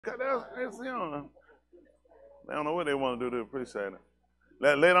That's, you know, they don't know what they want to do to appreciate it.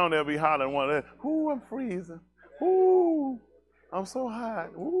 Later on, they'll be hollering one day, ooh, I'm freezing. Ooh, I'm so hot.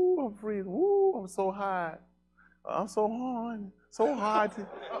 Ooh, I'm freezing. Ooh, I'm so hot. I'm so horny. So hot.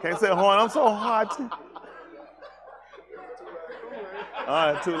 Can't say horny. I'm so hot.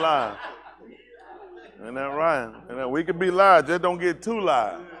 All right, too loud. Ain't that right? And we can be live, just don't get too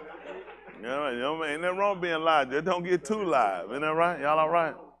live. You know, ain't nothing wrong being live, just don't get too live. Isn't that right? Y'all all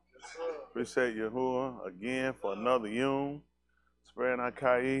right? Appreciate Yahuwah again for another Yom. Spreading our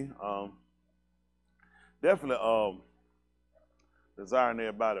Kai. Definitely desiring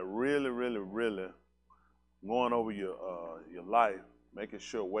everybody really going over your life, making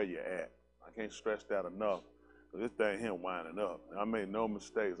sure where you're at. I can't stress that enough. This thing here winding up. I made no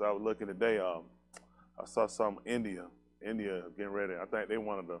mistakes. I was looking today, I saw some India getting ready. I think they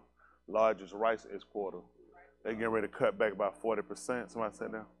one of the largest rice exporters. They getting ready to cut back about 40%. Somebody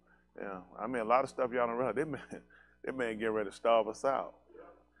said that. Yeah, I mean a lot of stuff y'all don't realize. They man getting ready to starve us out.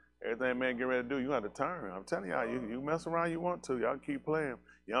 Everything man getting ready to do, you got to turn. I'm telling y'all, you mess around, you want to. Y'all keep playing.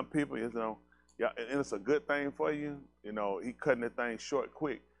 Young people, you know, and it's a good thing for you. You know, he cutting the thing short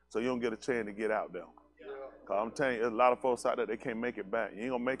quick, so you don't get a chance to get out there. Cause I'm telling you, there's a lot of folks out there, they can't make it back. You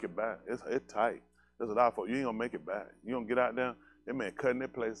ain't gonna make it back. It's tight. There's a lot of folks, you ain't gonna make it back. You gonna get out there, that man cutting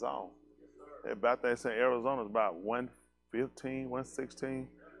that place off. About that saying Arizona's about 115, 116.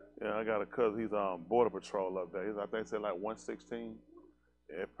 Yeah, I got a cousin, he's on Border Patrol up there. I think it's like 116.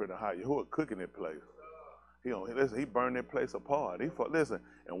 Yeah, pretty high. Who cooking that place? He burned that place apart. Listen,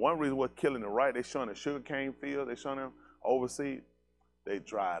 and one reason what's killing it right, they showing the sugarcane fields, they showing them overseas, they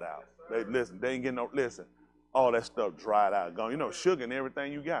dried out. They ain't getting no, listen, all that stuff dried out, gone. You know, sugar and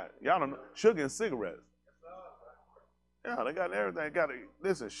everything you got. Y'all don't know, sugar and cigarettes. Yeah, they got everything.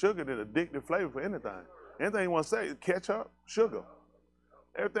 Listen, sugar is an addictive flavor for anything. Anything you want to say, ketchup, sugar.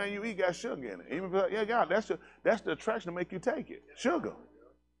 Everything you eat got sugar in it. Even that's the attraction to make you take it. Sugar.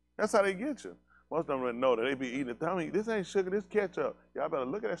 That's how they get you. Most don't really know that they be eating it. I mean, this ain't sugar, this ketchup. Y'all better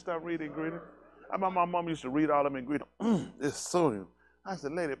look at that stuff, read the ingredients. My mom used to read all them ingredients. It's sodium. I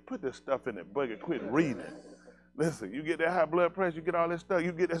said, lady, put this stuff in that bucket, quit reading. Listen, you get that high blood pressure, you get all this stuff,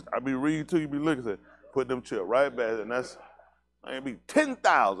 you get that. I be reading too, you be looking at it. Put them chips right back, and that's, I be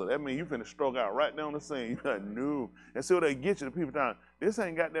 10,000. That means you finna stroke out right down the scene. You like, no. And see what they get you, the people down. This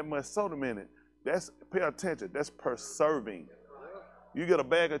ain't got that much sodium in it. Pay attention, that's per serving. You get a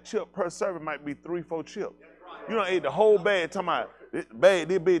bag of chips, per serving might be 3-4 chips. You don't ate the whole bag, talking about, this big,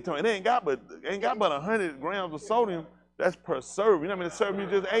 it ain't got but 100 grams of sodium. That's per serving. You know how many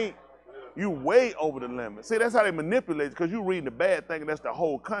servings you just ate? You way over the limit. See, that's how they manipulate it, because you reading the bad thinking that's the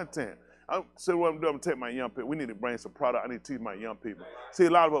whole content. So what I'm doing, I'm take my young people. We need to bring some product. I need to teach my young people. See, a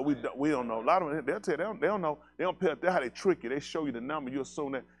lot of what we don't know. A lot of them, they'll tell you, they don't know. They don't pay attention. That's how they trick you. They show you the number. You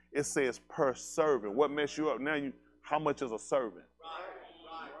assume that it says per serving. What mess you up? Now how much is a serving?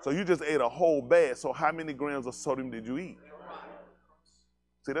 So you just ate a whole bag. So how many grams of sodium did you eat?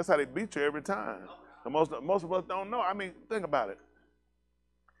 See, that's how they beat you every time. And most of us don't know. I mean, think about it.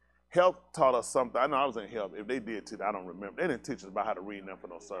 Health taught us something. I know I was in health. If they did teach, I don't remember. They didn't teach us about how to read nothing for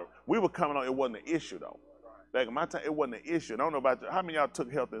no service. We were coming on, it wasn't an issue though. Back in my time, it wasn't an issue. I don't know about you. How many of y'all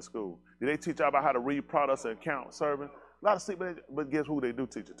took health in school? Did they teach y'all about how to read products and count serving? A lot of people, but guess who they do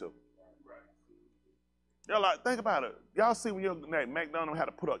teach it to? Y'all like, think about it. Y'all see when you're like McDonald's had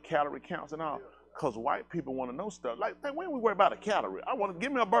to put up calorie counts and all? Because white people want to know stuff. Like, when we worry about a calorie? I want to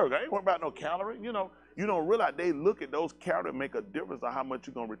give me a burger. I ain't worried about no calorie. You know, you don't realize they look at those calories and make a difference on how much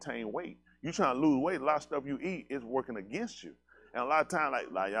you're going to retain weight. You trying to lose weight, a lot of stuff you eat is working against you. And a lot of times,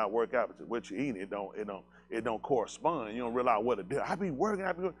 like y'all work out, but what you eat, it don't correspond. You don't realize what to do. I be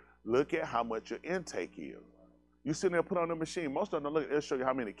working. Look at how much your intake is. You sit there, put on the machine. Most of them it'll show you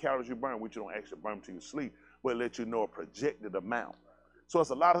how many calories you burn, which you don't actually burn until you sleep, but it let you know a projected amount. So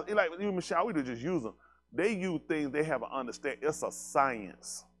it's a lot of, like you, Mashaly, we do just use them. They use things they have an understanding. It's a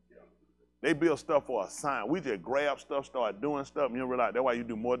science. They build stuff for a science. We just grab stuff, start doing stuff, and you don't realize that's why you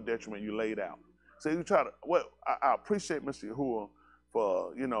do more detriment you laid out. So you try to, I appreciate Mr. Yahuwah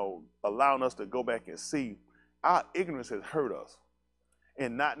for, allowing us to go back and see. Our ignorance has hurt us.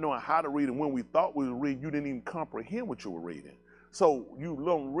 And not knowing how to read, and when we thought we would read, you didn't even comprehend what you were reading. So you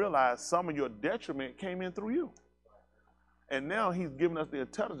don't realize some of your detriment came in through you. And now he's giving us the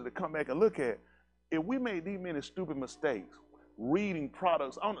intelligence to come back and look at, if we made these many stupid mistakes, reading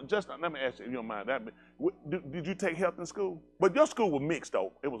products, let me ask you, if you don't mind, did you take health in school? But your school was mixed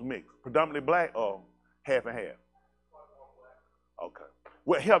though, it was mixed. Predominantly black or half and half? Okay.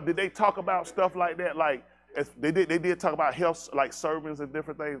 Well, health, did they talk about stuff like that? Like, they did talk about health, like servings and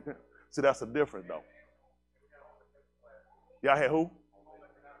different things. See, that's a different though. Y'all had who?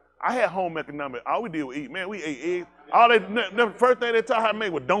 I had home economics. All we did was eat. Man, we ate eggs. The first thing they taught how to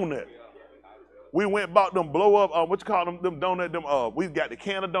make was donuts. We went and bought them blow up, what you call them donuts, we got the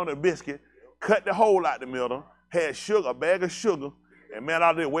can of donut biscuit, cut the hole out the middle, had sugar, a bag of sugar, and man,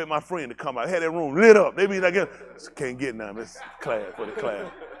 I did wait my friend to come out. Had that room lit up. They be like, can't get none. It's class for the class.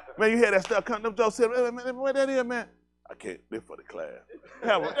 Man, you had that stuff coming up, Joe said, man, what that is, man? I can't, this for the class. You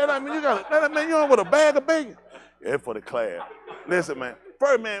know what, a bag of bacon? Yeah, for the class. Listen, man.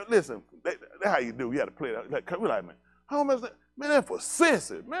 First, man, listen, that's how you do. You got to play that. We're like, man, how much that? Man, that's for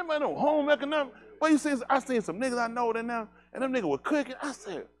sensitive. Man, no home economics. Well, you see, I seen some niggas I know that now, and them niggas were cooking. I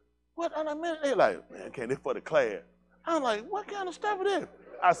said, what? I mean, they like, man, okay, this for the class. I'm like, what kind of stuff is this?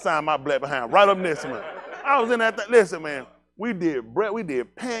 I signed my black behind right up next month. I was in that, listen, man, we did bread, we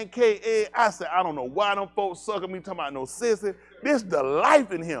did pancake, egg. I said, I don't know why them folks sucking me, talking about no sissy. This the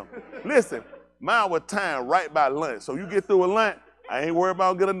life in him. Listen, mine was timed right by lunch. So you get through with lunch, I ain't worried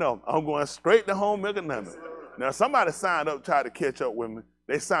about getting enough. I'm going straight to home economics. Now, somebody signed up, tried to catch up with me.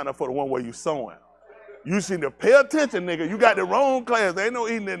 They signed up for the one where you sewing. You should pay attention, nigga. You got the wrong class. There ain't no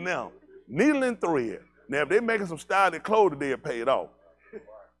eating it now. Needle and thread. Now, if they making some stylish clothes, they'll pay it off.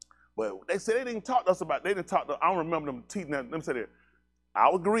 But they said they didn't talk to us about, I don't remember them teaching them said that. I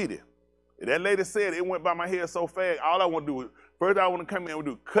was greedy. If that lady said it went by my head so fast, all I want to do is, first I want to come in and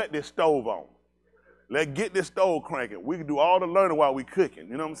do cut this stove on. Let's get this stove cranking. We can do all the learning while we cooking,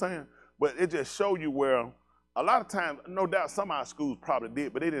 you know what I'm saying? But it just show you where, a lot of times, no doubt some of our schools probably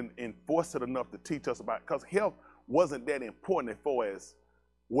did, but they didn't enforce it enough to teach us about it, because health wasn't that important as far as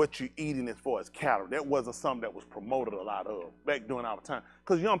what you're eating as far as calories. That wasn't something that was promoted a lot of back during our time.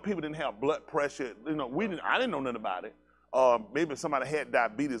 Because young people didn't have blood pressure. You know, I didn't know nothing about it. Maybe if somebody had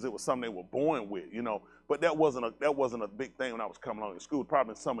diabetes, it was something they were born with, you know. But that wasn't a big thing when I was coming along in school.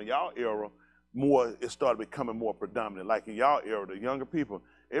 Probably in some of y'all era, it started becoming more predominant. Like in y'all era, the younger people,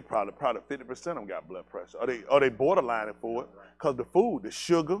 it probably 50% of them got blood pressure. Or they borderlining for it. Because the food, the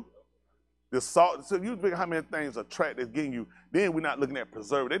sugar, the salt, so you think how many things attract that's getting you. Then we're not looking at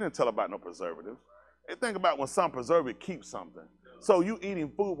preservatives. They didn't tell about no preservatives. They think about when some preservative keeps something. So you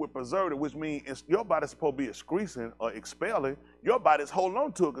eating food with preservative, which means your body's supposed to be excreting or expelling. Your body's holding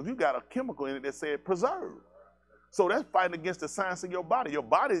on to it because you got a chemical in it that said preserve. So that's fighting against the science of your body. Your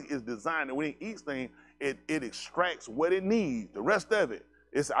body is designed that when it eats things, it extracts what it needs. The rest of it,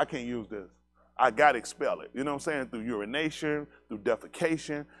 I can't use this. I got to expel it. You know what I'm saying? Through urination, through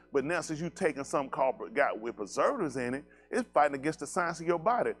defecation. But now since you're taking something with preservatives in it, it's fighting against the science of your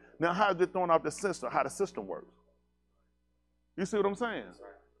body. Now how is it throwing off the system, how the system works? You see what I'm saying?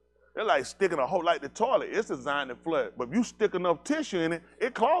 They're like sticking a hole like the toilet. It's designed to flood. But if you stick enough tissue in it,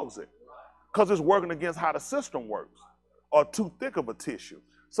 it clogs it. Because it's working against how the system works. Or too thick of a tissue.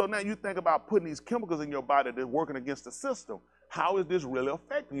 So now you think about putting these chemicals in your body that's working against the system. How is this really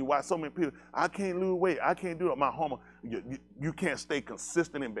affecting you? Why so many people, I can't lose weight, I can't do it. My hormone, you can't stay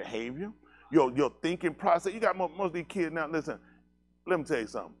consistent in behavior. Your thinking process, you got most of these kids now, listen, let me tell you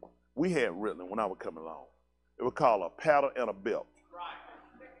something. We had Ritalin when I was coming along. It was called a paddle and a belt.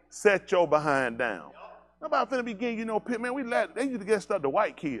 Set your behind down. Nobody finna be getting, man, they used to get stuff to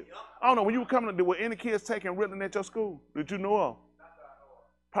white kids. I don't know, when you were coming to, were any kids taking Ritalin at your school? Did you know of?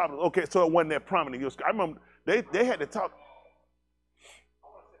 Probably, okay, so it wasn't that prominent in your school. I remember they had to talk.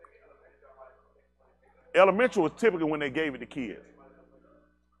 Elementary was typically when they gave it to kids.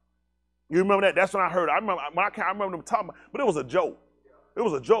 You remember that? That's when I heard it. I remember them talking about, but it was a joke. It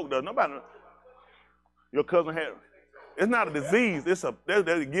was a joke, though. Nobody, your cousin had, it's not a disease. It's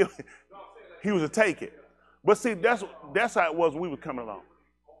he was to take it. But see, that's how it was when we were coming along.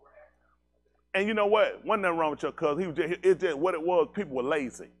 And you know what? Wasn't nothing wrong with your cousin. It's just what it was, people were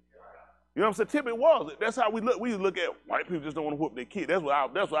lazy. You know what I'm saying? Typically it was. That's how we look. We look at white people just don't want to whoop their kids. That's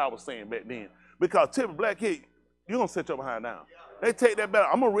what I was saying back then. Because typical black kid, you're going to sit your behind down. They take that better.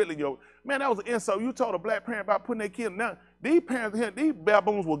 I'm going to really go, man, that was an insult. You told a black parent about putting their kid down. These parents here, these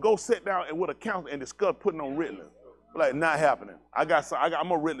baboons will go sit down and with a counselor and discuss putting on Ritalin. Like, not happening. I'm going to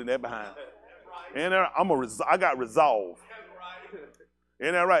Ritalin that behind. And I got resolve.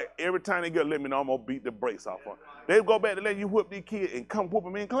 Ain't that right? Every time they get let me know, I'm going to beat the brakes off on them. They go back to let you whoop these kids and come whoop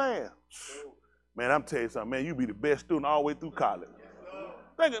them in class. Man, I'm telling you something, man, you be the best student all the way through college.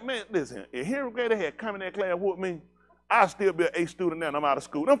 Think, man, listen, if Henry Grader had come in that class and whooped me, I'd still be an A student now and I'm out of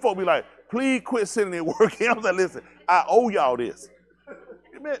school. Them folks be like, please quit sitting there working. I was like, listen, I owe y'all this.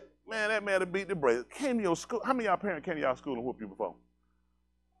 Man, that man beat the brakes. Came to your school. How many of y'all parents came to y'all school and whooped you before?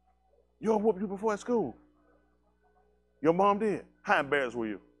 You all whooped you before at school? Your mom did? How embarrassed were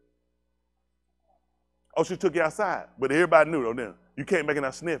you? Oh, she took you outside, but everybody knew though then. You can't make it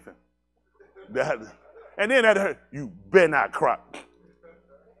out sniffing. And then that hurt. You better not cry.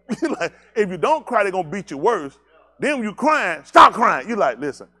 Like, if you don't cry, they're going to beat you worse. Then when you crying, stop crying. You like,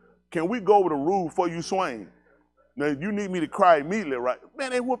 listen, can we go over the rule before you swing? Now, you need me to cry immediately, right?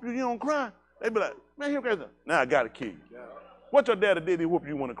 Man, they whoop you, you don't cry. They be like, man, here goes. Now I got to kill you. Yeah. What your daddy did, he whoop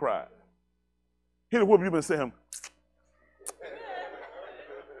you when to cry? He'll whoop you and say him.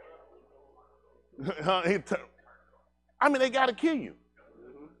 I mean, they got to kill you.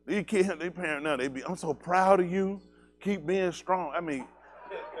 These kids, they parent now, they be, I'm so proud of you. Keep being strong. I mean,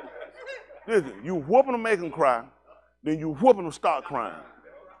 listen, you whooping them, make them cry, then you whooping them, start crying.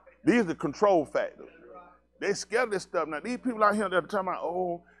 These are the control factors. They scared of this stuff. Now, these people out here that are talking about,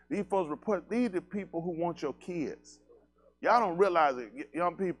 oh, these folks report, these are the people who want your kids. Y'all don't realize it,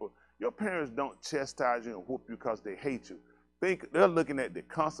 young people, your parents don't chastise you and whoop you because they hate you. They're looking at the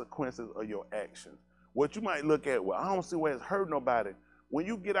consequences of your actions. What you might look at, well, I don't see where it's hurt nobody. When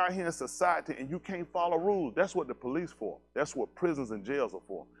you get out here in society and you can't follow rules, that's what the police for. That's what prisons and jails are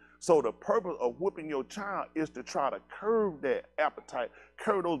for. So the purpose of whooping your child is to try to curb that appetite,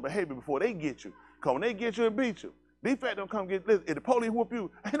 curb those behaviors before they get you. Because when they get you and beat you, defect don't come get, listen, if the police whoop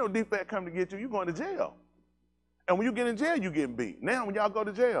you, ain't no defect come to get you, you're going to jail. And when you get in jail, you getting beat. Now when y'all go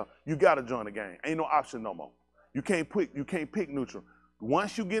to jail, you got to join the gang. Ain't no option no more. You can't pick neutral.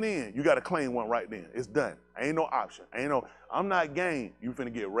 Once you get in, you got to claim one right then. It's done. Ain't no option. Ain't no, I'm not gang. You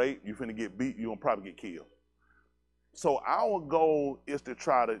finna get raped. You finna get beat. You gonna probably get killed. So our goal is to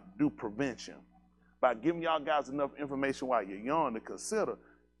try to do prevention by giving y'all guys enough information while you're young to consider.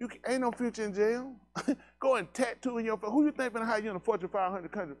 Ain't no future in jail. Go and tattoo in your face. Who you think finna hire you in a Fortune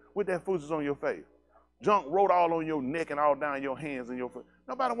 500 country with that foolishness on your face? Junk wrote all on your neck and all down your hands and your face.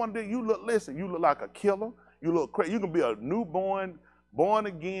 Nobody want to do. You look like a killer. You look crazy. You can be a newborn, born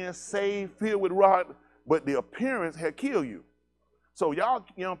again, saved, filled with rod, but the appearance had killed you. So y'all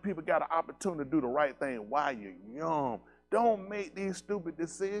young people got an opportunity to do the right thing while you're young. Don't make these stupid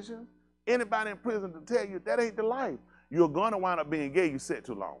decisions. Anybody in prison to tell you that ain't the life. You're gonna wind up being gay. You sit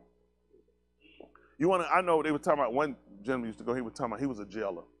too long. I know they were talking about, one gentleman used to go, he was talking about, he was a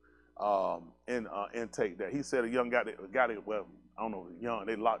jailer in intake that. He said a young guy, well, I don't know, young,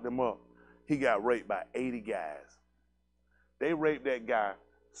 they locked him up. He got raped by 80 guys. They raped that guy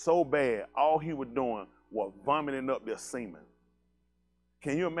so bad, all he was doing was vomiting up their semen.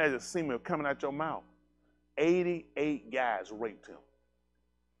 Can you imagine semen coming out your mouth? 88 guys raped him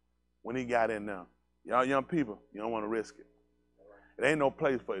when he got in there. Y'all young people, you don't want to risk it. It ain't no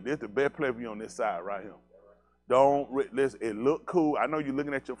place for you. This is the best place for you on this side right here. Don't, listen, it look cool. I know you're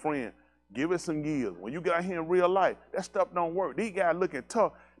looking at your friend. Give it some years. When you get out here in real life, that stuff don't work. These guys looking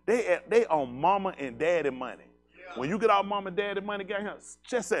tough. They on mama and daddy money. When you get out mama and daddy money, got here,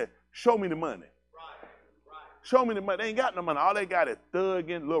 just say, show me the money. Show me the money. They ain't got no money. All they got is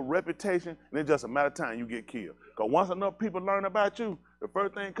thugging, little reputation, and it's just a matter of time you get killed. Because once enough people learn about you, the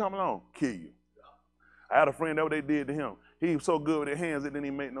first thing coming on, kill you. I had a friend, that what they did to him. He was so good with his hands, it didn't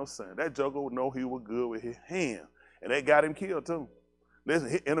even make no sense. That joker would know he was good with his hands. And they got him killed too.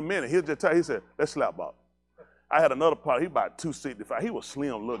 Listen, in a minute, he'll just tell you, he said, let's slap ball. I had another partner, he about 265. He was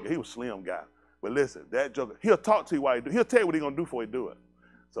slim looking, he was a slim guy. But listen, that joker, he'll talk to you while he do. He'll tell you what he's gonna do before he do it.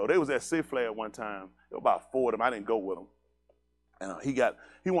 So they was at Six Flags one time. There were about 4 of them. I didn't go with him. And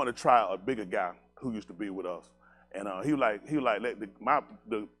he wanted to try a bigger guy who used to be with us. And he was like,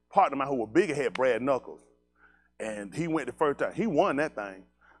 the partner of mine who was bigger had Brad Knuckles. And he went the first time. He won that thing.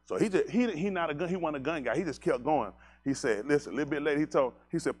 So he wasn't a gun guy. He just kept going. He said, listen, a little bit later,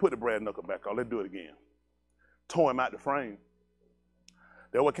 he said, put the Brad Knuckle back on. Let's do it again. Tore him out the frame.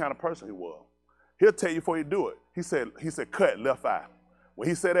 That's what kind of person he was. He'll tell you before you do it. He said, cut left eye. When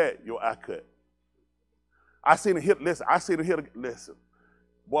he said that, your eye cut. I seen him hit, listen.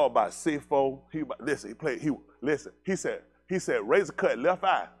 Boy, about 6'4", he said, razor cut left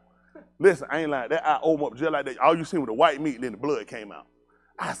eye. Listen, I ain't lying, that eye opened up just like that. All you seen was the white meat, then the blood came out.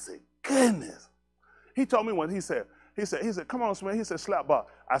 I said, goodness. He told me once, he said, come on, Smith. He said, slap ball.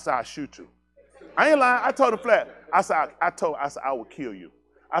 I said, I'll shoot you. I ain't lying, I told him flat. I said, I will kill you.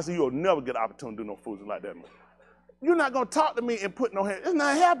 I said, you'll never get an opportunity to do no fools like that, man. You're not gonna talk to me and put no hands. It's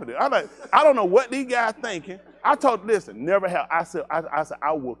not happening. I'm like, I don't know what these guys thinking. I told, listen, never have. I said,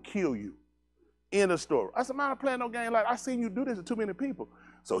 I will kill you. End of story. I said, man, I'm playing no game like I seen you do this to too many people.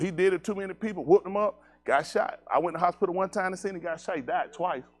 So he did it to too many people, whooped him up, got shot. I went to the hospital one time and seen him got shot. He died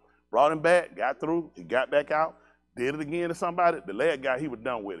twice. Brought him back, got through, he got back out, did it again to somebody. The last guy, he was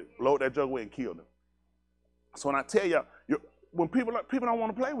done with it. Blowed that joke away and killed him. So when I tell y'all, when people don't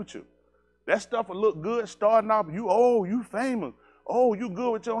want to play with you, that stuff will look good starting off. You famous. Oh, you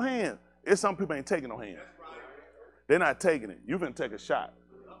good with your hands. It's some people ain't taking no hands. They're not taking it. You finna take a shot.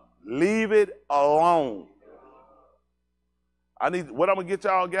 Leave it alone. What I'm gonna get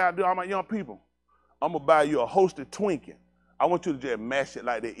y'all guys to do, all my young people, I'm gonna buy you a hosted Twinkie. I want you to just mash it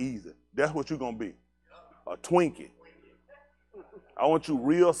like that easy. That's what you're gonna be, a Twinkie. I want you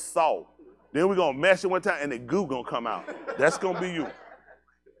real soft. Then we're gonna mash it one time and the goo gonna come out. That's gonna be you.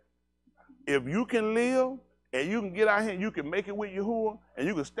 If you can live and you can get out here and you can make it with Yahuwah and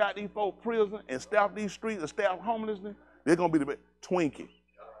you can stop these folk prison and stop these streets and stop homelessness, they're gonna be the best. Twinkie.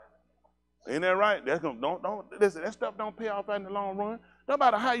 Ain't that right? That's gonna don't listen, that stuff don't pay off in the long run. No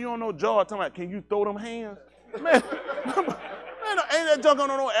matter how you don't know George talking about, can you throw them hands? Man, ain't that junk on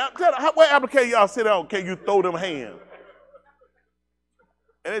no app? What application y'all sit on? Can you throw them hands?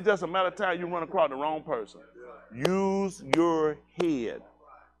 And it's just a matter of time you run across the wrong person. Use your head.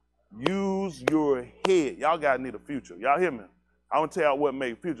 Use your head. Y'all guys need a future. Y'all hear me? I want to tell y'all what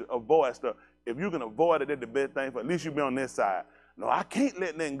make future. Avoid stuff. If you can avoid it, that's the best thing. For at least you be on this side. No, I can't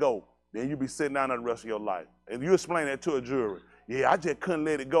let nothing go. Then you be sitting down there the rest of your life. And you explain that to a jury. Yeah, I just couldn't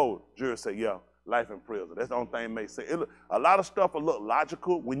let it go. Jury say, yeah, life in prison. That's the only thing that makes sense. A lot of stuff will look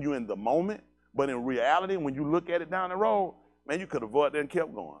logical when you're in the moment, but in reality, when you look at it down the road, man, you could avoid that and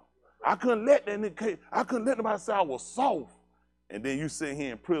kept going. I couldn't let that nigga, I couldn't let nobody say I was soft. And then you sit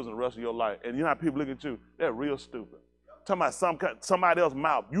here in prison the rest of your life. And you know how people look at you? They're real stupid. Talking about somebody else's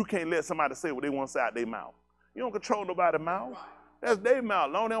mouth. You can't let somebody say what they want to say out their mouth. You don't control nobody's mouth. That's their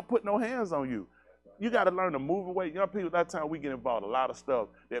mouth. Long as they don't put no hands on you. You got to learn to move away. Young people, that time we get involved in a lot of stuff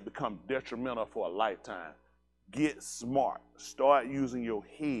that become detrimental for a lifetime. Get smart. Start using your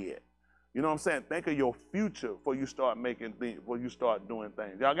head. You know what I'm saying? Think of your future before you start making things, before you start doing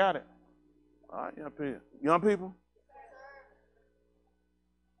things. Y'all got it? All right, young people. Young people?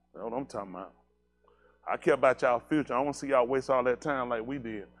 That's what I'm talking about. I care about y'all future. I don't want to see y'all waste all that time like we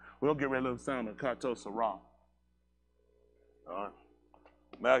did. We're going to get ready to sound of Kato Sarah. All right.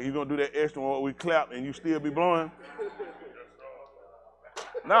 Now, you going to do that extra one where we clap and you still be blowing?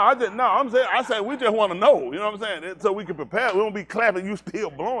 No, I say we just want to know. You know what I'm saying? So we can prepare. We won't be clapping, you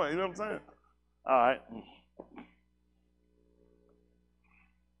still blowing. You know what I'm saying? All right.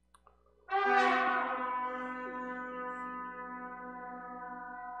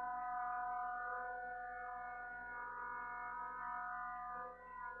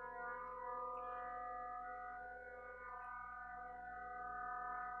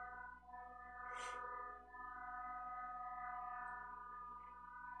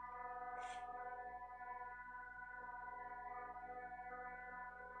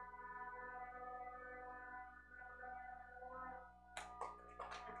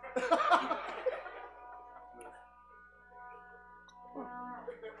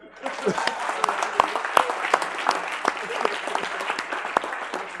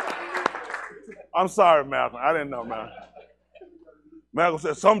 I'm sorry, Malcolm. I didn't know, man. Malcolm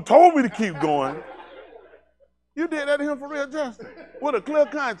said, something told me to keep going. You did that to him for real, Justin? With a clear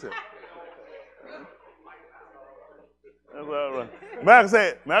conscience. That's all right. Malcolm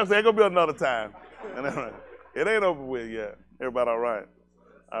said, it's going to be another time. It ain't over with yet. Everybody all right?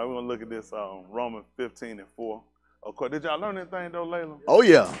 All right, we're going to look at this Romans 15:4. Of course, did y'all learn anything, though, Layla? Oh,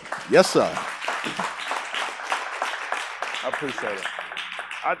 yeah. Yes, sir. I appreciate it.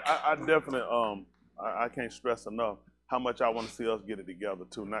 I definitely, I can't stress enough how much I want to see us get it together,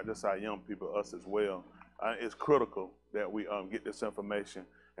 too, not just our young people, us as well. It's critical that we get this information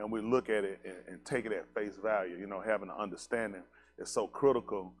and we look at it and take it at face value. You know, having an understanding is so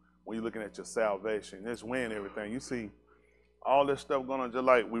critical when you're looking at your salvation. It's weighing everything. You see all this stuff going on, just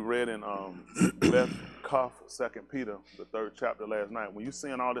like we read in Left Cuff, 2 Peter, the 3rd chapter last night. When you're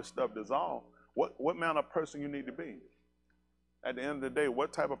seeing all this stuff dissolve, what manner of person you need to be? At the end of the day,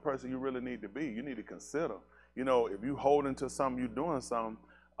 what type of person you really need to be? You need to consider, you know, if you holding to something, you're doing something,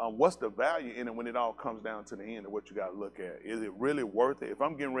 what's the value in it when it all comes down to the end of what you got to look at? Is it really worth it? If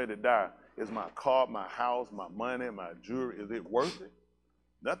I'm getting ready to die, is my car, my house, my money, my jewelry, is it worth it?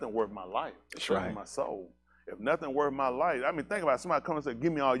 Nothing worth my life. It's worth my soul. If nothing worth my life, I mean, think about it. Somebody come and say,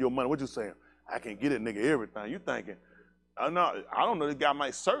 give me all your money. What you saying? I can get it, nigga, everything. You thinking, I don't know, this guy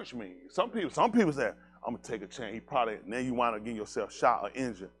might search me. Some people say, I'm gonna take a chance. He probably, now you wind up getting yourself shot or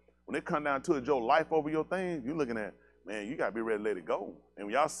injured. When it come down to it, your life over your thing, you looking at, man, you gotta be ready to let it go. And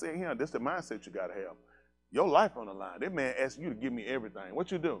when y'all sit here, this is the mindset you gotta have. Your life on the line. That man asked you to give me everything.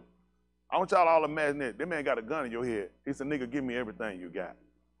 What you do? I want y'all all imagine that. That man got a gun in your head. He said, nigga, give me everything you got.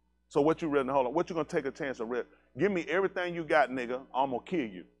 So what you ready to hold on? What you gonna take a chance to read? Give me everything you got, nigga. I'm gonna kill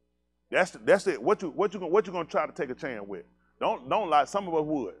you. That's it. What you gonna try to take a chance with? Don't lie. Some of us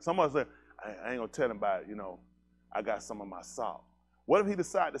would. Some of us say, I ain't gonna tell him about it, you know, I got some of my salt. What if he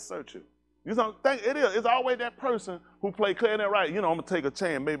decide to search you? You know, it's always that person who play clear and right. You know, I'm gonna take a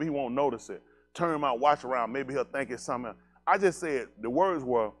chance, maybe he won't notice it. Turn him out, watch around, maybe he'll think it's something. I just said, the words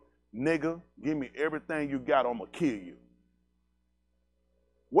were, nigga, give me everything you got, or I'm going to kill you.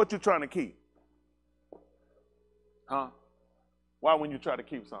 What you trying to keep? Huh? Why wouldn't you try to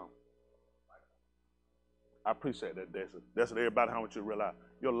keep something? I appreciate that, Dexter. That's what everybody, how much you realize.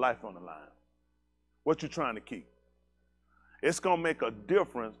 Your life on the line. What you trying to keep? It's going to make a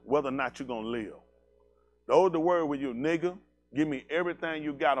difference whether or not you're going to live. Those the word with you, nigga, give me everything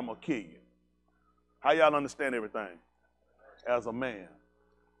you got, I'm going to kill you. How y'all understand everything? As a man.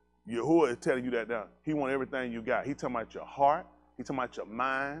 Yahuwah is telling you that now. He want everything you got. He talking about your heart. He talking about your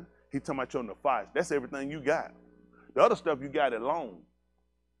mind. He talking about your nefas. That's everything you got. The other stuff you got at loan.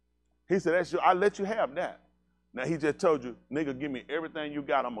 He said, that's your, I let you have that. Now he just told you, nigga, give me everything you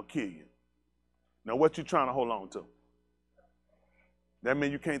got, I'm going to kill you. Now what you trying to hold on to? That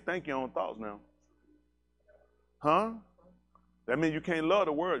means you can't think your own thoughts now. Huh? That means you can't love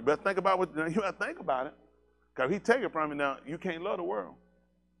the world. But think about what, you got to think about it. Because if he take it from you now, you can't love the world.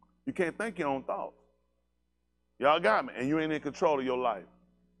 You can't think your own thoughts. Y'all got me. And you ain't in control of your life.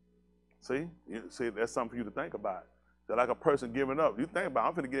 See? See, that's something for you to think about. That like a person giving up. You think about,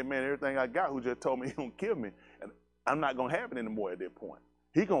 I'm finna give a man everything I got who just told me he gonna kill me. And I'm not gonna have it anymore at that point.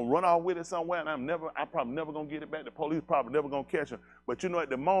 He gonna run off with it somewhere and I'm probably never gonna get it back. The police probably never gonna catch him. But you know, at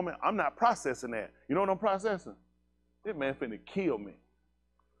the moment, I'm not processing that. You know what I'm processing? This man finna kill me.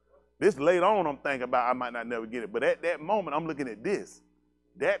 This later on I'm thinking about I might not never get it. But at that moment, I'm looking at this.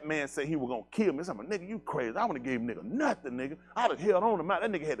 That man said he was gonna kill me. I'm like, nigga, you crazy. I wouldn't have gave nigga nothing, nigga. I'd have held on him out.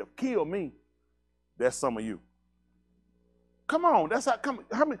 That nigga had to kill me. That's some of you. Come on, that's how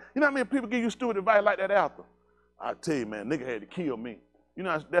many, you know how many people give you stupid advice like that after? I tell you, man, nigga had to kill me. You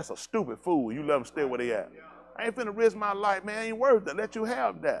know, that's a stupid fool. You let them stay where they at. I ain't finna risk my life, man. I ain't worth it. Let you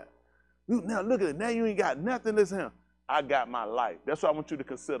have that. Now look at it. Now you ain't got nothing. Listen to him. I got my life. That's what I want you to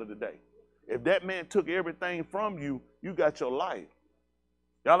consider today. If that man took everything from you, you got your life.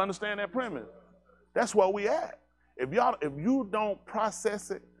 Y'all understand that premise? That's where we at. If you don't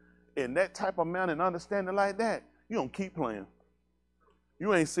process it in that type of manner and understand it like that, you gonna keep playing.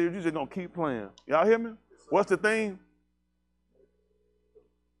 You ain't serious, you just gonna keep playing. Y'all hear me? What's the thing?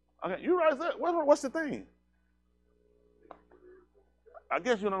 Okay, you right there. What's the thing? I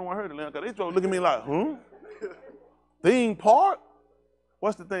guess you don't want to hear it, because they look at me like, huh? Theme park?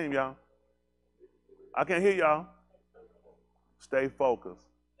 What's the theme, y'all? I can't hear y'all. Stay focused.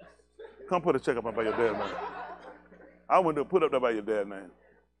 Come put a check up by your dad, man. I went to put up there by your dad, man.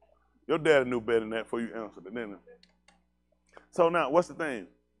 Your dad knew better than that before you answered it, didn't he? So now, what's the thing?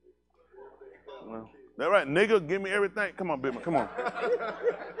 Well, that right, nigga, give me everything. Come on, big man, come on.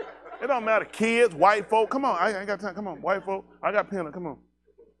 It don't matter, kids, white folk. Come on, I ain't got time. Come on, white folk. I got pen. Come on.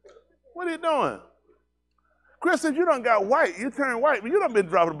 What are you doing? Chris, if you done got white, you turn white, but you done been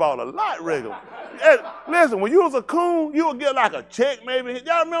dropping the ball a lot regular. Hey, listen, when you was a coon, you would get like a check maybe.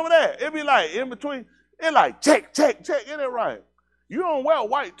 Y'all remember that? It'd be like in between. It like check, check, check. Isn't it right? You don't wear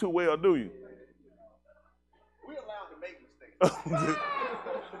white too well, do you? We're allowed to make mistakes.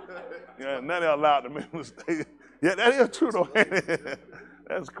 Yeah, now they're allowed to make mistakes. Yeah, that is true though.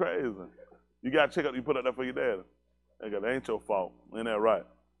 That's crazy. You got to check up, you put up that for your dad. That ain't your fault. Ain't that right?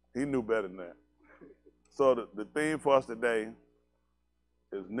 He knew better than that. So the theme for us today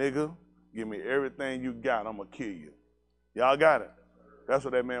is, nigga, give me everything you got, I'm going to kill you. Y'all got it? That's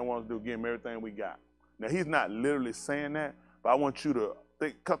what that man wants to do, give him everything we got. Now, he's not literally saying that, but I want you to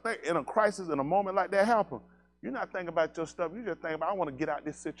think, because in a crisis, in a moment like that happen, you're not thinking about your stuff, you just think about, I want to get out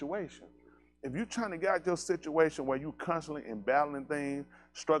this situation. If you're trying to get out your situation where you're constantly battling things,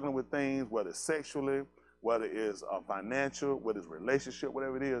 struggling with things, whether it's sexually, whether it's financial, whether it's relationship,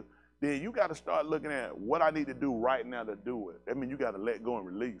 whatever it is, then you got to start looking at what I need to do right now to do it. That means you got to let go and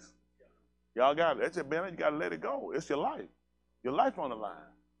release. Y'all got it? That's your banner. You got to let it go. It's your life. Your life on the line.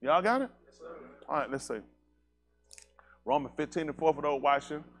 Y'all got it? Yes, sir. All right, let's see. Romans 15:4 for those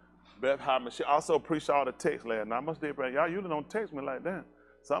watching. Beth Hyman. She also preached all the text last night. I must have, y'all usually don't text me like that.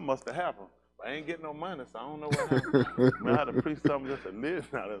 Something must have happened. I ain't getting no money, so I don't know what happened. Man, I had to preach something just to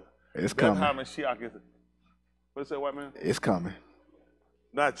live out of it. It's coming. Beth Hyman, what's that, white man? It's coming.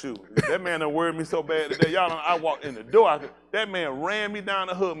 Not you. That man done worried me so bad today. Y'all know, I walked in the door. That man ran me down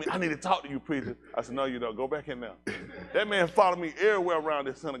the hood. I need to talk to you, preacher. I said, no, you don't. Go back in there. That man followed me everywhere around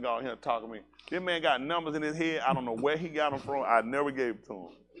this synagogue here talking to me. This man got numbers in his head. I don't know where he got them from. I never gave it to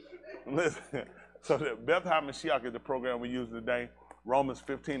him. Listen. So the Beth Mashiach is the program we use today. Romans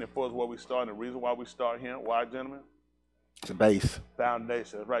 15:4 is where we start. And the reason why we start here, why, gentlemen? It's a base.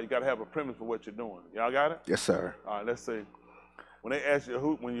 Foundation. That's right. You got to have a premise for what you're doing. Y'all got it? Yes, sir. All right, let's see. When they asked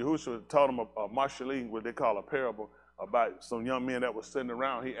when Yahusha taught them a Mashaly, what they call a parable, about some young men that was sitting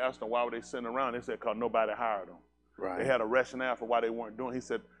around, he asked them why were they sitting around. They said, because nobody hired them. Right. They had a rationale for why they weren't doing. He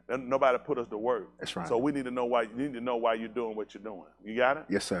said, nobody put us to work. That's right. So we need to know why. You need to know why you're doing what you're doing. You got it?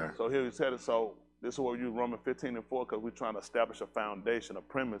 Yes, sir. So here he said it. So this is what we use Romans 15:4 because we're trying to establish a foundation, a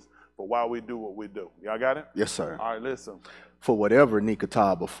premise for why we do what we do. Y'all got it? Yes, sir. All right, listen. For whatever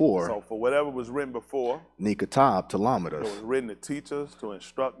Nikatab before, So for whatever was written before, Nikatab it was Talamidas. written to teach us, to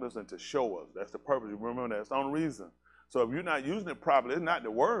instruct us, and to show us. That's the purpose. You remember that. That's the only reason. So if you're not using it properly, it's not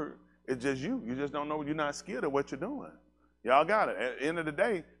the word. It's just you. You just don't know. You're not skilled at what you're doing. Y'all got it. At the end of the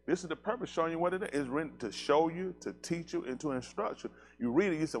day, this is the purpose, showing you what it is. It's written to show you, to teach you, and to instruct you. You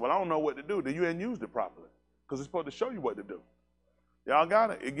read it, you say, well, I don't know what to do. Then you ain't used it properly because it's supposed to show you what to do. Y'all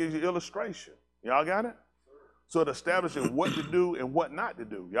got it? It gives you illustration. Y'all got it? So it establishes what to do and what not to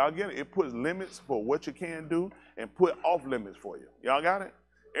do. Y'all get it? It puts limits for what you can do and put off limits for you. Y'all got it?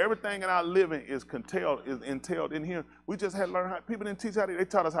 Everything in our living is entailed in here. We just had to learn how. People didn't teach how they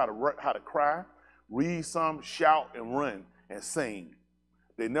taught us how to cry, read some, shout, and run, and sing.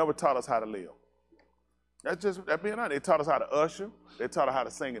 They never taught us how to live. That's being honest. They taught us how to usher. They taught us how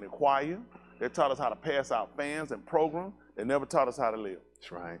to sing in the choir. They taught us how to pass out fans and programs. They never taught us how to live.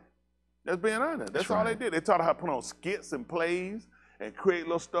 That's right. That's being honest. That's all right. they did. They taught us how to put on skits and plays and create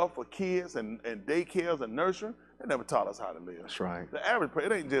little stuff for kids and daycares and nursery. They never taught us how to live. That's right. The average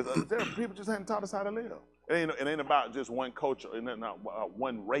person, it ain't just, people just haven't taught us how to live. It ain't about just one culture, it ain't not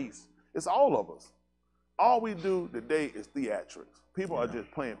one race. It's all of us. All we do today is theatrics. People are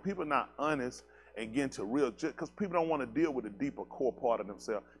just playing. People are not honest and getting to real, because people don't want to deal with the deeper core part of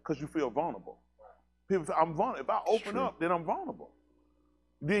themselves because you feel vulnerable. People say, I'm vulnerable. If I open up, then I'm vulnerable.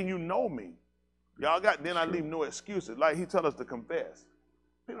 Then you know me. Y'all got, then I leave no excuses. Like he tell us to confess.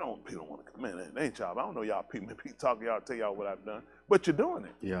 People don't want to come in. They ain't y'all. I don't know y'all people talking y'all, tell y'all what I've done. But you're doing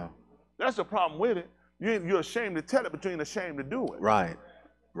it. Yeah. That's the problem with it. You're ashamed to tell it, but you ain't ashamed to do it. Right.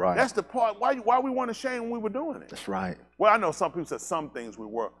 Right. That's the part. Why we weren't ashamed when we were doing it. That's right. Well, I know some people said some things we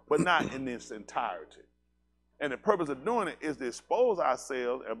were, but not in its entirety. And the purpose of doing it is to expose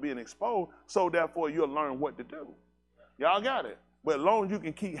ourselves and being exposed, so therefore you'll learn what to do. Y'all got it. But as long as you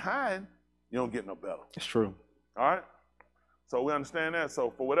can keep hiding, you don't get no better. It's true. All right? So we understand that.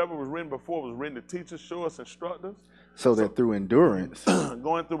 So for whatever was written before was written to teach us, show us, instruct us. So that through endurance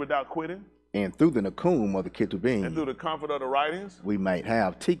going through without quitting. and through the Nakum of the Ketubim, And through the comfort of the writings. we might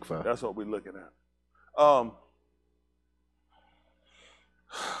have Tikva. That's what we're looking at.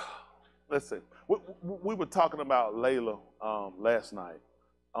 Let's see. We were talking about Layla last night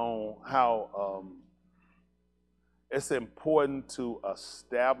on how it's important to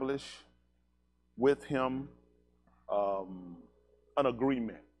establish with him an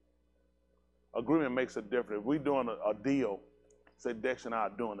agreement. Agreement makes a difference. If we're doing a deal, say Dex and I are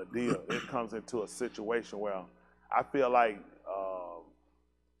doing a deal, it comes into a situation where I feel like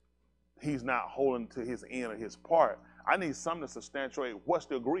he's not holding to his end of his part. I need something to substantiate what's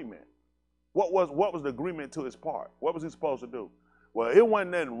the agreement. What was the agreement to his part? What was he supposed to do? Well, it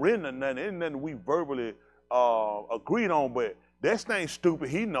wasn't nothing written or nothing. It wasn't nothing we verbally agreed on, but that thing stupid,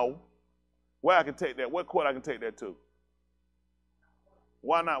 he know. Where I can take that, what court I can take that to?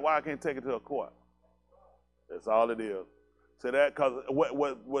 Why not? Why I can't take it to a court? That's all it is. So that, because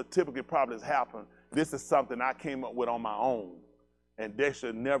what typically probably has happened, this is something I came up with on my own, and they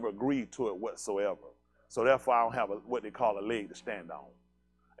should never agree to it whatsoever. So therefore, I don't have what they call a leg to stand on.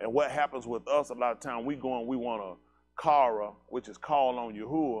 And what happens with us, a lot of times we want a kara, which is call on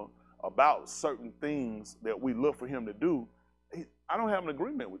Yahuwah, about certain things that we look for him to do. I don't have an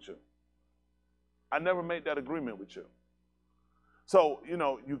agreement with you. I never made that agreement with you. So, you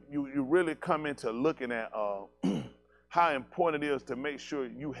know, you really come into looking at how important it is to make sure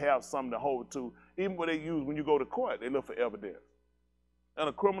you have something to hold to. Even what they use when you go to court, they look for evidence. In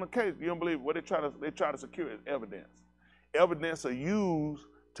a criminal case, you don't believe what they try to secure is evidence. Evidence are used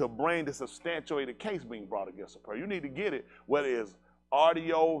to bring the substantiated case being brought against a person. You need to get it, whether it's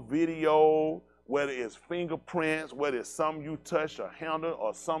audio, video, whether it's fingerprints, whether it's some you touch or handle,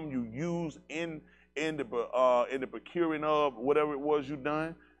 or some you use in the procuring of whatever it was you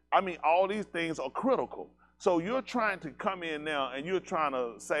done. I mean, all these things are critical. So you're trying to come in now and you're trying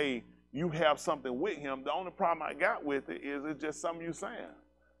to say you have something with him. The only problem I got with it is it's just something you're saying.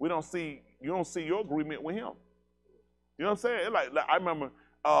 You don't see your agreement with him. You know what I'm saying? It's like I remember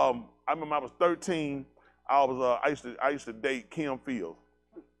I was 13. I used to date Kim Fields.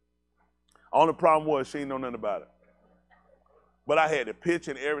 Only problem was she didn't know nothing about it. But I had the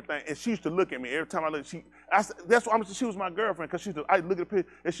picture and everything, and she used to look at me every time I looked. She was my girlfriend, because I look at the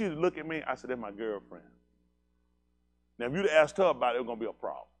picture and she used to look at me. I said, "That's my girlfriend." Now, if you'd asked her about it, it was gonna be a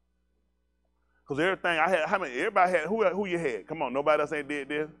problem. Because everything I had, everybody had, who you had? Come on, nobody else ain't did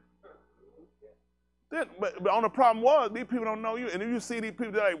this. But on the problem was, these people don't know you. And if you see these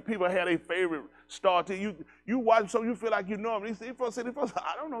people, like people have their favorite star team, you watch them so you feel like you know them. These folks say,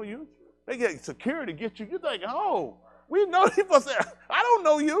 I don't know you. They get security to get you. You're thinking, oh, we know these folks say, I don't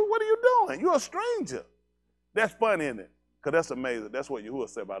know you. What are you doing? You're a stranger. That's funny, isn't it? Because that's amazing. That's what Yahuwah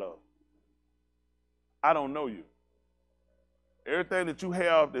said about us. I don't know you. Everything that you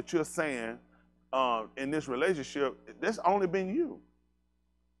have that you're saying in this relationship, that's only been you.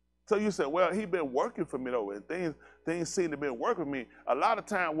 So you said, well, he been working for me though, and things seem to have been working for me. A lot of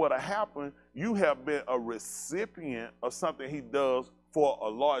time what'll happen, you have been a recipient of something he does for a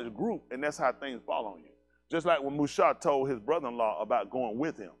large group, and that's how things fall on you. Just like when Mashaly told his brother-in-law about going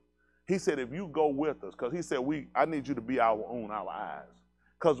with him. He said, if you go with us, because he said, I need you to be our eyes.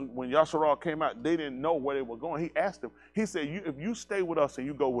 Because when Yachazaqal came out, they didn't know where they were going. He asked them, he said, if you stay with us and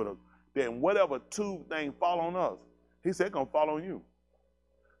you go with us, then whatever two things fall on us, he said, it's going to fall on you.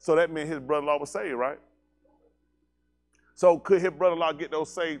 So that meant his brother-in-law was saved, right? So could his brother-in-law get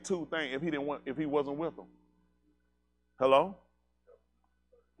those saved two things if he wasn't with them? Hello?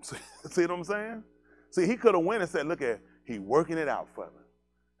 See what I'm saying? See, he could have went and said, look at, he working it out for me.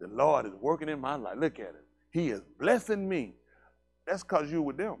 The Lord is working in my life. Look at it. He is blessing me. That's because you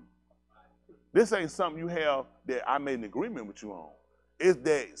with them. This ain't something you have that I made an agreement with you on. It's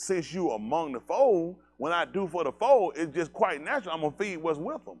that since you among the fold, when I do for the fold, it's just quite natural. I'm going to feed what's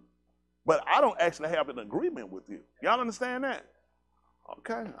with them. But I don't actually have an agreement with you. Y'all understand that?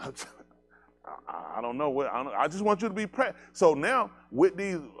 Okay. I don't know. I just want you to be present. So now with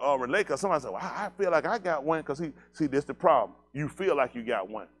these relate, somebody said, well, I feel like I got one because see, this the problem. You feel like you got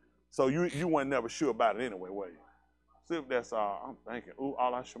one. So you weren't never sure about it anyway, were you? See if that's I'm thinking, ooh,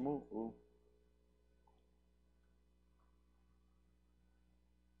 Alah Shamu'AL, ooh.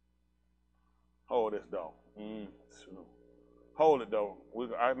 Hold this though. Hold it though.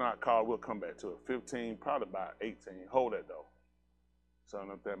 I not call. We'll come back to it. 15, probably about 18. Hold it though.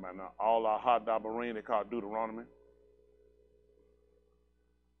 Something up there right now. Alah Ha Dabarym, they call Deuteronomy.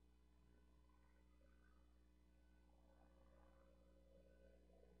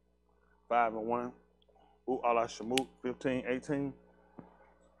 Five and 1. Ooh, Alah Shamu'AL, 15, 18.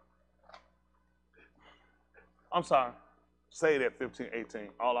 I'm sorry. Say that 15, 18.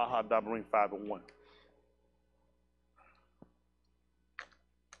 Alah Ha Dabarym, 5 and 1.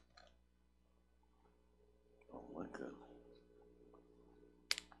 Oh my goodness.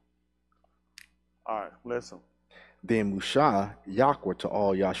 All right, listen. Then Mashaly Yach to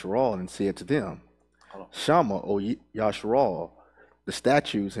all Yachazaqal and said to them, Shama, O Yachazaqal, the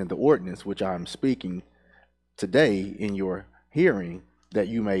statutes and the ordinance which I am speaking today in your hearing, that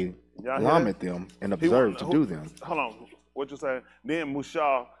you may lament them and observe to do them. Hold on, what you saying? Then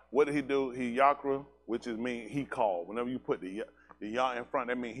Mashaly, what did he do? He Yakra, which is mean he called. Whenever you put the Yah in front,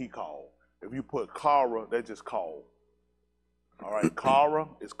 that means he called. If you put Kara, that just called. All right, Kara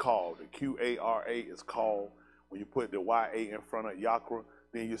is called. The Q-A-R-A is called. When you put the Y-A in front of Yakra,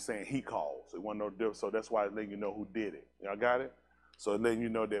 then you're saying he called. So it wasn't no difference. So that's why it's letting you know who did it. Y'all got it? So it's letting you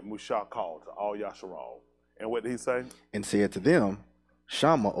know that Mashaly called to all Yachazaqal. And what did he say? And said to them,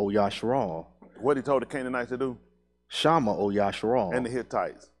 Shama, O Yachazaqal. What he told the Canaanites to do? Shama, O Yachazaqal. And the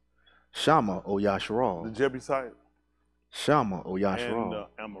Hittites. Shama, O Yachazaqal. The Jebusites. Shama, O Yachazaqal. And the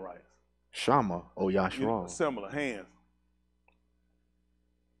Amorites. Shama, O Yachazaqal. Similar hands.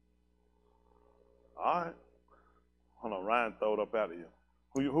 All right. Hold on, Ryan throw it up out of you.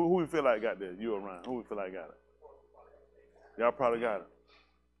 Who you feel like got this? You or Ryan? Who you feel like got it? Y'all probably got it.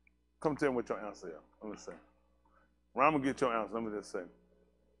 Come tell me what your answer is. Let me see. Ryan, I'm gonna get your answer. Let me just say.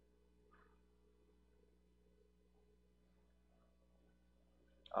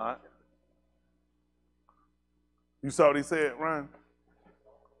 All right. You saw what he said, Ryan?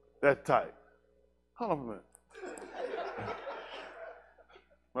 That's tight. Hold on a minute.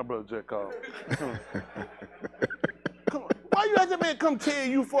 My brother Jack called. Come on. Come on. Why you have that man come tell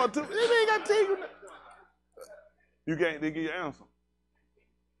you for two? They ain't got to tell you. You can't. They give you an answer.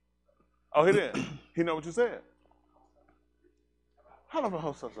 Oh, he did. He know what you said. Hold on,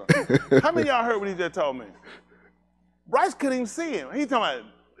 hold on. How many of y'all heard what he just told me? Bryce couldn't even see him. He talking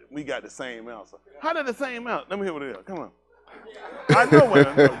about we got the same answer. How did the same answer? Let me hear what it is. Come on. I know when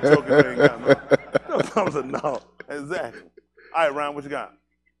I'm joking. Ain't got no. I was a no. Exactly. All right, Ryan, what you got?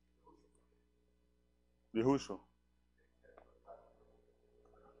 Yahusha.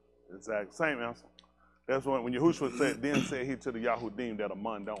 Exactly. Same answer. That's when Yahusha said, then said he to the Yahudim that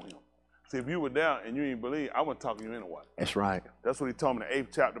among on him. See, if you were there and you didn't believe, I wouldn't talk to you anyway. That's right. That's what he told me in the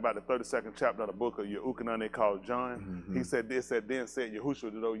 8th chapter, about the 32nd chapter of the book of Yahuchanan they called John. Mm-hmm. He said, then said Yahusha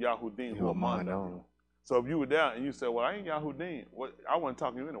to those Yahudim who among on him. So if you were there and you said, well, I ain't Yahudim, I wasn't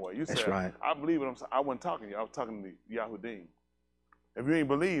talking to you anyway. You That's said, right. I believe it. I wasn't talking to you. I was talking to Yahudim. If you ain't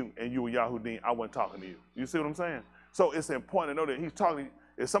believe and you were Yahudim, I wasn't talking to you. You see what I'm saying? So it's important to know that he's talking.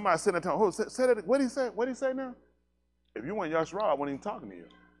 If somebody sitting there telling, say that, what did he say? What did he say now? If you weren't Yahusha, I wasn't even talking to you.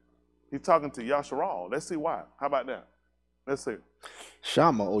 He's talking to Yahusha. Let's see why. How about that? Let's see.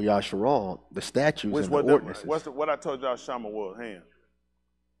 Shama, O Yahusha, the statutes and the ordinances. What I told y'all Shama was, hand.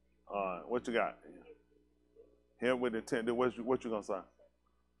 What you got? Him with the intent. What you gonna say?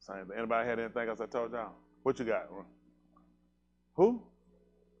 Same thing. Anybody had anything else I told y'all? What you got? Who?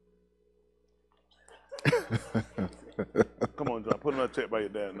 Come on, John. Put another check by your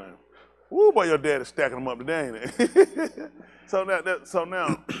dad's name. Woo, boy, your dad is stacking them up today, ain't it? So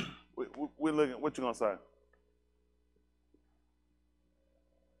now, we're looking. What you gonna say?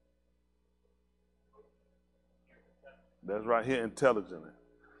 That's right. Here, intelligently.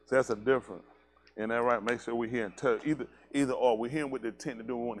 So that's a difference. And that right? Make sure we hear either or. We're hearing with the intent to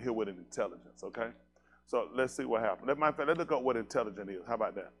do. We want to hear with intelligence. Okay. So let's see what happens. Let's look up what intelligent is. How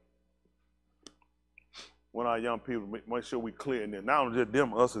about that? When our young people make sure we clear in there. Not only just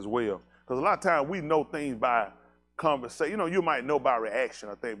them, us as well. Because a lot of times we know things by conversation. You know, you might know by reaction,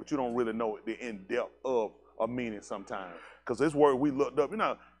 I think, but you don't really know the in-depth of a meaning sometimes. Because this word we looked up, you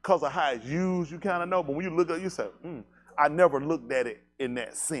know, because of how it's used, you kind of know. But when you look up, you say, I never looked at it in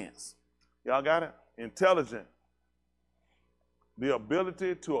that sense. Y'all got it? Intelligent. The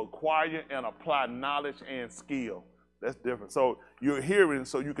ability to acquire and apply knowledge and skill. That's different. So you're hearing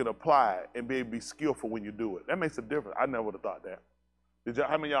so you can apply it and be skillful when you do it. That makes a difference. I never would have thought that.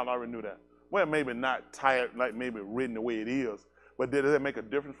 How many of y'all already knew that? Well, maybe not tired, like maybe written the way it is, but does that make a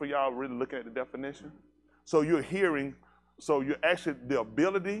difference for y'all really looking at the definition? So you're hearing, so you're actually the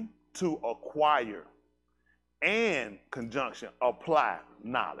ability to acquire and conjunction, apply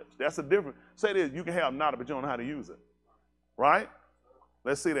knowledge. That's a difference. Say this, you can have knowledge, but you don't know how to use it, right?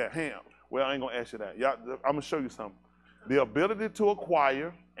 Let's see that. Well, I ain't gonna ask you that. Y'all, I'm gonna show you something. The ability to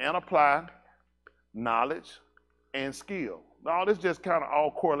acquire and apply knowledge and skill. All this just kind of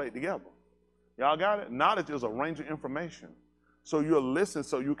all correlate together. Y'all got it? Knowledge is a range of information. So you'll listen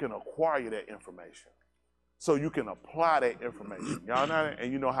so you can acquire that information. So you can apply that information. Y'all know that?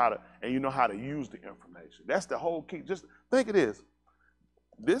 And you know how to use the information. That's the whole key. Just think of this.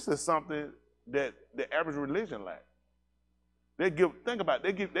 This is something that the average religion lacks. Think about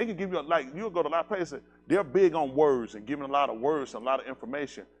it. They can give you, like, you'll go to a lot of places, they're big on words and giving a lot of words and a lot of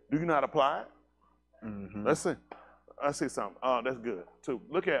information. Do you know how to apply it? Mm-hmm. Let's see. I see something. That's good too.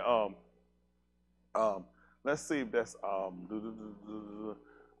 Look at let's see if that's Alaph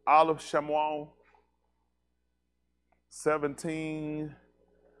Shamu'AL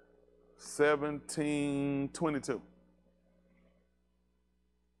 17:22.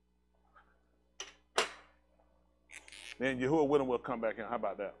 Then Yahuwah with him will come back in. How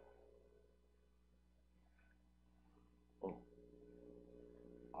about that? Oh.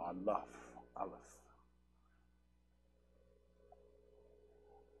 Alaph.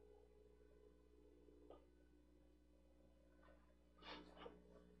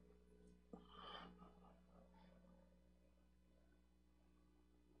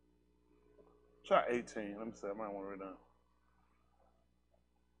 Try 18. Let me see. I might want to read down.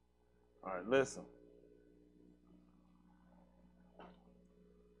 All right, listen.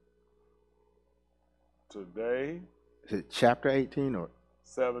 Today. Is it chapter 18 or?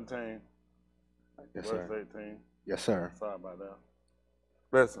 17. Yes, verse sir. 18. Yes, sir. Sorry about that.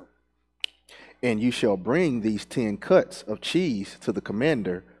 Listen. And you shall bring these 10 cuts of cheese to the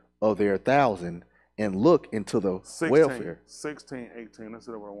commander of their 1,000 and look into the 16, welfare. 16, 18. That's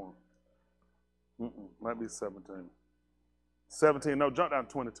what I want. Might be 17. 17, no, jump down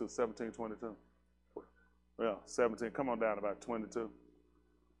to 22. 17, 22. Yeah, 17. Come on down about 22.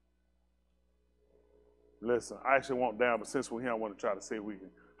 Listen, I actually want down, but since we're here, I want to try to see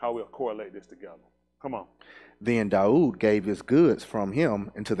how we'll correlate this together. Come on. Then Daud gave his goods from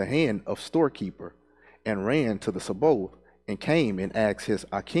him into the hand of storekeeper, and ran to the Saboth, and came and asked his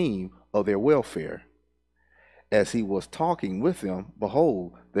Akim of their welfare. As he was talking with them,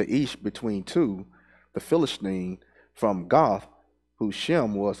 behold, the Ish between two, the Philistine from Gath, whose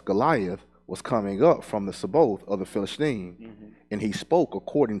Shem was Goliath, was coming up from the Saboth of the Philistine, and he spoke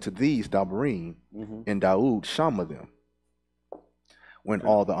according to these Dabarym, and Daud Shama them. When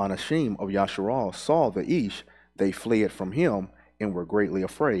all the Anashim of Yasharal saw the Ish, they fled from him and were greatly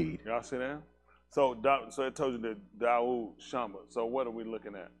afraid. Y'all see that? So it told you that Daud Shama. So what are we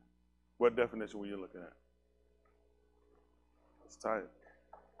looking at? What definition were you looking at? It's tight.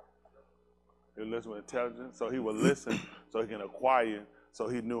 He listen with intelligence, so he will listen so he can acquire so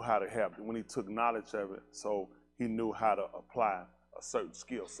he knew how to have it. When he took knowledge of it, so he knew how to apply a certain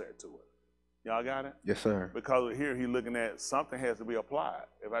skill set to it. Y'all got it? Yes, sir. Because here he's looking at something has to be applied.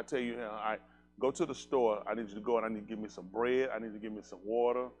 If I tell you, I go to the store, I need you to go and I need to give me some bread, I need to give me some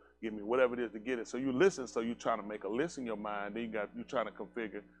water, give me whatever it is to get it. So you listen, so you're trying to make a list in your mind, then you're trying to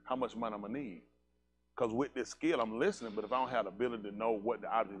configure how much money I'm gonna need. Because with this skill, I'm listening, but if I don't have the ability to know what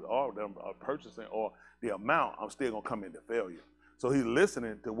the objects are that I'm purchasing or the amount, I'm still gonna come into failure. So he's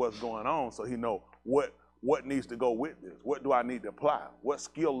listening to what's going on, so he know what needs to go with this. What do I need to apply? What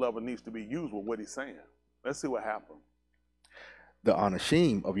skill level needs to be used with what he's saying? Let's see what happens. The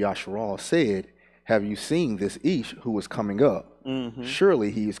Anashim of Yasharal said, have you seen this Ish who is coming up? Mm-hmm. Surely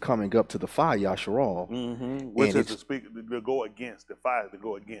he is coming up to defy Yasharal. Mm-hmm. Which is to speak, to go against, defy is to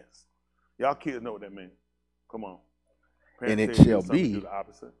go against. Y'all kids know what that means. Come on. And Parents it shall be do the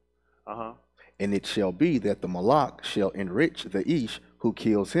opposite. And it shall be that the Malak shall enrich the Ish who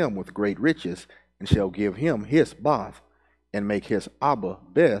kills him with great riches, and shall give him his Bath, and make his Abba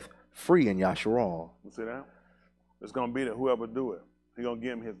Beth free in Yasharal. You see that? It's gonna be that whoever do it, he's gonna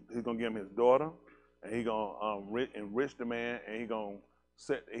give him his daughter, and he's gonna enrich the man, and he's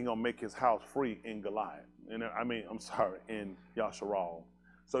gonna make his house free in Goliath. In Yasharal.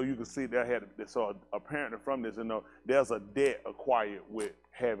 So you can see so apparently from this, there's a debt acquired with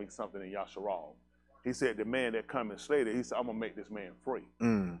having something in Yasharal. He said the man that come and slayed it, he said, I'm gonna make this man free.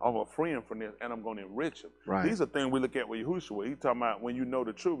 I'm gonna free him from this, and I'm gonna enrich him. Right. These are things we look at with Yahusha. He talking about when you know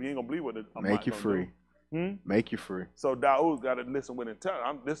the truth, you ain't gonna believe what I'm make you free. Make you free. So Daoud's got to listen with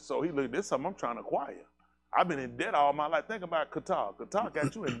intelligence. So he look, this is something I'm trying to acquire. I've been in debt all my life. Think about Qatar. Qatar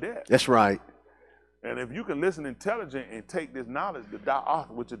got you in debt. That's right. And if you can listen intelligent and take this knowledge, the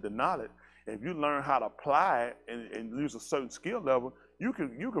da'ah, which is the knowledge, and if you learn how to apply it and use a certain skill level, you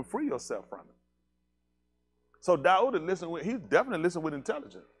can free yourself from it. So Daoud is he's definitely listening with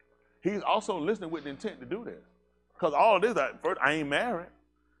intelligence. He's also listening with the intent to do this. Because all of this, first, I ain't married.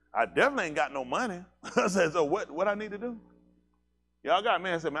 I definitely ain't got no money. I said, so what I need to do? Y'all got a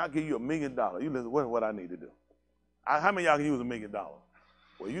man said, man, I'll give you $1 million. You listen, what I need to do? How many of y'all can use $1 million?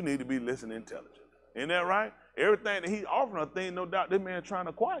 Well, you need to be listening intelligent. Isn't that right? Everything that he's offering a thing, no doubt, this man trying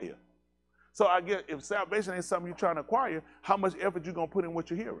to acquire. So I guess if salvation ain't something you're trying to acquire, how much effort you going to put in what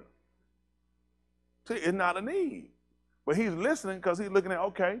you're hearing? See, it's not a need. But he's listening because he's looking at,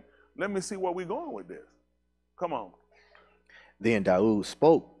 okay, let me see where we're going with this. Come on. Then Daoud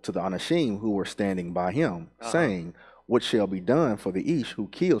spoke to the Anashim who were standing by him, saying, what shall be done for the Ish who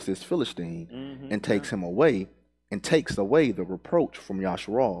kills this Philistine and takes him away, and takes away the reproach from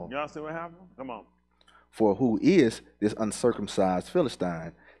Yasharal? Y'all see what happened? Come on. For who is this uncircumcised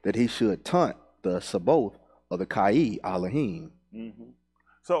Philistine, that he should taunt the Saboth of the Kai Elohim?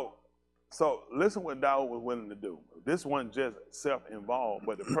 So listen what Daoud was willing to do. This wasn't just self-involved,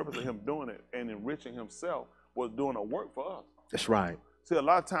 but the purpose of him doing it and enriching himself was doing a work for us. That's right. See, a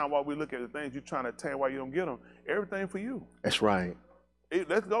lot of time while we look at the things you're trying to attain why you don't get them, everything for you. That's right.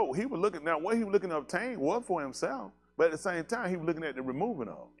 Let's go. He was looking, now what he was looking to obtain was for himself, but at the same time, he was looking at the removing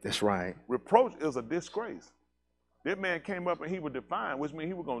of. That's right. Reproach is a disgrace. That man came up and he was defiant, which means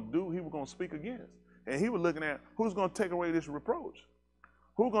he was going to speak against. And he was looking at who's going to take away this reproach?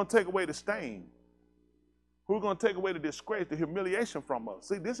 Who's going to take away the stain? Who's going to take away the disgrace, the humiliation from us?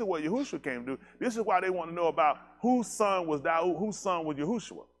 See, this is what Yahusha came to do. This is why they want to know about whose son was Daoud, whose son was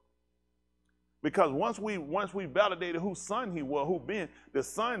Yahushua. Because once we validated whose son he was, who been, the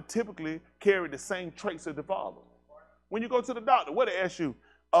son typically carried the same traits as the father. When you go to the doctor, what they ask you,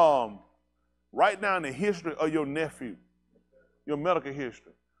 write down the history of your nephew, your medical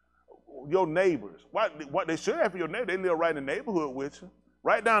history, your neighbors. What they should have for your neighbor, they live right in the neighborhood with you.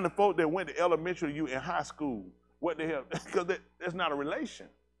 Write down the folk that went to elementary with you in high school, what they have, because that's not a relation.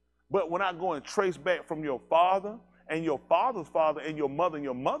 But when I go and trace back from your father and your father's father and your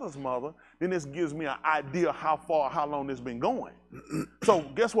mother's mother, then this gives me an idea how long this been going. So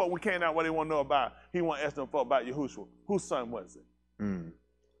guess what we came out what they want to know about? He want to ask them about Yahushua. Whose son was it?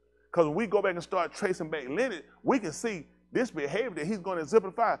 Because when we go back and start tracing back lineage, we can see this behavior that he's going to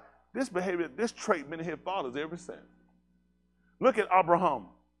exemplify. This behavior, this trait been in his fathers ever since. Look at Abraham.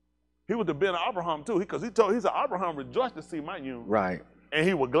 He was the Ben of Abraham too, because he said, Abraham rejoiced to see my union. Right. And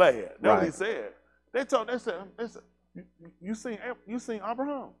he was glad. That's what he said. They said, you seen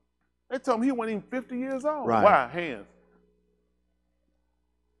Abraham? They told him he wasn't even 50 years old. Right. Why? Hands.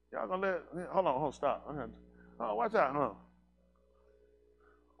 Y'all gonna hold on, stop. Watch out,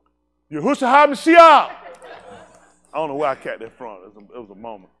 Yahushua HaMashiach. I don't know where I kept that from. It was a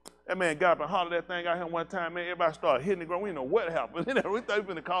moment. That man got up and hollered that thing out here one time, man. Everybody started hitting the ground. We didn't know what happened. We thought he was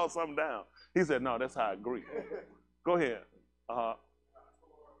going to call something down. He said, no, that's how I agree. Go ahead.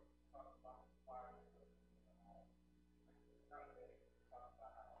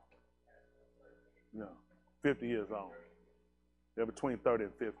 50 years old. They're between 30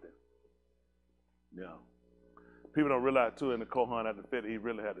 and 50. Yeah. People don't realize too in the Kohan at the 50,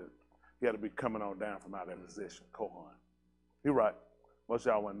 he had to be coming on down from out of that position, Kohan. You're right. Most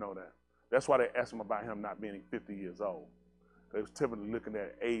of y'all want to know that. That's why they asked him about him not being 50 years old. They was typically looking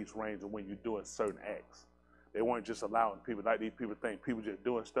at age range of when you're doing certain acts. They weren't just allowing people, like these people think people just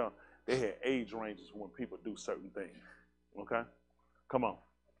doing stuff. They had age ranges when people do certain things. Okay? Come on.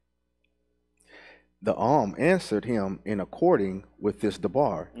 The answered him in according with this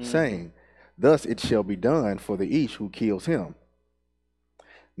Dabar, saying, thus it shall be done for the Ish who kills him.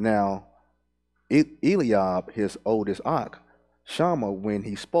 Now, Eliab, his oldest Ach, Shammah, when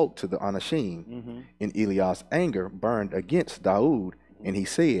he spoke to the Anashim, in Eliab's anger, burned against Daud, and he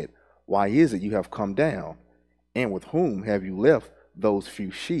said, why is it you have come down? And with whom have you left those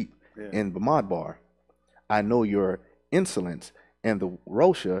few sheep in Bamidbar? I know your insolence and the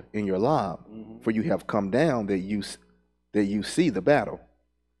Rosha in your lob, for you have come down that you see the battle.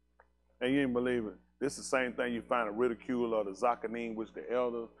 And you didn't believe it. This is the same thing you find in ridicule of the Zakanim, which the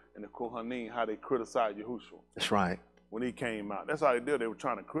elders and the Kohanim, how they criticized Yahusha. That's right. When he came out. That's how they did. They were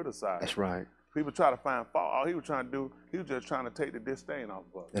trying to criticize. That's right. People try to find fault. All he was trying to do, he was just trying to take the disdain off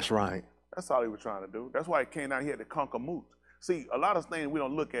of us. That's right. That's all he was trying to do. That's why he came down. He had to conquer Mut. See, a lot of things we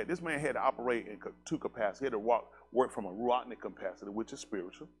don't look at. This man had to operate in two capacities. He had to work from a ruachnic capacity, which is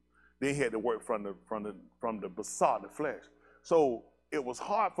spiritual. Then he had to work from the basar, the flesh. So it was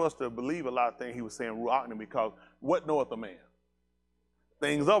hard for us to believe a lot of things he was saying ruachnic, because what knoweth a man?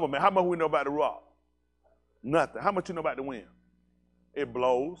 Things of a man. How much we know about the ruach? Nothing. How much you know about the wind? It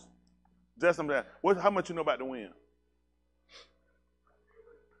blows. Just something. How much you know about the wind?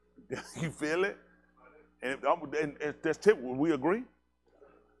 You feel it? And that's typical. We agree?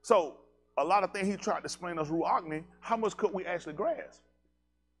 So a lot of things he tried to explain us ruachnic, how much could we actually grasp?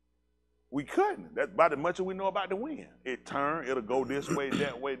 We couldn't. That's about as much as we know about the wind. It turns, it'll go this way,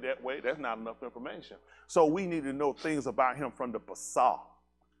 that way, that way. That's not enough information. So we need to know things about him from the basar,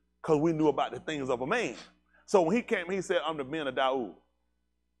 because we knew about the things of a man. So when he came, he said, I'm the man of Daud.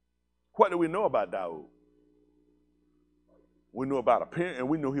 What do we know about Daud? We knew about a parent, and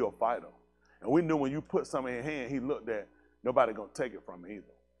we knew he was a fighter. And we knew when you put something in his hand, he looked at, nobody gonna take it from him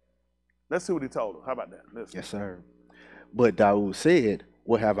either. Let's see what he told him. How about that? Listen. Yes, sir. But Daud said,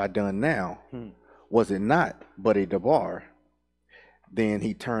 what have I done now? Was it not but a Dabar? Then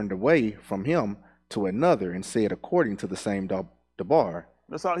he turned away from him to another and said, according to the same Dabar.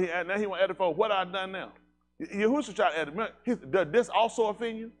 That's all he added. Now he want to add it for what I done now. Yahusha tried to add it. Does this also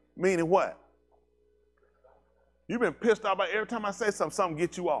offend you? Meaning what? You've been pissed off about every time I say something, something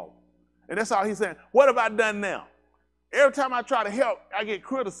gets you off. And that's all he's saying. What have I done now? Every time I try to help, I get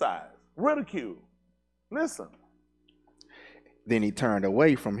criticized, ridiculed. Listen. Then he turned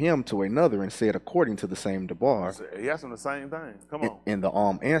away from him to another and said, according to the same Dabar. He asked him the same thing. Come on. And the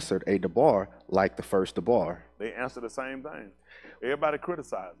answered, a Dabar like the first Dabar. They answered the same thing. Everybody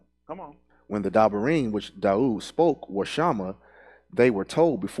criticized him. Come on. When the Dabarim which Daud spoke were Shammah, they were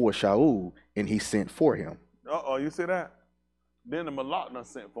told before Shaul, and he sent for him. Uh-oh, you see that? Then the Malach done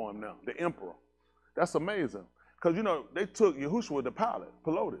sent for him now, the emperor. That's amazing. Because, you know, they took Yahusha with the pilot,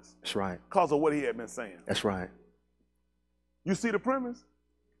 Pelotus. That's right. Because of what he had been saying. That's right. You see the premise?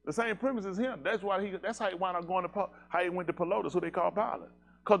 The same premise as him. That's why that's how he wound up going to, how he went to Pelotus, who they call Pilate.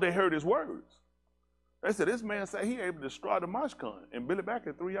 Because they heard his words. They said, this man said he able to destroy the Mashkan and build it back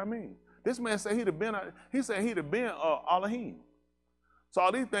in 3 Yamin. This man said he'd have been Elohim. So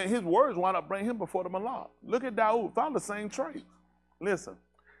all these things, his words wound up bringing him before the Malach. Look at Daud, found the same traits. Listen.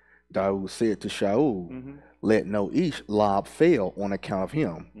 Daud said to Shaul, let no Ish lob fail on account of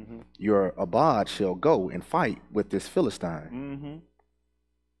him. Your Abad shall go and fight with this Philistine.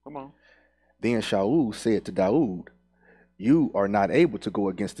 Come on. Then Shaul said to Daud, you are not able to go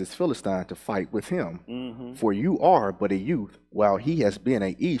against this Philistine to fight with him, for you are but a youth, while he has been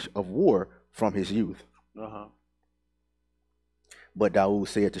a Ish of war from his youth. But Daud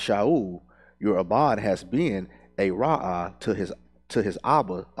said to Shaul, your Abad has been a Ra'ah to his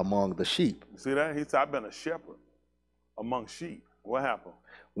Abba among the sheep. See that? He said, I've been a shepherd among sheep. What happened?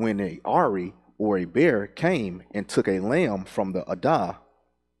 When a Ari or a bear came and took a lamb from the Adah,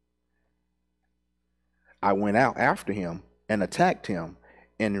 I went out after him and attacked him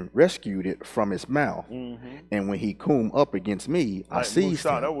and rescued it from his mouth. And when he come up against me, I seized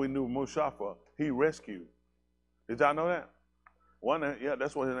him. That's what we knew Musha for. He rescued. Did y'all know that? Yeah,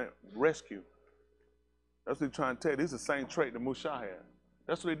 that's what his name, rescue. That's what he's trying to tell you. This is the same trait that Musha had.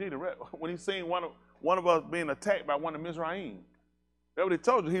 That's what he did. When he seen one of us being attacked by one of Mizraim, that's what he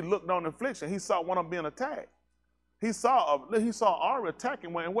told you. He looked on the affliction. He saw one of them being attacked. He saw Ari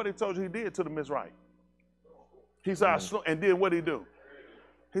attacking one, and what he told you he did to the Mizraim. He said, and then what did he do?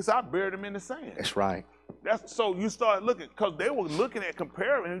 He said, I buried him in the sand. That's right. That's so you start looking, because they were looking at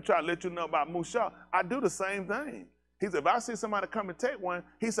comparing and trying to let you know about Musha. I do the same thing. He said, if I see somebody come and take one,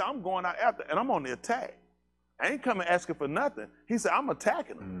 he said, I'm going out after, and I'm on the attack. I ain't coming asking for nothing. He said, I'm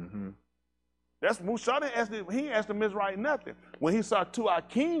attacking him. That's Musha didn't ask him, he asked the Mizrahi nothing. When he saw two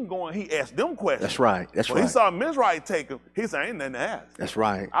Akeem going, he asked them questions. That's right. That's when right. he saw Mizrahi take him, he said, ain't nothing to ask. That's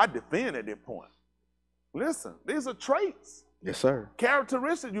right. I defend at that point. Listen, these are traits. Yes, sir.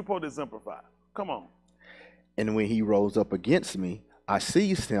 Characteristics you're supposed to exemplify. Come on. And when he rose up against me, I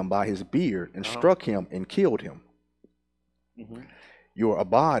seized him by his beard and struck him and killed him. Your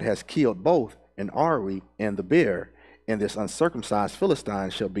Abad has killed both an Ari and the bear, and this uncircumcised Philistine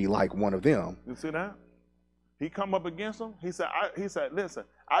shall be like one of them. You see that? He come up against him. He said, listen,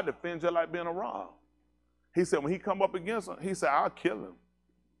 I defend you like being a Ra. He said, when he come up against him, he said, I'll kill him.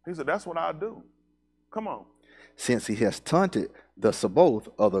 He said, that's what I'll do. Come on. Since he has taunted the Saboth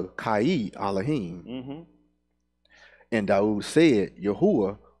of the Kai Elohim. And Daud said,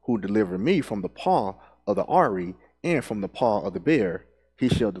 Yahuwah, who delivered me from the paw of the Ari and from the paw of the bear, he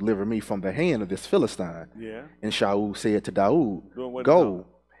shall deliver me from the hand of this Philistine. Yeah. And Shaul said to Daud, go,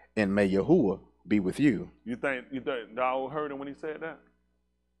 and may Yahuwah be with you. You think Daud heard him when he said that?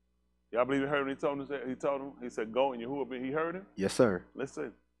 Y'all believe he heard him when he told him? He said, go, and Yahuwah be. He heard him? Yes, sir. Let's see.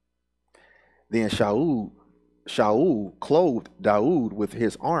 Then Shaul clothed Daud with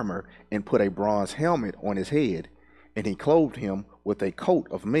his armor and put a bronze helmet on his head, and he clothed him with a coat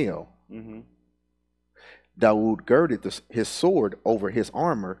of mail. Daud girded his sword over his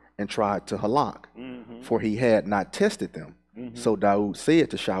armor and tried to halak, for he had not tested them. So Daud said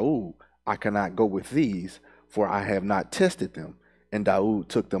to Shaul, I cannot go with these, for I have not tested them. And Daud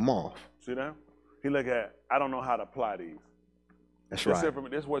took them off. See that? He looked at, I don't know how to apply these. That's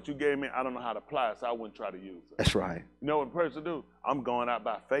right. This is what you gave me. I don't know how to apply it, so I wouldn't try to use it. That's right. You know what a person do? I'm going out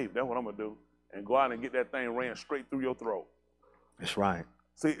by faith. That's what I'm going to do. And go out and get that thing ran straight through your throat. That's right.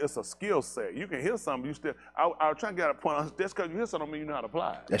 See, it's a skill set. You can hear something. You still. I was trying to get a point. Just because you hear something don't mean you know how to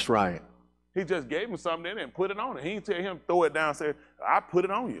apply it. That's right. He just gave him something in and put it on it. He didn't tell him throw it down and say, I put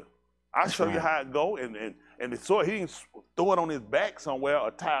it on you. I'll show you how it go. And the sword, he didn't throw it on his back somewhere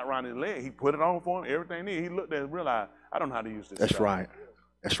or tie it around his leg. He put it on for him, everything he looked at it and realized, I don't know how to use this That's stuff. right.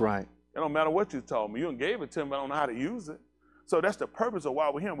 That's right. It don't matter what you told me. You gave it to me, but I don't know how to use it. So that's the purpose of why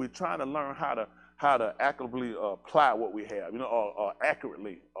we're here. We're trying to learn how to accurately apply what we have, or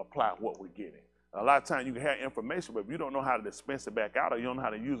accurately apply what we're getting. A lot of times you can have information, but if you don't know how to dispense it back out or you don't know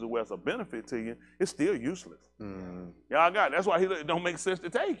how to use it where it's a benefit to you, it's still useless. Y'all got it. That's why it don't make sense to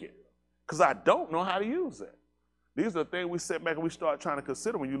take it, because I don't know how to use it. These are the things we sit back and we start trying to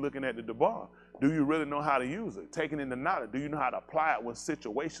consider when you're looking at the Dabar. Do you really know how to use it? Taking in the knowledge. Do you know how to apply it when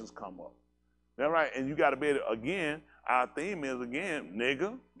situations come up? That's right. And you got to be able to, again, our theme is, again,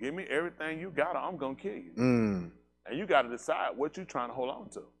 nigga, give me everything you got or I'm going to kill you. And you got to decide what you're trying to hold on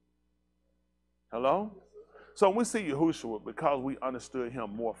to. Hello? So when we see Yahusha, because we understood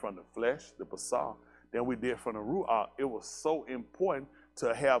him more from the flesh, the basar, than we did from the ru'ah, it was so important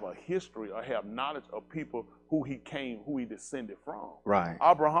to have a history or have knowledge of people who he descended from. Right.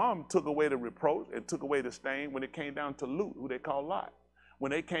 Abraham took away the reproach and took away the stain when it came down to Lut, who they call Lot. When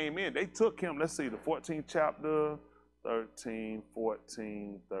they came in, they took him, let's see, the 14th chapter, 13,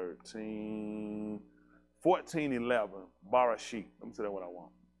 14, 13, 14, 11, Ra Shyth. Let me say that what I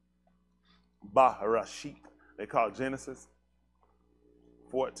want. Ra Shyth. They call it Genesis.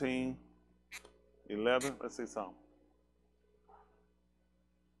 14, 11, let's see something.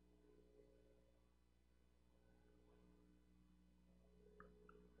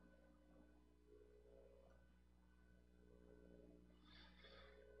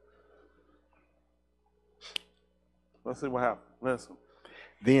 Let's see what happened. Listen.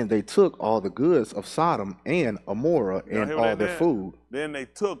 Then they took all the goods of Sodom and Amorah and all their food. Then they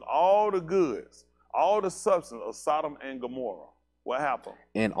took all the goods, all the substance of Sodom and Gomorrah. What happened?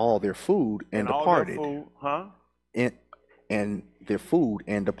 And all their food and departed. All their food, huh? And their food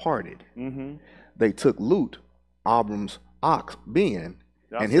and departed. They took Lut, Abram's ox Ben,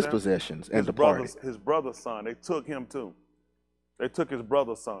 and his possessions and departed. His brother's son. They took him too. They took his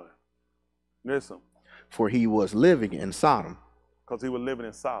brother's son. Listen. For he was living in Sodom. Because he was living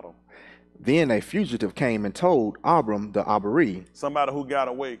in Sodom. Then a fugitive came and told Abram the Abari. Somebody who got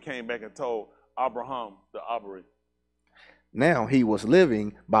away came back and told Abraham the Abari. Now he was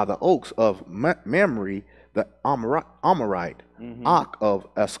living by the oaks of Mamre, the Amorite, Ach of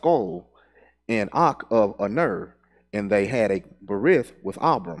Eshcol, and Ach of Aner, and they had a berith with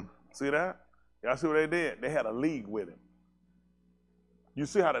Abram. See that? Y'all see what they did? They had a league with him. You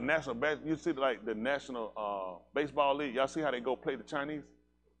see how the you see like the national baseball league. Y'all see how they go play the Chinese?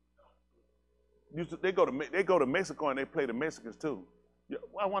 They go to Mexico and they play the Mexicans too.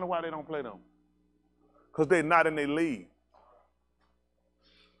 I wonder why they don't play them. Because they're not in their league.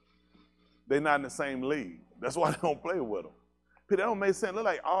 They're not in the same league. That's why they don't play with them. That don't make sense. Look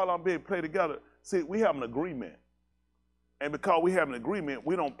like all of them being played together. See, we have an agreement. And because we have an agreement,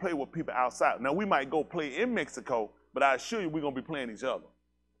 we don't play with people outside. Now, we might go play in Mexico, but I assure you we're going to be playing each other.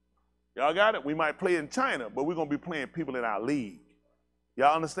 Y'all got it? We might play in China, but we're going to be playing people in our league.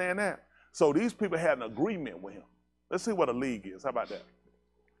 Y'all understand that? So these people had an agreement with him. Let's see what a league is. How about that?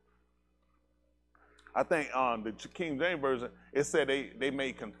 I think the King James Version, it said they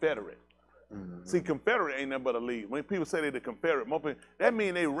made confederate. Mm-hmm. See, confederate ain't nothing but a league. When people say they're the confederate, that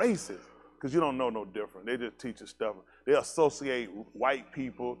means they racist, because you don't know no different. They just teach you stuff. They associate white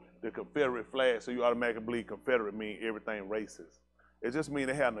people, the Confederate flag, so you automatically believe Confederate mean everything racist. It just means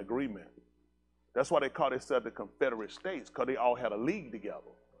they had an agreement. That's why they call themselves the Confederate States, because they all had a league together.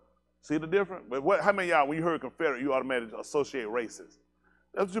 See the difference? But how many of y'all, when you heard Confederate, you automatically associate racist?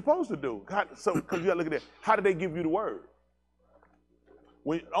 That's what you're supposed to do. So, because you got to look at that. How did they give you the word?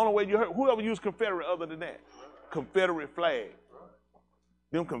 Only way you heard, whoever used Confederate other than that? Confederate flag.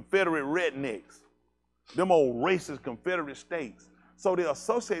 Them Confederate rednecks. Them old racist Confederate states. So they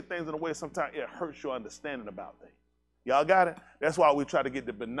associate things in a way sometimes it hurts your understanding about things. Y'all got it? That's why we try to get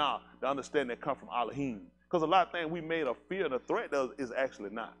the banal, the understanding that comes from Elohim. Because a lot of things we made a fear and a threat is actually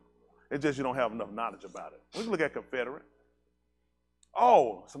not. It's just you don't have enough knowledge about it. We can look at Confederate.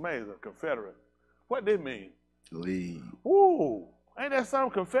 Oh, it's amazing, Confederate. What did it mean? League. Ooh, ain't that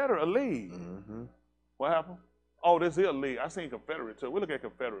something? Confederate, a league. Mm-hmm. What happened? Oh, this is a league. I seen Confederate too. We'll look at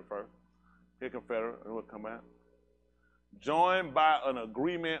Confederate first. Here, Confederate, and we'll come out. Joined by an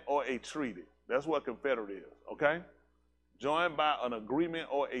agreement or a treaty. That's what Confederate is, okay? Joined by an agreement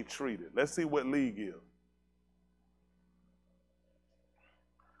or a treaty. Let's see what league is.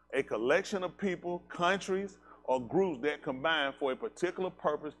 A collection of people, countries, or groups that combine for a particular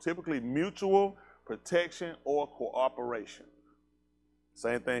purpose, typically mutual protection or cooperation.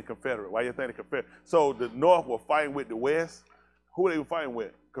 Same thing, Confederate. Why you think Confederate? So the North were fighting with the West. Who they were fighting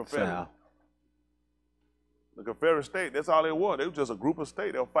with? Confederate. South. The Confederate state, that's all they were. They were just a group of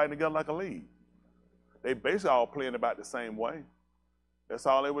states. They were fighting together like a league. They basically all playing about the same way. That's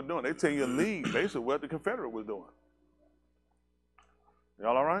all they were doing. They tell you a league, basically what the Confederate was doing.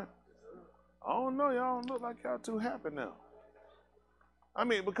 Y'all all right? I don't know. Y'all don't look like y'all too happy now. I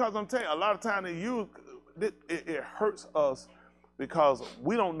mean, because I'm telling you, a lot of times it hurts us because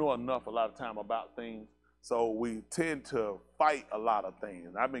we don't know enough a lot of time about things. So we tend to fight a lot of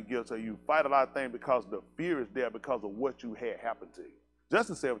things. I've been guilty of you fight a lot of things because the fear is there because of what you had happen to you.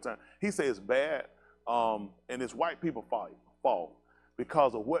 Justin said every time, he said it's bad, and it's white people fault.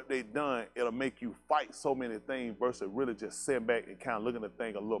 Because of what they've done, it'll make you fight so many things versus really just sitting back and kind of looking at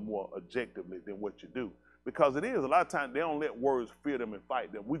things a little more objectively than what you do. Because it is, a lot of times they don't let words fear them and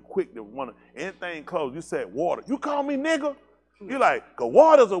fight them. We quick to want to, anything close, you said water. You call me nigga? You like, because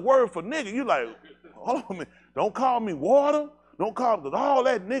water's a word for nigga. You like, hold on a minute, don't call me water. Don't call me, because all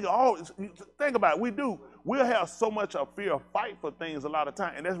that nigga, think about it, we'll have so much of fear of fight for things a lot of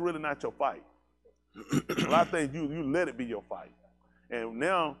time, and that's really not your fight. A lot of things, you let it be your fight. And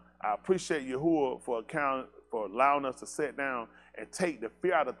now I appreciate Yahuwah for allowing us to sit down and take the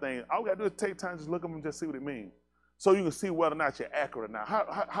fear out of things. All we got to do is take time, just look at them and just see what it means. So you can see whether or not you're accurate now.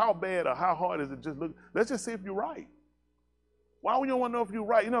 How bad or how hard is it just look? Let's just see if you're right. Why would you want to know if you're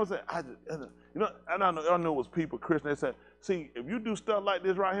right? You know what I'm saying? I know it was people, Christians, they said, see, if you do stuff like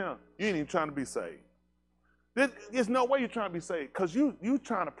this right here, you ain't even trying to be saved. There's no way you're trying to be saved because you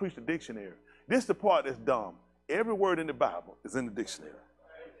trying to preach the dictionary. This is the part that's dumb. Every word in the Bible is in the dictionary.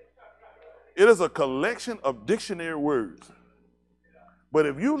 It is a collection of dictionary words. But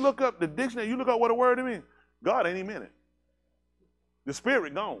if you look up the dictionary, you look up what a word it means, God ain't even in it. The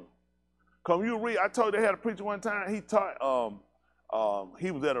spirit gone. Come you read, I told you they had a preacher one time, he taught,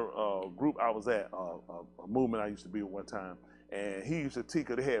 he was at a group I was at, a movement I used to be at one time, and he used to teach,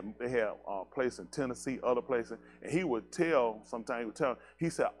 they had a place in Tennessee, other places, and he would tell, he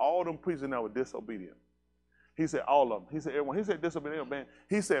said all them preachers now were disobedient. He said all of them. He said everyone. He said disobedient, man.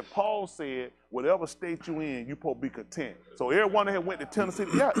 He said Paul said whatever state you in, you supposed to be content. So everyone that went to Tennessee,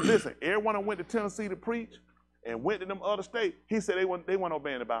 listen, everyone that went to Tennessee to preach and went to them other states, he said they weren't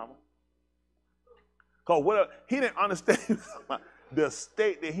obeying the Bible. Because he didn't understand the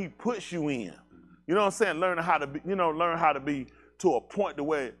state that he puts you in. You know what I'm saying? Learn how to be to a point to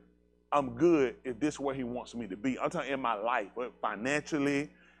where I'm good if this is where he wants me to be. I'm talking in my life, financially.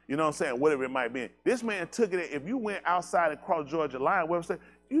 You know what I'm saying? Whatever it might be. This man took it. If you went outside and crossed Georgia line, Webster,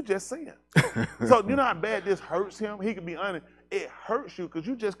 you just sin. So you know how bad this hurts him? He can be honest. It hurts you because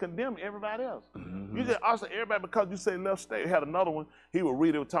you just condemn everybody else. You just also everybody because you say left state. Had another one. He would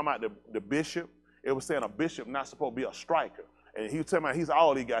read it. Was talking about the bishop. It was saying a bishop not supposed to be a striker. And he was telling me he's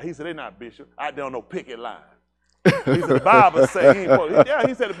all he got. He said they're not bishop. I don't know picket line. He said the Bible say he ain't supposed. Yeah,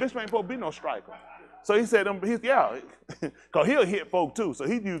 he said the bishop ain't supposed to be no striker. So he said because he'll hit folk too. So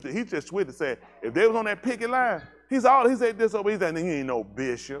he just switched and said if they was on that picket line, he said this over. He said he ain't no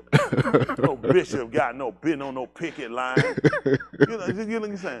bishop. No bishop got been on no picket line. You know what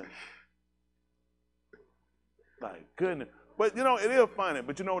I'm saying? Like goodness. But you know, it is funny.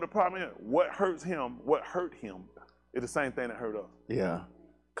 But you know what the problem is? What hurt him is the same thing that hurt us. Yeah.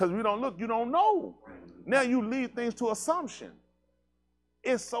 Because we don't look, you don't know. Now you leave things to assumption.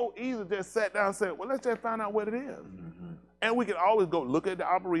 It's so easy to just sit down and say, well, let's just find out what it is. And we can always go look at the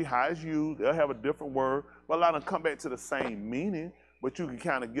operate, how it's used. They'll have a different word, but a lot of them come back to the same meaning, but you can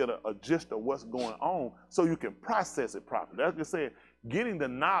kind of get a gist of what's going on so you can process it properly. That's just saying, getting the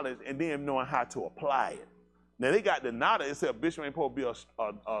knowledge and then knowing how to apply it. Now, they got the knowledge. It said Bishop ain't supposed to be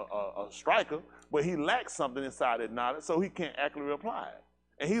a striker, but he lacks something inside that knowledge, so he can't accurately apply it.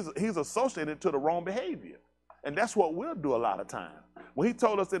 And he's associated to the wrong behavior. And that's what we'll do a lot of times. When he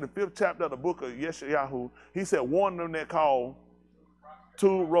told us in the 5th chapter of the book of Yeshayahu, he said, warn them that call to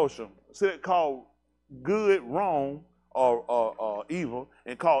Rosha. Said call good wrong or evil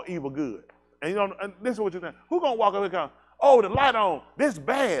and call evil good. And you know, and this is what you think. Who gonna walk up and go, oh, the light on, this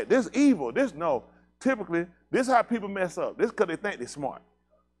bad, this evil, this no. Typically, this is how people mess up. This because they think they're smart.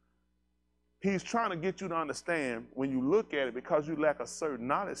 He's trying to get you to understand when you look at it, because you lack a certain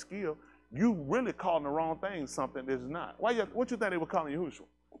knowledge skill, you really calling the wrong thing something that's not. What you think they were calling Yahushua?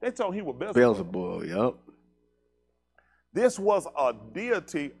 They told he was Beelzebub, yep. This was a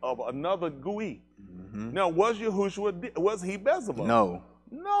deity of another Gui. Now, was Yahushua, was he Beelzebub? No.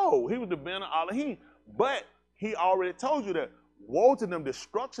 No, he was the Ben of Elohim. But he already told you that woe to them,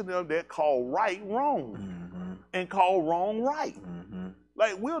 destruction to them that call right wrong and call wrong right.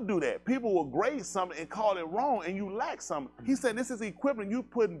 Like, we'll do that. People will grade something and call it wrong, and you lack something. He said this is equivalent. You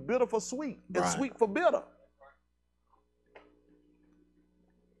putting bitter for sweet and sweet for bitter.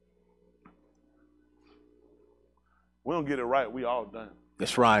 We don't get it right, we all done.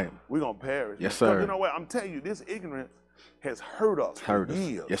 That's right. We're going to perish. Yes, sir. You know what? I'm telling you, this ignorance has hurt us for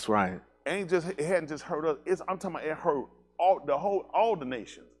years. That's right. It hadn't just hurt us. I'm talking about it hurt all the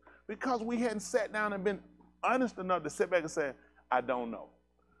nations. Because we hadn't sat down and been honest enough to sit back and say, I don't know.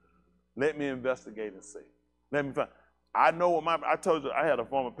 Let me investigate and see. Let me find. I know what I told you, I had a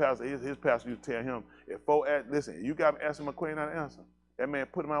former pastor, his pastor used to tell him, if folk ask, listen, you got to ask him a question, not an answer. That man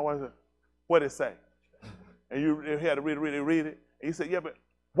put him out, what did it say? And you had to read it. And he said, yeah, but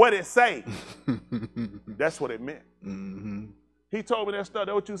what did it say? That's what it meant. He told me that stuff,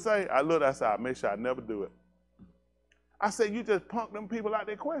 that's what you say? I looked, I said, I make sure I never do it. I said, you just punk them people out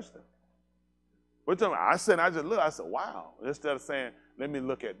their question. What you talking about? I just looked, I said, wow. Instead of saying, let me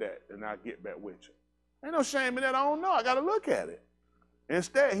look at that and I'll get back with you. Ain't no shame in that, I don't know, I gotta look at it.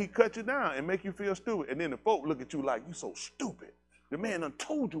 Instead, he cut you down and make you feel stupid. And then the folk look at you like, you so stupid. The man done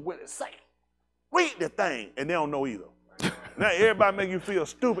told you what it say. Read the thing, and they don't know either. Now everybody make you feel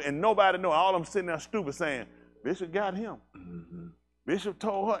stupid and nobody know. All them sitting there stupid saying, Bishop got him. Bishop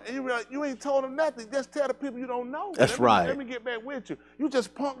told her, and you realize you ain't told them nothing. Just tell the people you don't know. That's right. Let me get back with you. You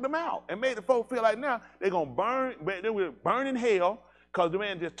just punked them out and made the folk feel like now they're going to burn, they will burn in hell because the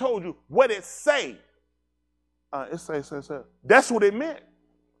man just told you what it say. It say. That's what it meant.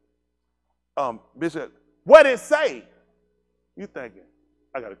 Bishop, what it say? You thinking,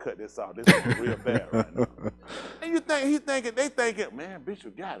 I got to cut this off. This is real bad right now. And they thinking, man,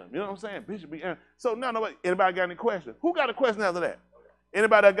 Bishop got him. You know what I'm saying? Bishop be, so now anybody got any questions? Who got a question after that?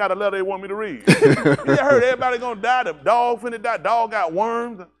 Anybody that got a letter they want me to read? You heard everybody gonna die, the dog finna die, dog got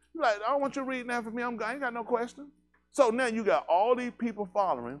worms. You're like, I don't want you to read that for me, I ain't got no question. So now you got all these people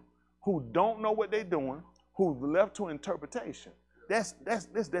following who don't know what they're doing, who's left to interpretation. That's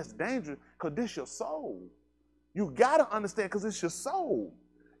dangerous, because this your soul. You gotta understand, because it's your soul.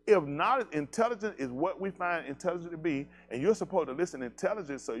 If knowledge, intelligence is what we find intelligent to be, and you're supposed to listen to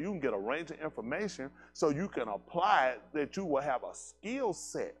intelligence so you can get a range of information so you can apply it, that you will have a skill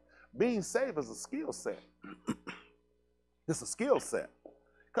set. Being saved is a skill set. It's a skill set.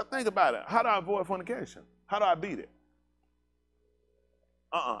 Because think about it. How do I avoid fornication? How do I beat it?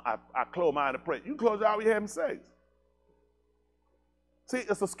 I close my eye to pray. You close your eye when you're having sex. See,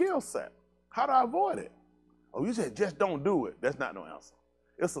 it's a skill set. How do I avoid it? Oh, you said just don't do it. That's not no answer.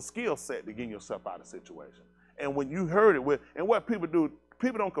 It's a skill set to get yourself out of the situation. And when you heard it, and what people do,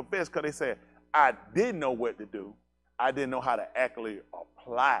 people don't confess because they say, I didn't know what to do. I didn't know how to accurately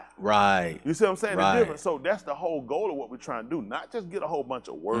apply. Right. You see what I'm saying? Right. The difference. So that's the whole goal of what we're trying to do. Not just get a whole bunch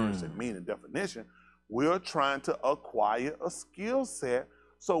of words and meaning definition. We're trying to acquire a skill set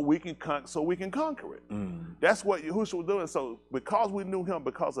so we can conquer it. That's what Yahusha was doing. So because we knew him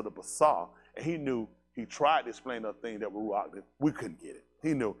because of the Basar, and he tried to explain a thing that we couldn't get it.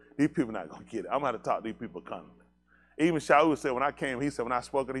 He knew these people not gonna get it. I'm gonna have to talk to these people constantly. Even Shaul said when I came, he said when I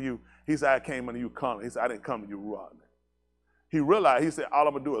spoke to you, he said I came unto you constantly. He said I didn't come to you rude. He realized, he said, all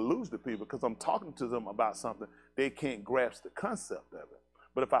I'm gonna do is lose the people because I'm talking to them about something they can't grasp the concept of it.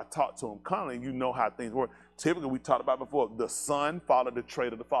 But if I talk to them constantly, you know how things work. Typically, we talked about before, the son followed the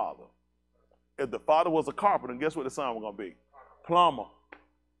trade of the father. If the father was a carpenter, guess what the son was gonna be? Plumber.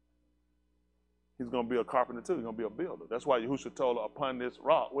 He's gonna be a carpenter too. He's gonna be a builder. That's why Yahusha told her, upon this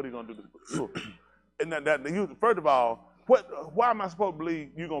rock, what are you gonna do? And first of all, why am I supposed to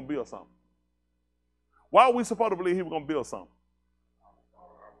believe you're gonna build something? Why are we supposed to believe he was gonna build something?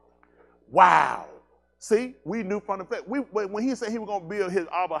 Wow. See, we knew from the fact. When he said he was going to build his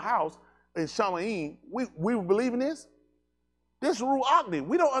Abba house in Shamu'AL, we were believing this? This is Ru'akni.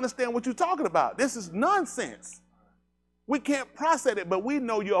 We don't understand what you're talking about. This is nonsense. We can't process it, but we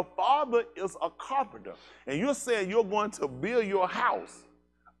know your father is a carpenter. And you're saying you're going to build your house.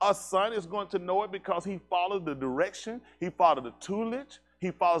 A son is going to know it because he follows the direction, he follows the tutelage,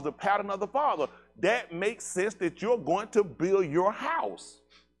 he follows the pattern of the father. That makes sense that you're going to build your house.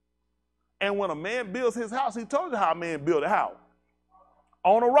 And when a man builds his house, he told you how a man built a house.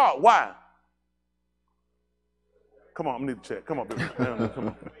 On a rock. Why? Come on, I need to check. Come on, baby. Come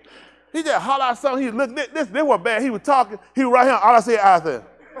on. He just hollered out something. He looked at this wasn't bad. He was talking. He was right here. All I said, I said,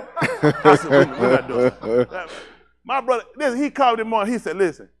 we're not doing that. My brother, he called him on. He said,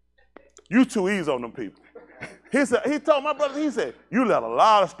 listen, you too easy on them people. He told my brother, he said, you let a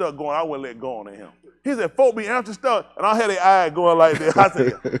lot of stuff go on. I wouldn't let go on to him. He said, folk be answering stuff, and I had their eye going like this. I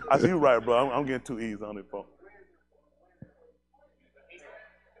said, you right, bro. I'm getting too easy on it, folk.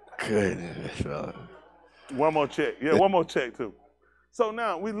 Goodness. One more check. Yeah, one more check, too. So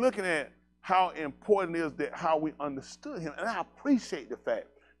now we're looking at how important it is that how we understood him. And I appreciate the fact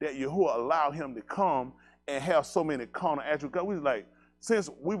that Yahuwah allowed him to come and have so many carnal attributes. Because we was like, since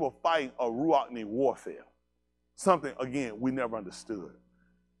we were fighting a Ru'akni warfare, something, again, we never understood.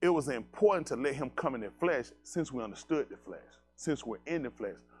 It was important to let him come in the flesh since we understood the flesh, since we're in the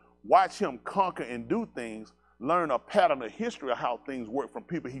flesh. Watch him conquer and do things, learn a pattern of history of how things work from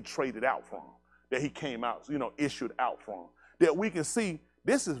people he traded out from, that he came out, issued out from, that we can see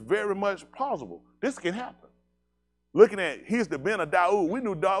this is very much plausible. This can happen. Looking at, he's the Ben of Daud. We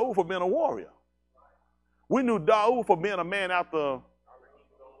knew Daud for being a warrior. We knew Daud for being a man after.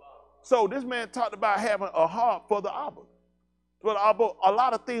 So this man talked about having a heart for the Abba. But a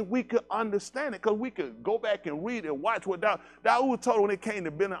lot of things we could understand it because we could go back and read and watch what Daud told when it came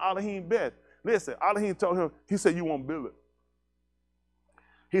to building Elohim bed. Listen, Elohim told him, he said, you won't build it.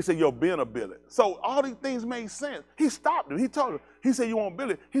 He said, you're being a build it. So all these things made sense. He stopped him. He told him, he said, you won't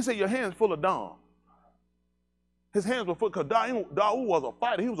build it. He said, your hands full of dung. His hands were full because Daud was a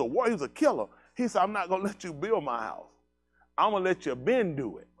fighter. He was a warrior. He was a killer. He said, I'm not going to let you build my house. I'm going to let your Ben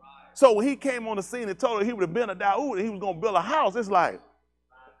do it. So when he came on the scene and told her he would have been a Daud and he was going to build a house, it's like,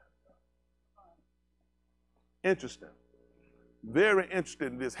 interesting. Very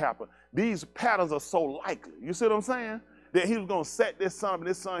interesting this happened. These patterns are so likely. You see what I'm saying? That he was going to set this son up, and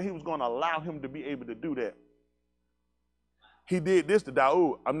this son, he was going to allow him to be able to do that. He did this to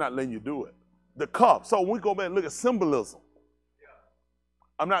Daud. I'm not letting you do it. The cup. So when we go back and look at symbolism,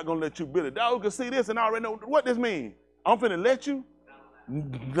 I'm not going to let you build it. Daud can see this and I already know what this means. I'm finna let you?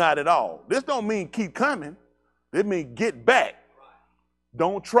 Not at all. This don't mean keep coming. It means get back.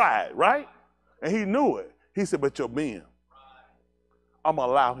 Don't try it, right? And he knew it. He said, but you're being. I'm going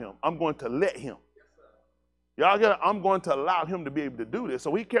to allow him. I'm going to let him. Y'all get it? I'm going to allow him to be able to do this.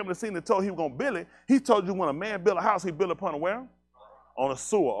 So he came to the scene and told he was going to build it. He told you when a man built a house, he built upon a where? On a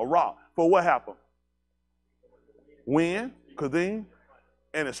sewer, a rock. For what happened? Wind, kadim,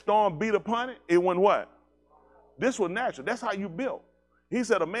 and a storm beat upon it. It went what? This was natural. That's how you built. He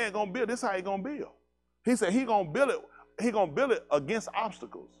said a man gonna build, this is how he gonna build. He said he gonna build it against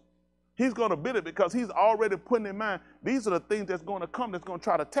obstacles. He's gonna build it because he's already putting in mind, these are the things that's gonna come that's gonna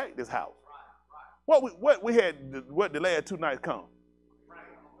try to take this house. What we had the last 2 nights come?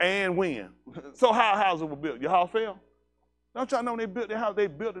 And when? So how houses were built? Your house fell? Don't y'all know when they built their house, they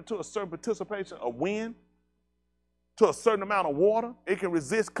built it to a certain participation of wind, to a certain amount of water. It can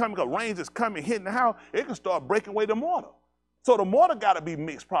resist coming, because rain is coming, hitting the house, it can start breaking away the mortar. So the mortar got to be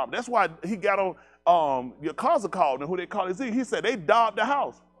mixed properly. That's why he got on Yachazaqal, and who they call it, he said they daubed the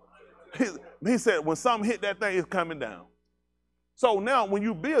house. He said when something hit that thing, it's coming down. So now when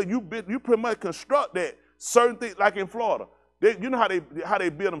you build, you pretty much construct that certain things, like in Florida. You know how they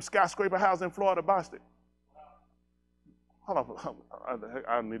build them skyscraper houses in Florida, Boston? Hold on,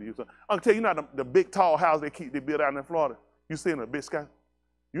 I need to use something. I'll tell you, the big tall house they build out in Florida. You seen a big sky?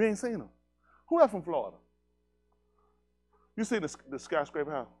 You ain't seen them. Who else from Florida? You seen the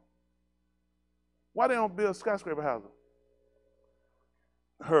skyscraper house? Why they don't build skyscraper houses?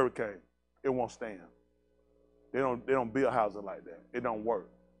 Hurricane, it won't stand. They don't build houses like that. It don't work.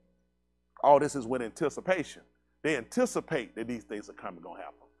 All this is with anticipation. They anticipate that these things are gonna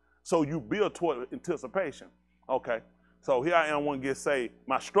happen. So you build toward anticipation. Okay. So here I am, want to get saved.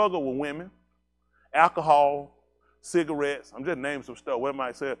 My struggle with women, alcohol, cigarettes. I'm just naming some stuff. What am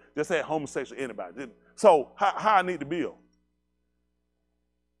I saying? Just say homosexual, anybody. So how I need to build?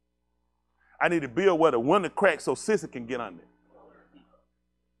 I need to build where the window cracks so sister can get under it.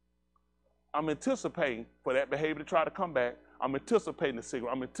 I'm anticipating for that behavior to try to come back. I'm anticipating the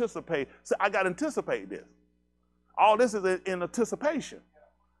cigarette. I'm anticipating. So I got to anticipate this. All this is in anticipation.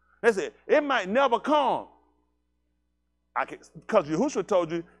 That's it. It might never come. Because Yahusha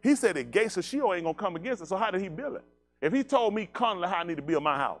told you, he said the gates of Sheol ain't going to come against it. So how did he build it? If he told me constantly how I need to build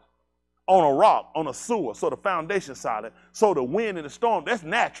my house, on a rock, on a sewer, so the foundation solid, so the wind and the storm, that's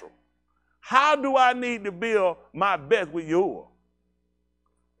natural. How do I need to build my best with Yahuwah?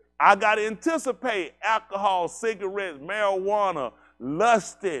 I got to anticipate alcohol, cigarettes, marijuana,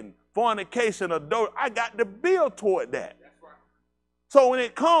 lusting, fornication, adultery. I got to build toward that. So when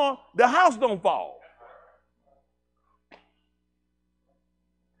it comes, the house don't fall.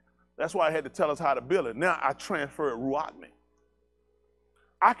 That's why I had to tell us how to build it. Now I transferred Ruachman.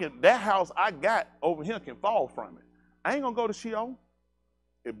 That house I got over here can fall from it. I ain't gonna go to Sheol.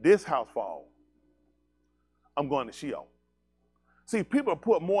 If this house falls, I'm going to Sheol. See, people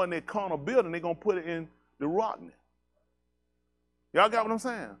put more in their carnal building, they're gonna put it in the Ruachman. Y'all got what I'm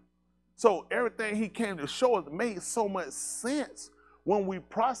saying? So everything he came to show us made so much sense when we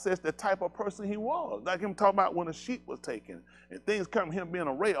processed the type of person he was. Like him talking about when a sheep was taken and things come him being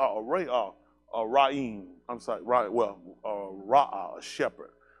a Ra'im, I'm sorry, Ra'ah, a shepherd.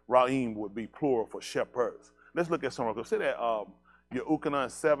 Ra'im would be plural for shepherds. Let's look at some of them. Say that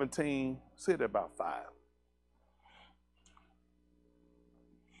Yahuchanan 17, say that about 5.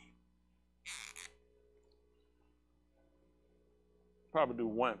 Probably do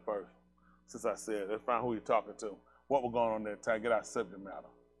 1 first, since I said, let's find who you're talking to. What we're going on there, to get our subject matter.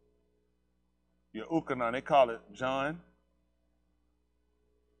 Yahuchanan, they call it John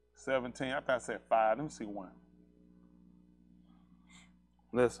 17. I thought I said 5. Let me see 1.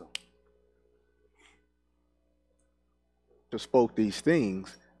 Listen. To spoke these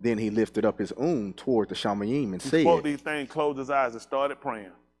things, then he lifted up his own toward the Shamayim and said, He spoke these things, closed his eyes, and started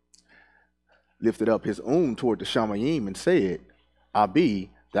praying. Lifted up his own toward the Shamayim and said,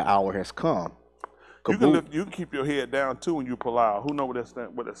 Abi, the hour has come. You can keep your head down too when you pull out. Who know what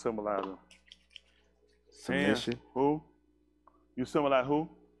that symbolizes? Submission. And who? You symbolize who?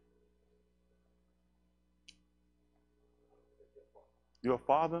 Your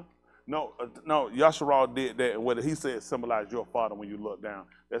father? No, Yahusha did that. What he said symbolized your father when you look down.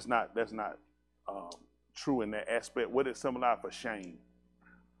 That's not true in that aspect. What it symbolized for shame.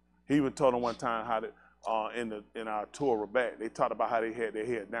 He even told him one time how in our tour back, they talked about how they had their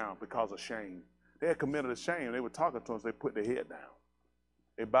head down because of shame. They had committed a shame. They were talking to us. They put their head down.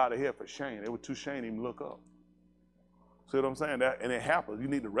 They bowed their head for shame. They were too ashamed to even look up. See what I'm saying? And it happens. You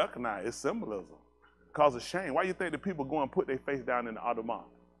need to recognize it's symbolism. Because of shame. Why you think the people go and put their face down in the Adamah?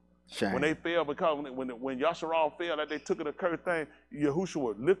 Shame. When they fell, because when Yahusha fell, like they took it a curse thing,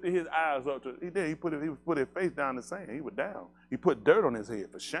 Yahusha lifted his eyes up to. He put his face down in the sand. He was down. He put dirt on his head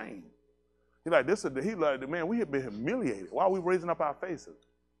for shame. He like man, we have been humiliated. Why are we raising up our faces?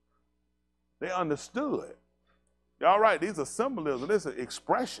 They understood. Y'all right, these are symbolism, these are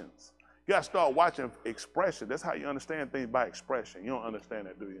expressions. You gotta start watching expression. That's how you understand things, by expression. You don't understand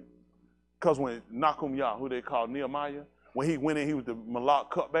that, do you? Because when Nakum Yah, who they call Nehemiah, when he went in, he was the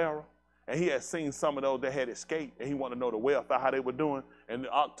Malak cupbearer, and he had seen some of those that had escaped, and he wanted to know the welfare, how they were doing, and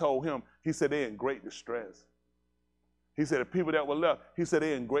the Ak told him, he said they're in great distress. He said the people that were left, he said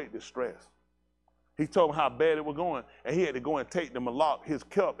they're in great distress. He told him how bad it was going, and he had to go and take the Malak his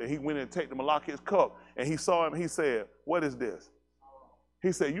cup, and he went in and take the Malak his cup, and he saw him, he said, what is this?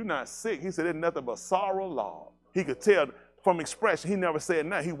 He said, you're not sick. He said, it's nothing but sorrow, Lord. He could tell from expression, he never said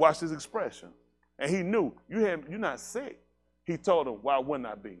nothing. He watched his expression, and he knew, you're not sick. He told him, why wouldn't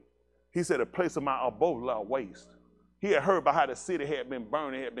I be? He said, the place of my abode lie waste. He had heard about how the city had been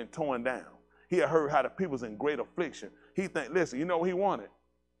burned, it had been torn down. He had heard how the people was in great affliction. He think, listen, you know what he wanted?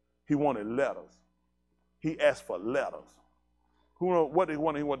 He wanted letters. He asked for letters. Who know what he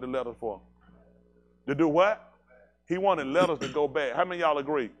wanted? He wanted the letters for? To do what? He wanted letters to go back. How many of y'all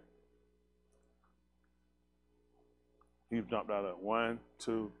agree? He jumped out of 1,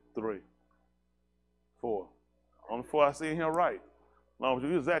 2, 3, 4. On the 4, I see him right. No,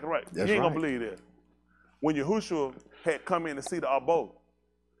 you're exactly right. That's you ain't right. gonna believe this. When Yahusha had come in to see the abode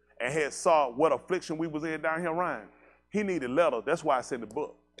and had saw what affliction we was in down here Ryan, he needed letters. That's why it's in the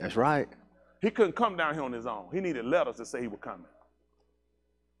book. That's right. He couldn't come down here on his own. He needed letters to say he was coming.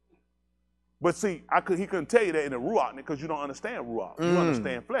 But see, he couldn't tell you that in the Ruach because you don't understand Ruach. You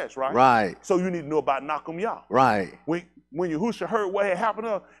understand flesh, right? Right. So you need to know about Nakum Yah. Right. When Yahusha heard what had happened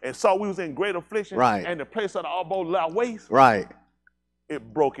to us and saw we was in great affliction Right. and the place of the abode lay waste, Right.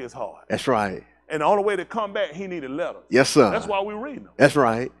 it broke his heart. That's right. And the only way to come back, he needed letters. Yes, sir. That's why we're reading them. That's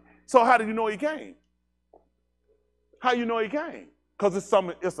right. So how do you know he came? How you know he came? Because it's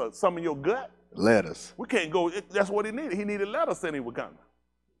some in your gut. Letters. We can't go. That's what he needed. He needed letters saying he was coming.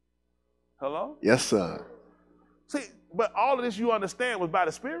 Hello? Yes, sir. See, but all of this you understand was by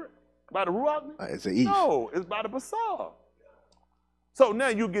the Spirit? By the Ruach? It's an east. No, it's by the Basar. So now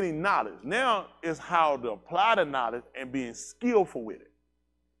you're getting knowledge. Now it's how to apply the knowledge and being skillful with it.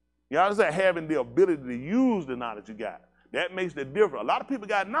 You understand? Having the ability to use the knowledge you got. That makes the difference. A lot of people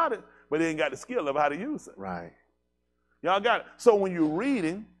got knowledge, but they ain't got the skill of how to use it. Right. Y'all got it. So when you're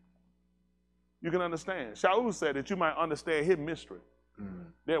reading, you can understand. Shaul said that you might understand his mystery.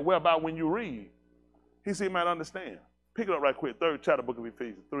 That whereby when you read, he said you might understand. Pick it up right quick. 3rd chapter, book of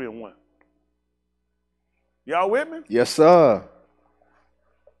Ephesians, 3 and 1. Y'all with me? Yes, sir.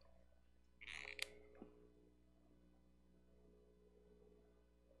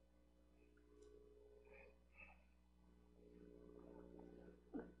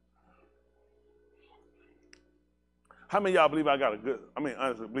 How many of y'all believe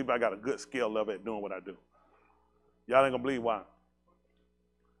honestly, believe I got a good skill level at doing what I do? Y'all ain't gonna believe why.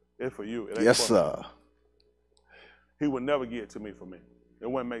 It's for you. It ain't Yes, for me. sir. He would never give it to me for me. It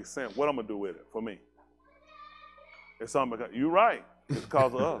wouldn't make sense. What I'm gonna do with it for me? It's something because you're right. It's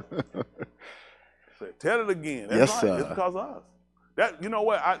because of us. So, tell it again. That's Yes, right. sir. It's because of us. That you know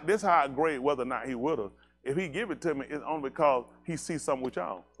what? This is how I grade whether or not he would have. If he give it to me, it's only because he sees something with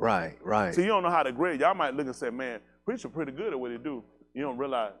y'all. Right, right. See, you don't know how to grade. Y'all might look and say, man, preacher pretty good at what he do. You don't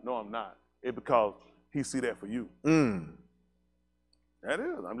realize, no, I'm not. It's because he see that for you. That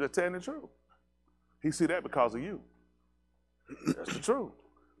is. I'm just telling the truth. He see that because of you. That's the truth.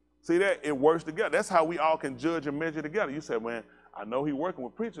 See that? It works together. That's how we all can judge and measure together. You say, man, I know he working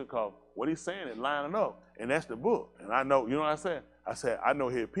with preacher because what he's saying is lining up. And that's the book. And I know, you know what I said? I said, I know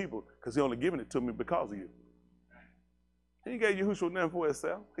his people because he only giving it to me because of you. He gave Yahusha nothing for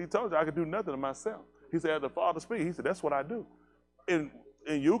himself. He told you I could do nothing of myself. He said, as the Father speaks, he said, that's what I do. In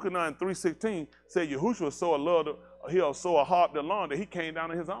Yahuchanan 3:16 said Yahusha so a heart the lawn that he came down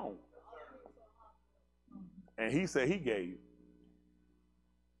on his own. And he said he gave.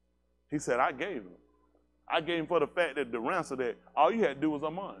 He said, I gave him. I gave him for the fact that the ransom that all you had to do was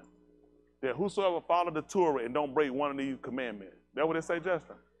mine. That whosoever follow the Torah and don't break one of these commandments. That what it say,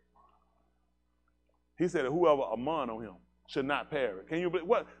 Justin? He said that whoever among on him should not perish. Can you believe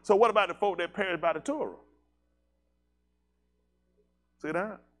what? So what about the folk that perish by the Torah? See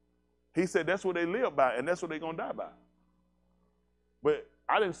that? He said that's what they live by and that's what they're gonna die by. But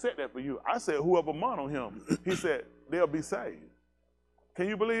I didn't say that for you. I said whoever among on him, he said they'll be saved. Can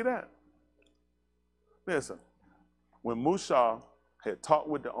you believe that? Listen, when Mashaly had talked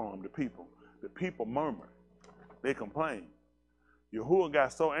with the people murmured. They complained. Yahuwah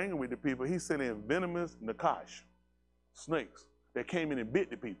got so angry with the people, he sent in venomous nakash, snakes, that came in and bit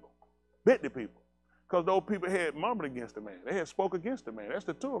the people. Because those people had murmured against the man. They had spoke against the man. That's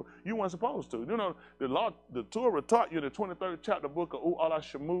the Torah. You weren't supposed to. You know, the Torah taught you in the 23rd chapter book of Alah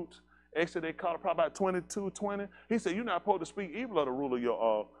Shamu'AL, Exodus, they called it probably about 22:20. He said, you're not supposed to speak evil of the ruler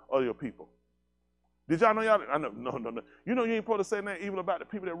of your people. Did y'all know y'all? I know, no. You know you ain't supposed to say nothing evil about the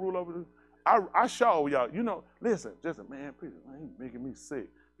people that rule over you. I show y'all, you know, listen, just a man, preacher, man, he making me sick.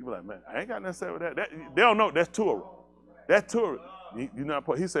 You be like, man, I ain't got nothing to say with that. They don't know, that's Torah. That's Torah. You're not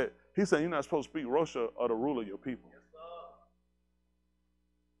supposed, he said you're not supposed to speak Rosha or the ruler of your people.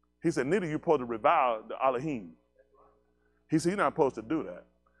 He said, neither you supposed to revile the Elohim. He said, you're not supposed to do that.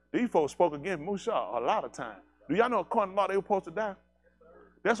 These folks spoke against Mashaly a lot of times. Do y'all know according to law they were supposed to die?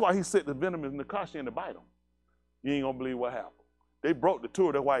 That's why he sent the venomous Nakashi in to bite them. You ain't gonna believe what happened. They broke the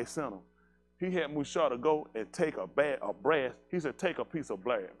Torah, that's why he sent them. He had Mashaly to go and take a brass, he said take a piece of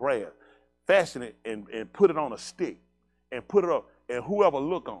brass, fashion it and put it on a stick and put it up, and whoever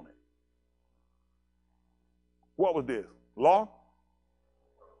look on it, What was this? Law?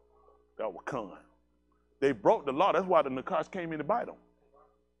 That was con. They broke the law. That's why the Nakash came in to bite them.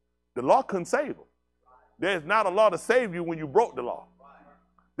 The law couldn't save them. There's not a law to save you when you broke the law.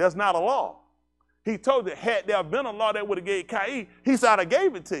 There's not a law. He told you, had there been a law that would have gave Ka'e, he said, I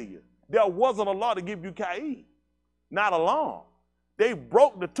gave it to you. There wasn't a law to give you Ka'e. Not a law. They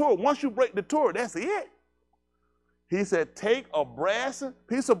broke the Torah. Once you break the Torah, that's it. He said, take a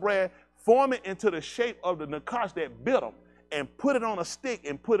piece of bread, form it into the shape of the Nakash that bit him, and put it on a stick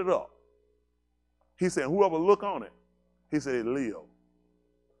and put it up. He said, whoever look on it, he said, it lived.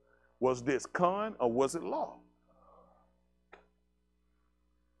 Was this con or was it law?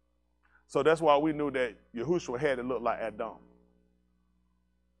 So that's why we knew that Yahusha had to look like Adam.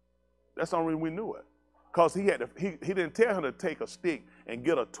 That's the only reason we knew it. Because he didn't tell him to take a stick and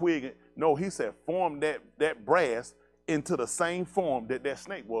get a twig. No, he said form that brass into the same form that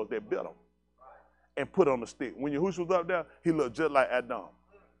snake was that bit him. And put it on the stick. When Yahusha was up there, he looked just like Adam.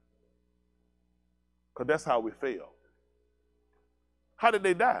 Because that's how we feel. How did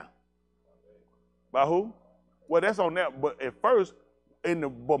they die? By who? Well, that's on that. But at first, in the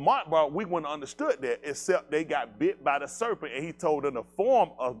Vermont bar, we wouldn't have understood that, except they got bit by the serpent, and he told them to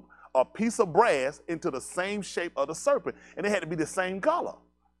form a piece of brass into the same shape of the serpent, and it had to be the same color.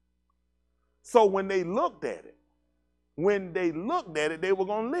 So when they looked at it, they were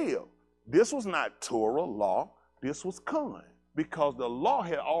going to live. This was not Torah law. This was con, because the law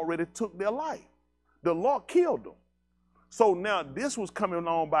had already took their life. The law killed them. So now this was coming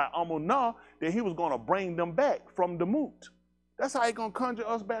on by Amunah, that he was going to bring them back from the moot. That's how he's going to conjure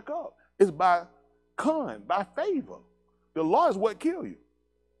us back up. It's by con, by favor. The law is what kills you.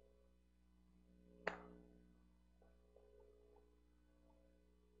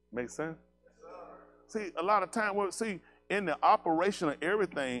 Make sense? See, a lot of time, in the operation of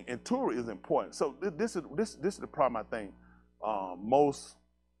everything, and Torah is important. So this is the problem I think most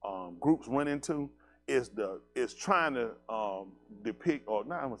groups run into. Is trying to depict, or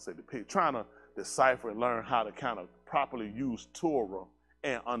not I would say depict, trying to decipher and learn how to kind of properly use Torah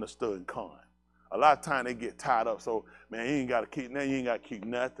and understood con. A lot of time they get tied up. So man, you ain't got to keep nothing.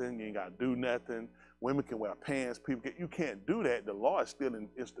 You ain't got to do nothing. Women can wear pants. You can't do that. The law is still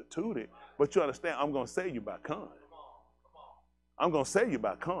instituted. But you understand, I'm going to save you by con. I'm going to save you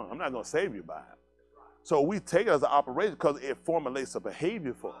by con. I'm not going to save you by it. So we take it as an operation because it formulates a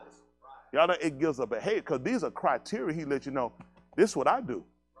behavior for us. Y'all know it gives a behavior, because these are criteria. He let you know, this is what I do.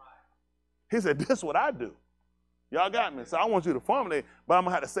 He said, this is what I do. Y'all got me. So I want you to formulate, but I'm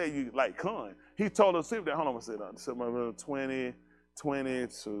going to have to say you like con. He told us, see if that, hold on, I said 20,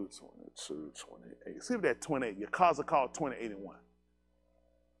 22, 22, 28. See if that 28, Yachazaqal 2081.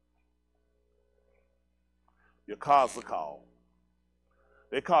 Yachazaqal.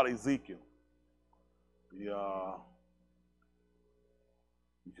 They call it Ezekiel.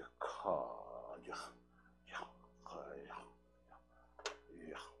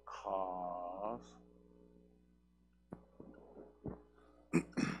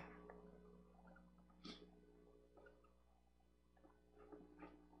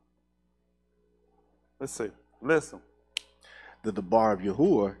 Let's see. Listen. The Dabar of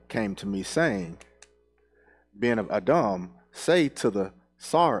Yahuwah came to me, saying, being of Adam, say to the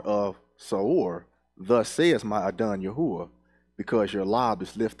Sar of Saur, thus says my Adon Yahuwah, because your lob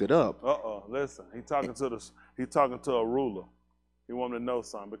is lifted up. Listen. He talking to a ruler. He want to know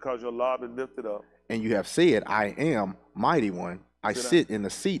something. Because your lob is lifted up. And you have said, I am mighty one. I sit in the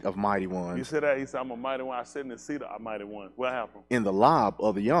seat of mighty ones. You said that? He said, I'm a mighty one. I sit in the seat of a mighty one. What happened? In the lob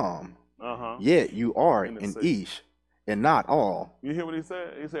of the Yom. Yet you are in Ish, and not all. You hear what he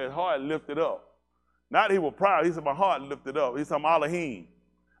said? He said, heart lifted up. Not that he was proud. He said, my heart lifted up. He said, I'm Elohim.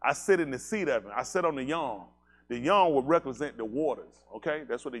 I sit in the seat of him. I sit on the Yom. The Yom will represent the waters, okay?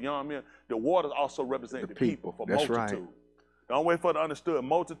 That's what the Yom is. The waters also represent the people for That's multitude. Right. The only way for the understood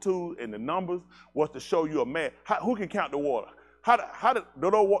multitude and the numbers was to show you a man. Who can count the water? How did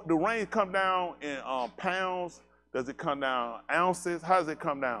the rain come down in pounds? Does it come down ounces? How does it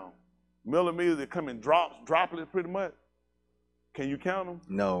come down? Millimeters? It come in droplets pretty much? Can you count them?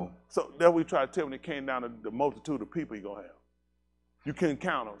 No. So that we try to tell when it came down to the multitude of people you're going to have. You can't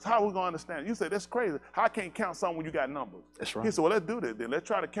count them. So how are we going to understand? You say, that's crazy. How I can't count something when you got numbers? That's right. He said, well, let's do this then. Let's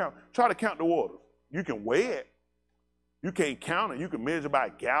try to count the waters. You can weigh it. You can't count it. You can measure by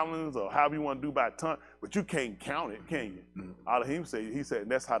gallons or however you want to do by ton, but you can't count it, can you? Elohim said, he said,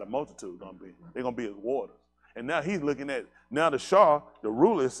 that's how the multitude is going to be. They're going to be as waters. And now he's looking at, now the Shah, the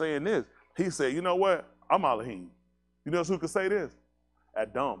ruler, is saying this. He said, you know what? I'm Elohim. You know who could say this?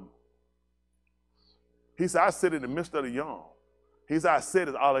 Adam. He said, I sit in the midst of the Yom. He said, I sit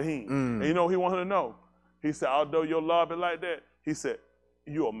as Elohim. And you know what he wanted to know? He said, although your law is like that, he said,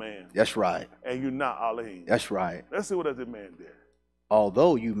 you're a man. That's right. And you're not Elohim. That's right. Let's see what that man did.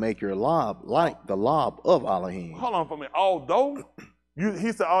 Although you make your lob like the lob of Elohim. Hold on for a minute. Although,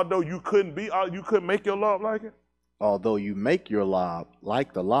 he said, although you couldn't make your law like it? Although you make your lob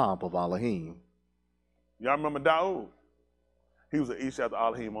like the lob of Elohim. Y'all remember Daud? He was an Ish after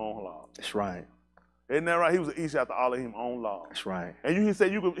Elohim own law. That's right. Isn't that right? He was an Ish after Elohim own law. That's right. And he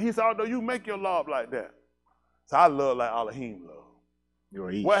said, although you make your law like that. So I love like Elohim love.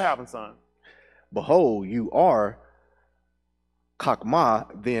 You're Ish. What happened, son? Behold, you are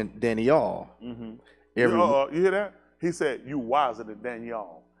Chokmah than Daniel. Mm-hmm. You hear that? He said, you wiser than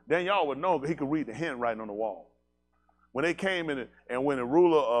Daniel. Daniel would know he could read the handwriting on the wall. When they came in, and when the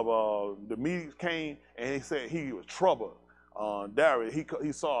ruler of the Medes came, and he said he was troubled, Darius,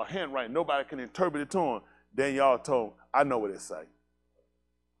 he saw a handwriting. Nobody can interpret it to him. Daniel told him, I know what it say.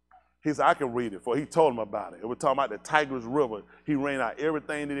 He said, I can read it. For he told him about it. It was talking about the Tigris River. He ran out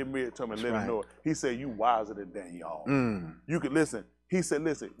everything that he made to him and let him know it. He said, you wiser than Daniel. You can listen. He said,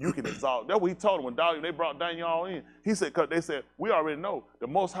 listen, you can dissolve. That's what he told him when they brought Daniel in. He said, because they said, we already know the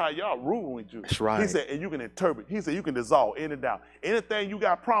Most High Yah ruling with you. That's right. He said, and you can interpret. He said, you can dissolve any doubt. Anything you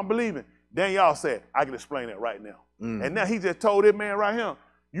got problem believing, Daniel said, I can explain that right now. And now he just told that man right here,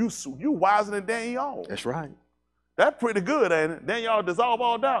 you wiser than Daniel. That's right. That's pretty good, ain't it? Daniel dissolve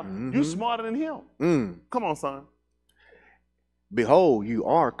all doubt. You smarter than him. Come on, son. Behold, you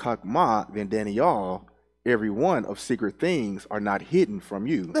are Chokmah than Daniel. Every one of secret things are not hidden from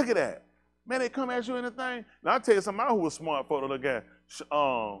you. Look at that. Man, they come at you anything. Now, I'll tell you somebody who was smart for the look at.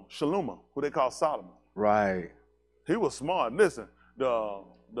 Shaluma, who they call Solomon. Right. He was smart. Listen, the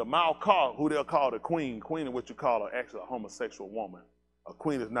Malkah, who they'll call the queen is what you call actually a homosexual woman. A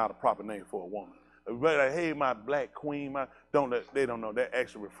queen is not a proper name for a woman. Everybody like, hey, my black queen, they don't know. That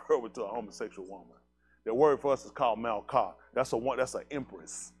actually refers to a homosexual woman. The word for us is called Malkah. That's an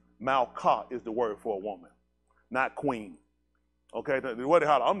empress. Malkah is the word for a woman, not queen. Okay, what they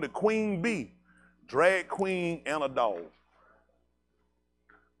holler, I'm the queen bee, drag queen and a dog.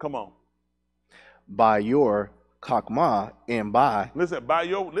 Come on. By your Chokmah and by by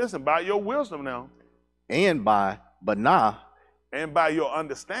your wisdom now. And by Banah. And by your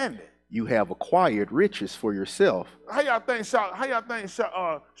understanding. You have acquired riches for yourself. How y'all think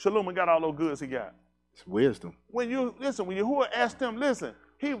Shalom got all those goods he got? It's wisdom. When Yahuwah asked him, listen,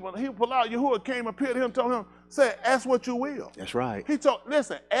 he pulled out, Yahuwah came, appeared to him, told him, say, ask what you will. That's right. He told,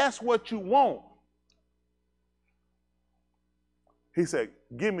 listen, ask what you want. He said,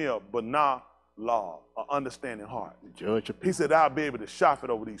 give me a Banah law, an understanding heart. Judge of people. He said, I'll be able to shop it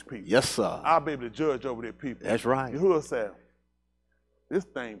over these people. Yes, sir. I'll be able to judge over their people. That's right. Yahuwah said, this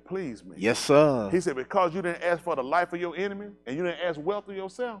thing pleased me. Yes, sir. He said, because you didn't ask for the life of your enemy and you didn't ask wealth of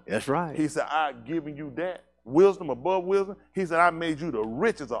yourself. That's right. He said, I've given you that. Wisdom above wisdom. He said, I made you the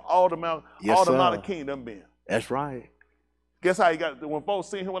richest of all the amount of kingdom been. That's right. Guess how he got it? When folks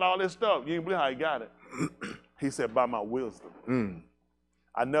seen him with all this stuff, you didn't believe how he got it. He said, by my wisdom.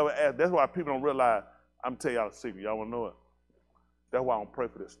 I never asked. That's why people don't realize. I'm telling y'all a secret. Y'all want to know it? That's why I don't pray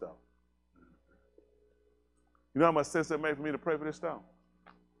for this stuff. You know how much sense it made for me to pray for this stuff?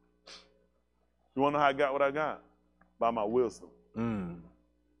 You want to know how I got what I got? By my wisdom.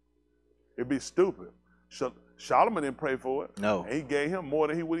 It'd be stupid. Solomon didn't pray for it. No. And he gave him more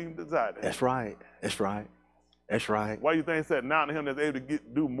than he would even desire. That's right. That's right. That's right. Why you think he said, now to him that's able to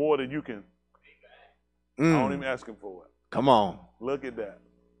do more than you can? I don't even ask him for it. Come on. Look at that.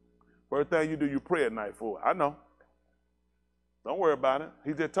 First thing you do, you pray at night for it. I know. Don't worry about it.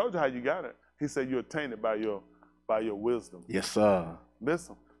 He just told you how you got it. He said you obtained it by your wisdom. Yes, sir.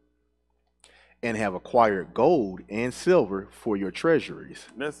 Listen. And have acquired gold and silver for your treasuries.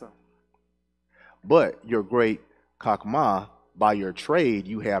 Listen. But your great Chokmah, by your trade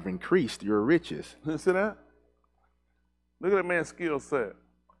you have increased your riches. See that? Look at that man's skill set.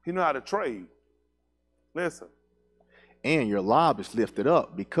 He know how to trade. Listen. And your lob is lifted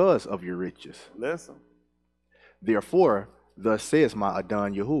up because of your riches. Listen. Therefore, thus says my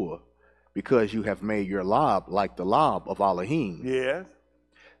Adon Yahuwah, because you have made your lob like the lob of Elohim. Yes.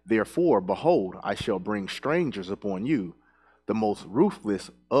 Therefore, behold, I shall bring strangers upon you, the most ruthless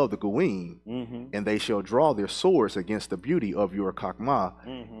of the Goyim, and they shall draw their swords against the beauty of your Chokmah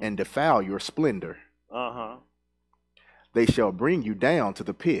and defile your splendor. They shall bring you down to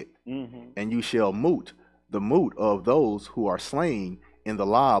the pit, and you shall moot the moot of those who are slain in the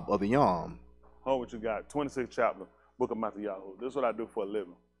lob of the Yom. Hold what you got. 26th chapter, book of Mathatyahu. This is what I do for a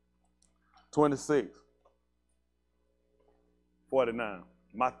living. 26, 49,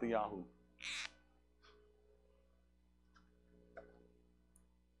 Mathatyahu.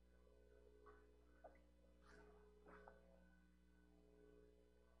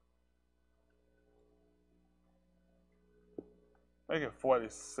 Make it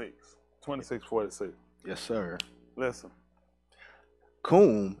 46. 26, 46. Yes, sir. Listen.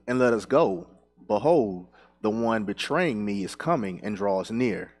 Come and let us go. Behold, the one betraying me is coming and draws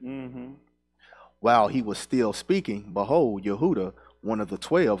near. Mm-hmm. While he was still speaking, behold, Yehuda, one of the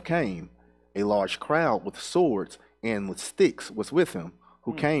 12, came. A large crowd with swords and with sticks was with him,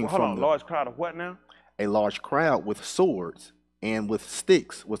 who came Hold from on, the large crowd of what now? a large crowd with swords and with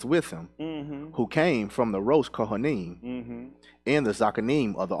sticks was with him, Mm-hmm. who came from the Rosh Kohanim Mm-hmm. and the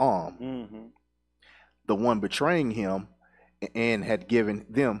Zakanim of the arm. Mm-hmm. The one betraying him had given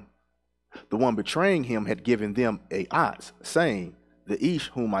them a ox, saying, the Ish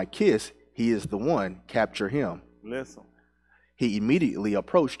whom I kiss, he is the one, capture him. Listen. He immediately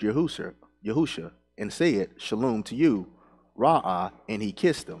approached Yahusha and said, Shalom to you, Ra'ah, and he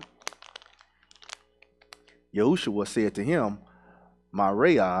kissed him. Yahushua said to him, my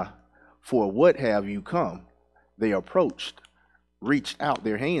Ra'ah, for what have you come? They approached, reached out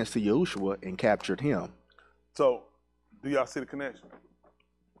their hands to Yahushua and captured him. So, do y'all see the connection?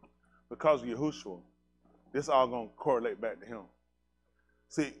 Because of Yahushua, this all going to correlate back to him.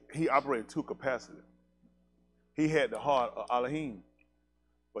 See, he operated two capacities. He had the heart of Elohim,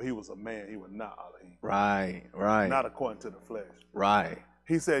 but he was a man. He was not Elohim. Right. Not according to the flesh. Right.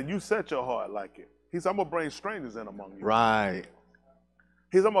 He said, you set your heart like it. He said, I'm going to bring strangers in among you. Right.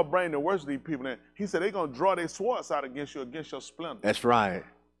 He said, I'm going to bring the worst of these people in. He said, they're going to draw their swords out against you, against your splendor. That's right.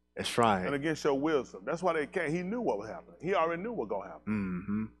 That's right. And against your wisdom. That's why they came. He knew what would happen. He already knew what was going to happen.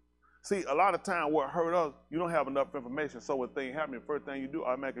 Mm-hmm. See, a lot of time what hurt us, you don't have enough information. So when things happen, the first thing you do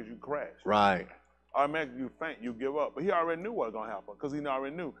automatically is you crash. Right. Automatically you faint, you give up. But he already knew what was going to happen because he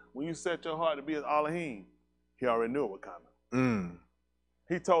already knew. When you set your heart to be as Elohim, he already knew it was coming.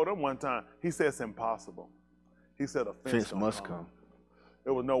 He told them one time, he said it's impossible. He said a fence must come.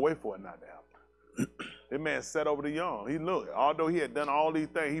 There was no way for it not to happen. That man sat over the young. He looked, although he had done all these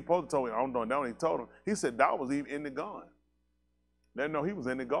things, he supposed to told him, I don't know that when he told him. He said that was even in the garden. They didn't know he was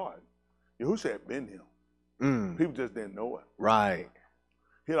in the garden. Yahusha had been here. People just didn't know it. Right.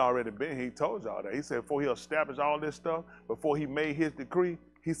 He'd already been here. He told y'all that. He said before he established all this stuff, before he made his decree,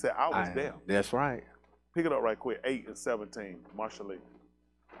 he said, I was there. That's right. Pick it up right quick, 8 and 17, Mashaly.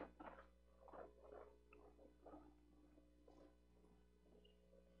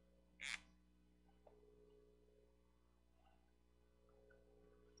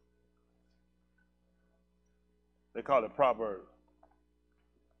 They call it Proverbs.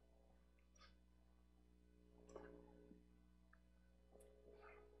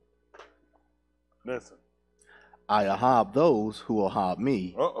 Listen. I ahab those who ahab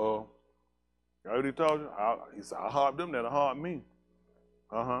me. Uh-oh. You already told you? He said, I ahab them that ahab me.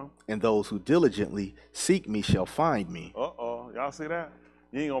 Uh-huh. And those who diligently seek me shall find me. Uh-oh. Y'all see that?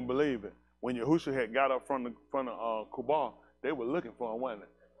 You ain't gonna believe it. When Yahusha had got up from the Kubal, they were looking for him, wasn't they?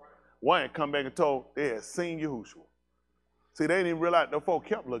 One had come back and told they had seen Yahushua. See, they didn't even realize the folk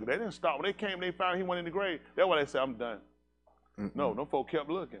kept looking. They didn't stop. When they came, they found he went in the grave. That's why they said, I'm done. No, them folk kept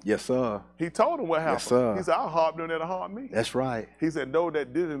looking. Yes, sir. He told them what happened. Yes, sir. He said, I'll harp them that harp me. That's right. He said, those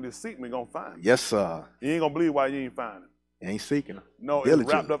that didn't seek me gonna find me. Yes, sir. You ain't gonna believe why you ain't find him. You ain't seeking them. No, diligent.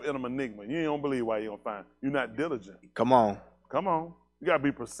 It's wrapped up in an enigma. You ain't gonna believe why you don't find him. You're not diligent. Come on. Come on. You gotta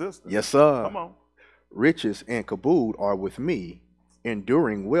be persistent. Yes, sir. Come on. Riches and kabod are with me,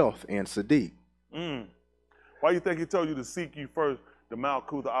 enduring wealth and Sadiq. Why you think he told you to seek you first, the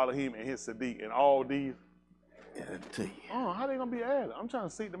Malkuth, the Elohim, and his Sadiq, and all these? Oh, how they gonna be added? I'm trying to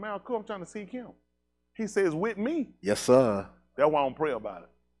seek the Malkuth. I'm trying to seek him. He says with me. Yes, sir. That's why I don't pray about it.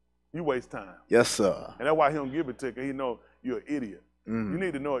 You waste time. Yes, sir. And that's why he don't give it to you, because he know you're an idiot. You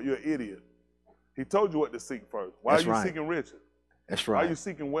need to know it, you're an idiot. He told you what to seek first. Why are you seeking riches? That's right. Why are you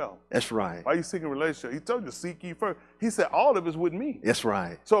seeking wealth? That's right. Why are you seeking relationship? He told you to seek ye first. He said all of it's with me. That's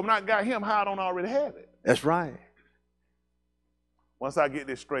right. So if not got him, how I don't already have it? That's right. Once I get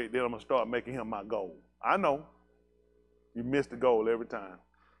this straight, then I'm gonna start making him my goal. I know. You miss the goal every time.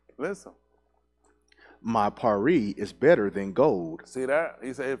 Listen. My pari is better than gold. See that?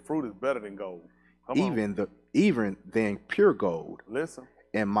 He said his fruit is better than gold. Even than pure gold. Listen.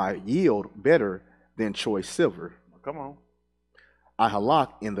 And my yield better than choice silver. Come on. I halak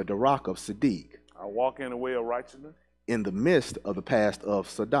in the darak of Sadiq. I walk in the way of righteousness. In the midst of the path of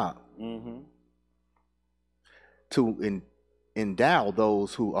Sadak. To endow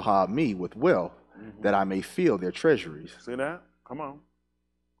those who ahab me with wealth, that I may fill their treasuries. See that? Come on.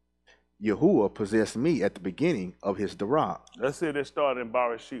 Yahuwah possessed me at the beginning of his darak. Let's see if they started in Ra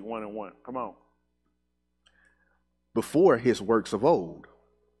Shyth 1 and 1. Come on. Before his works of old.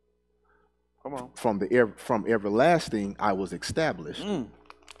 Come on. From everlasting I was established.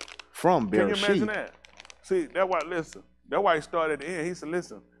 From Can you imagine Bereshit. that? See, that's why, listen, That's why he started at the end. He said,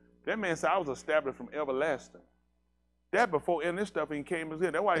 listen, that man said, I was established from everlasting. That before any of this stuff even came in.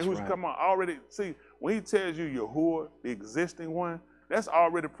 That's why he was come on already. See, when he tells you Yahuwah, the existing one, that's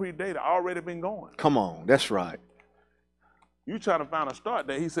already predated, already been going. Come on, that's right. You trying to find a start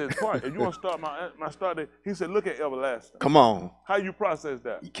date. He says, part. If you want to start my start date, he said, look at everlasting. Come on. How you process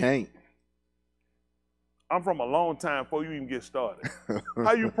that? You can't. I'm from a long time before you even get started.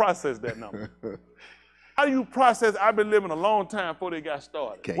 How you process that number? How do you process, I've been living a long time before they got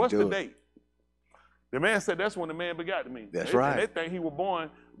started? Can't What's do the it. date? The man said that's when the man begot me. That's right. They think he was born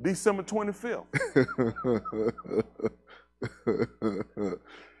December 25th.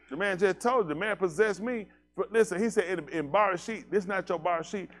 The man just told you, the man possessed me. But listen, he said in Ra Shyth, this is not your Ra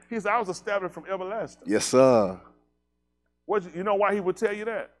Shyth. He said, I was established from everlasting. Yes, sir. You know why he would tell you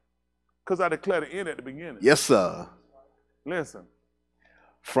that? Because I declared the end at the beginning. Yes, sir. Listen.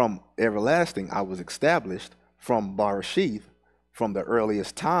 From everlasting, I was established from Ra Shyth, from the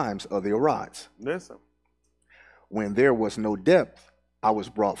earliest times of the Arats. Listen. When there was no depth, I was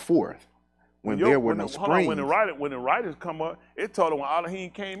brought forth. When there were no springs. When the writers come up, it told him when Elohim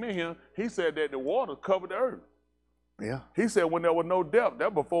came in here, he said that the water covered the earth. Yeah. He said when there was no depth,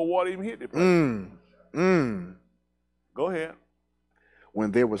 that before water even hit the place. Go ahead.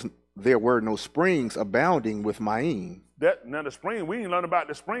 When there were no springs abounding with Ma'im. Now the spring, we didn't learn about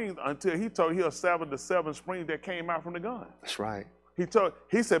the springs until he told he established the 7 springs that came out from the gun. That's right.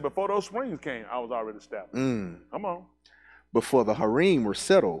 He said before those springs came, I was already established. Come on. Before the Harim were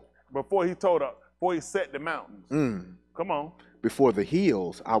settled. Before he set the mountains. Come on. Before the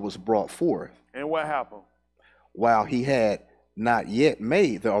hills, I was brought forth. And what happened? While he had not yet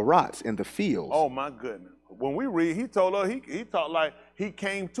made the Arats in the fields. Oh my goodness. When we read, he told us, he talked like he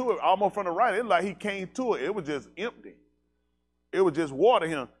came to it, almost from the right. It's like he came to it. It was just empty. It was just water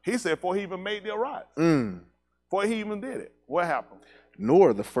him. He said before he even made the Arats. Before he even did it. What happened?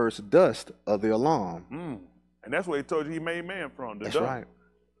 Nor the first dust of the alarm. And that's where he told you he made man from. That's right.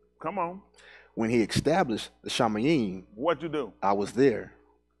 Come on. When he established the Shamayim. What you do? I was there.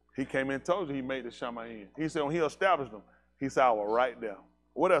 He came in and told you he made the Shamayim. He said when he established them, he said, I was right there.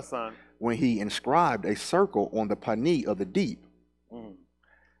 What else, son? When he inscribed a circle on the pani of the deep. And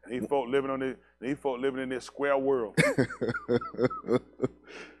these folk living in this square world.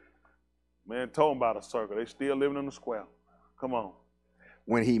 Man told them about a circle. They still living in the square. Come on.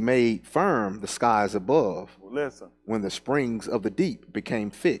 When he made firm the skies above. Listen. When the springs of the deep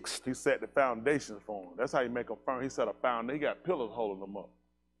became fixed. He set the foundations for them. That's how you make them firm. He set a foundation. He got pillars holding them up.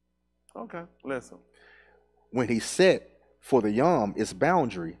 Okay, listen. When he set for the Yom its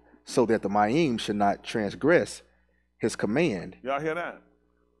boundary, so that the Ma'im should not transgress his command. Y'all hear that?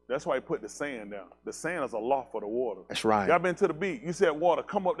 That's why he put the sand down. The sand is a law for the water. That's right. Y'all been to the beach. You said water,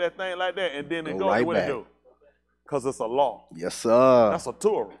 come up that thing like that, and then it goes. Right what back. it do? Because it's a law. Yes, sir. That's a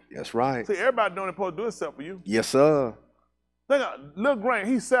Torah. That's right. See, everybody doing it supposed to do it except for you. Yes, sir. Think of little grain,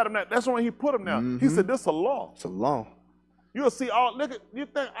 he sat him that. That's when he put him down. He said, this is a law. It's a law. You'll see all, look at, you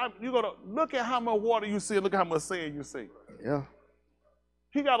gonna look at how much water you see, look at how much sand you see. Yeah.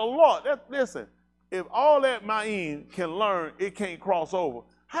 He got a law. Listen, if all that Ma'im can learn, it can't cross over.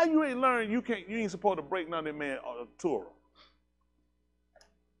 How you ain't learn, you ain't supposed to break none of that man Torah.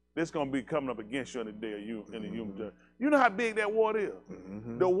 This gonna be coming up against you in the day of you in the human judgment. You know how big that water is?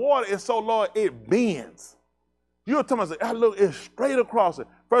 The water is so large, it bends. You'll tell me, look, it's straight across it.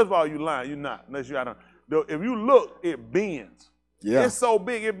 First of all, you lying, you're not, unless you don't. If you look, it bends. Yeah. It's so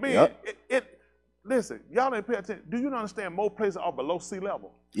big, it bends. Yep. Listen, y'all ain't pay attention. Do you not understand most places are below sea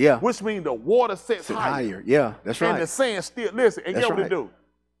level? Yeah. Which means the water sets higher. Yeah, that's right. And the sand still, listen, and That's get what right. it do?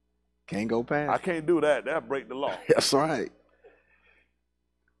 Can't go past. I can't do that. That'll break the law. That's right.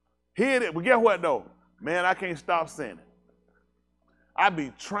 Hear it, but guess what though? Man, I can't stop sinning. I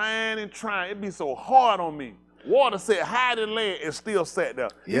be trying and trying. It be so hard on me. Water said hide in land and still sat there.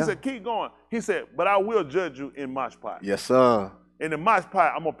 He said, keep going. He said, but I will judge you in Mashaly. Yes, sir. In the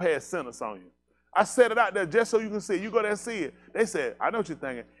Mashaly, I'm going to pass sentence on you. I set it out there just so you can see it. You go there and see it. They said, I know what you're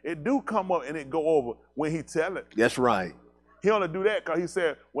thinking. It do come up and it go over when he tell it. That's right. He only do that because he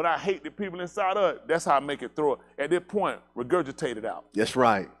said, when I hate the people inside of it, that's how I make it through it. At this point, regurgitate it out. That's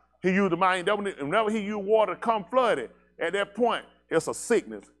right. He used the mind. Whenever he used water to come flood it, at that point, it's a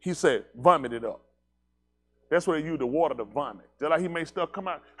sickness. He said, vomit it up. That's where they use the water to vomit. Just like he make stuff come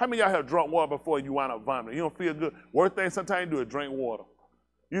out. How many of y'all have drunk water before you wind up vomiting? You don't feel good. Worst thing sometimes you do is drink water.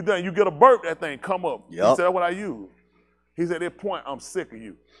 You get a burp, that thing come up. Yep. He said, that's what I use. He said, at that point, I'm sick of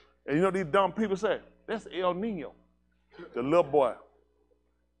you. And you know these dumb people say, that's El Nino, the little boy.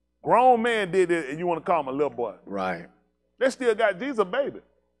 Grown man did it, and you want to call him a little boy. Right. They still got Jesus a baby.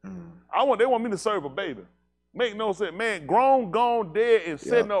 They want me to serve a baby. Make no sense. Man, grown, gone, dead, and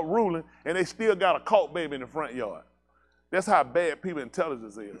sitting up ruling, and they still got a cult baby in the front yard. That's how bad people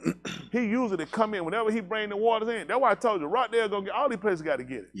intelligence is. He usually come in whenever he bring the waters in. That's why I told you, right there, gonna get all these places got to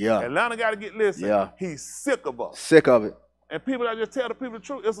get it. Yeah. Atlanta got to get listen. Yeah. He's sick of us. Sick of it. And people that just tell the people the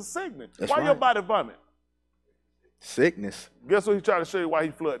truth, it's a sickness. That's Why right. your body vomit? Sickness. Guess what he's trying to show you why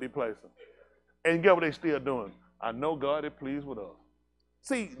he flooded these places. And guess what they still doing? I know God is pleased with us.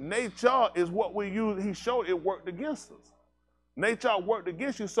 See, nature is what we use. He showed it worked against us. Nature worked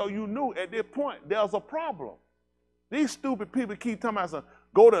against you, so you knew at this point there's a problem. These stupid people keep talking about something.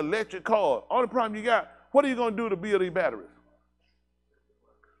 Go to electric cars. Only problem you got, what are you going to do to build these batteries?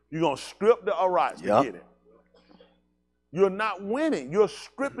 You're going to strip the arites to get it. You're not winning. You're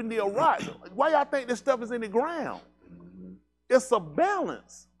stripping the arites. Why y'all think this stuff is in the ground? It's a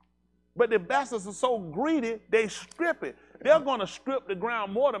balance. But the bastards are so greedy, they strip it. They're going to strip the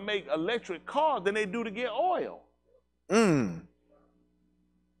ground more to make electric cars than they do to get oil. Man,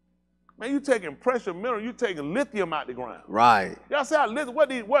 you taking precious mineral, you taking lithium out the ground. Right. Y'all say,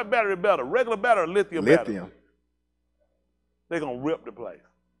 what battery better, regular battery or lithium battery? Lithium. They're going to rip the place.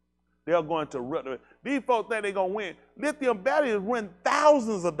 They're going to rip the place. These folks think they're going to win. Lithium batteries run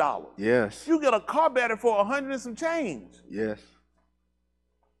thousands of dollars. Yes. You get a car battery for 100 and some change. Yes.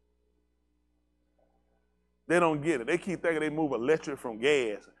 They don't get it. They keep thinking they move electric from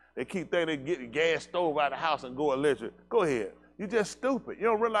gas. They keep thinking they get the gas stove out of the house and go electric. Go ahead. You're just stupid. You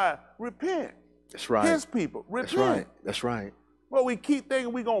don't realize, repent. That's right. His people, repent. That's right. That's right. Well, we keep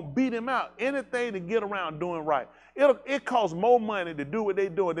thinking we're going to beat him out. Anything to get around doing right. It costs more money to do what they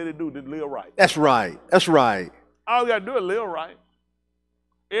do than they do to live right. That's right. That's right. All we got to do is live right.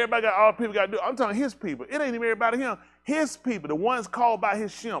 Everybody got, all people got to do. I'm talking his people. It ain't even everybody him. His people, the ones called by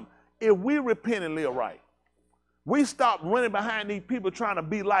his Shem. If we repent and live right, we stop running behind these people trying to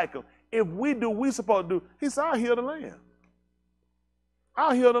be like them. If we do what we supposed to do, he said, I'll heal the land.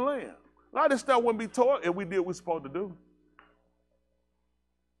 I'll heal the land. A lot of this stuff wouldn't be taught if we did what we're supposed to do.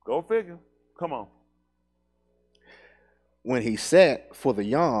 Go figure. Come on. When he set for the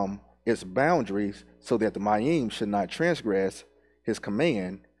Yom its boundaries so that the Mayim should not transgress his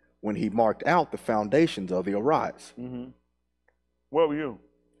command, when he marked out the foundations of the Arites. Where were you?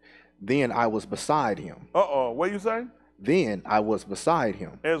 Then I was beside him. Uh-oh. What you say? Then I was beside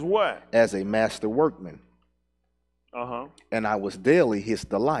him. As what? As a master workman. And I was daily his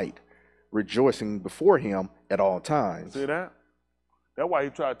delight, rejoicing before him at all times. See that? That's why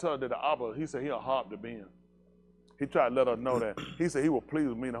he tried to tell her that the Abba, he said he'll harp the Ben. He tried to let her know that. He said he was pleased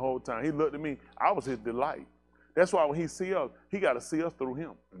with me the whole time. He looked at me. I was his delight. That's why when he see us, he got to see us through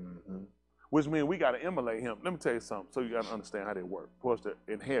him. Which means we got to emulate him. Let me tell you something so you got to understand how they work. For us to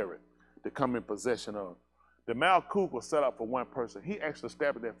inherit, to come in possession of. The Malkut was set up for one person. He actually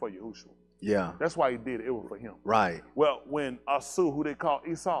established that for Yahusha. Yeah. That's why he did it. It was for him. Right. Well, when Asu, who they call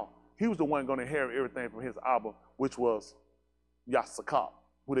Esau, he was the one going to inherit everything from his Abba, which was Yachazaqal,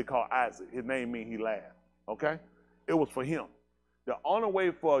 who they call Isaac. His name means he laughed. Okay? It was for him. The only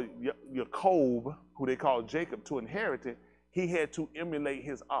way for Jacob, who they call Jacob, to inherit it, he had to emulate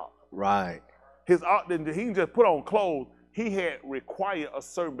his Ab. Right. His Ab, he didn't just put on clothes. He had required a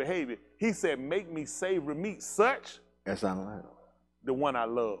certain behavior. He said, make me savory meat such That's not allowed. the one I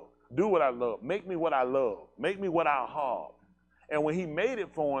love. Do what I love. Make me what I love. Make me what I have. And when he made it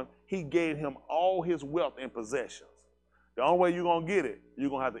for him, he gave him all his wealth and possessions. The only way you're going to get it, you're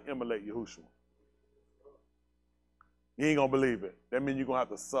going to have to emulate Yahusha. You ain't going to believe it. That means you're going to have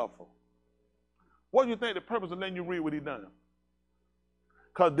to suffer. What do you think the purpose of letting you read what he done?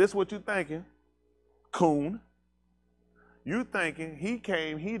 Because this is what you're thinking, coon. You thinking he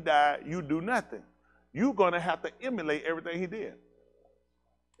came, he died, you do nothing. You're going to have to emulate everything he did.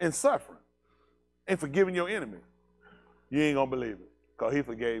 And suffering. And forgiving your enemies. You ain't going to believe it. Because he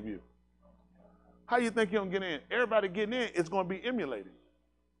forgave you. How you think you're going to get in? Everybody getting in is going to be emulated.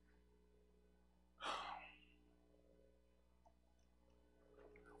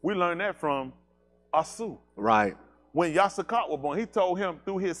 We learned that from Asu. Right. When Yachazaqal was born, he told him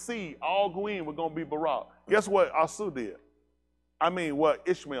through his seed, all Goyim were going to be Barak. Guess what Asu did? I mean, what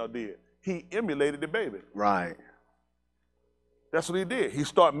Ishmael did. He emulated the baby. Right. That's what he did. He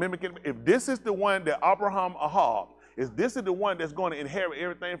started mimicking. If this is the one that Abraham Ahab, if this is the one that's going to inherit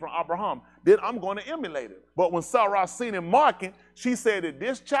everything from Abraham, then I'm going to emulate it. But when Sarah seen him marking, she said that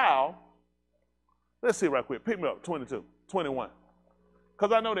this child, let's see right quick, pick me up, 22, 21.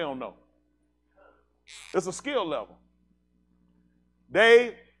 Because I know they don't know. It's a skill level.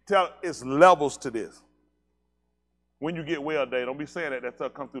 They tell it's levels to this. When you get well, they don't be saying that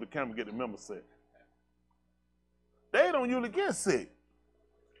stuff come through the camera and get the member sick. They don't usually get sick.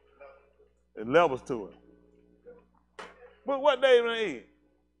 It levels to it. But what David done eat?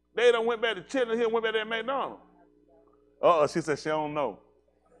 They done went back to Chitlin Hill, went back to McDonald's. She said she don't know.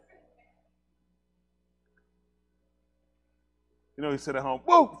 You know, he said at home,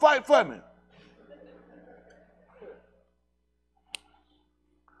 whoa, fight for me.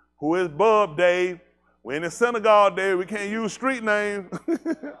 Who is Bub, Dave? We're in the synagogue, Dave. We can't use street names.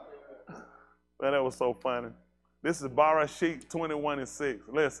 Man, that was so funny. This is Ra Shyth 21:6.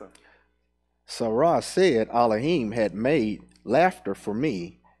 Listen. Sarah said, Elohim had made laughter for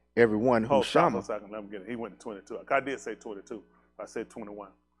me, everyone who Stop Shammah. a second. Let me get it. He went to 22. I did say 22. I said 21.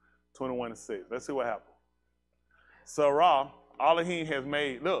 21:6. Let's see what happened. Sarah, Elohim has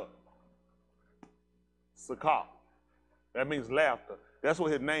made, look, Sakah. That means laughter. That's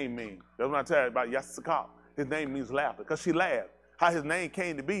what his name means. That's what I tell you about Yachazaqal. His name means laughter, because she laughed. How his name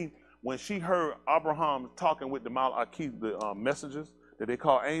came to be, when she heard Abraham talking with the Malachim, the messengers that they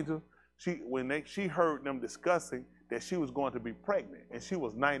call angels, she heard them discussing that she was going to be pregnant, and she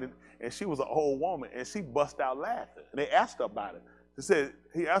was 90, and she was an old woman, and she bust out laughing. And they asked her about it.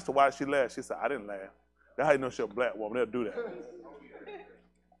 He asked her why she laughed. She said, I didn't laugh. That's how you know she's a black woman. They'll do that.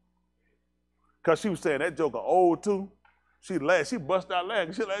 Because she was saying that joker old too. She laughed. She bust out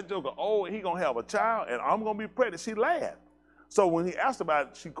laughing. She like, that joker old, and he going to have a child, and I'm going to be pregnant. She laughed. So when he asked about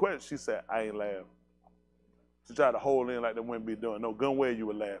it, she questioned. She said, I ain't laughing. She tried to hold in like they wouldn't be doing. No, gun where you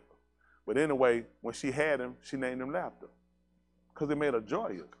were laughing. But anyway, when she had him, she named him Laughter, because it made her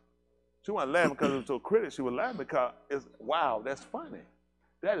joyous. She wasn't laughing because it was so critical. She was laughing because it's, wow, that's funny.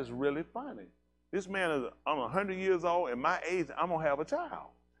 That is really funny. This man is, I'm 100 years old, and my age, I'm going to have a child.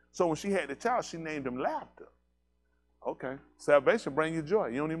 So when she had the child, she named him Laughter. Okay. Salvation bring you joy.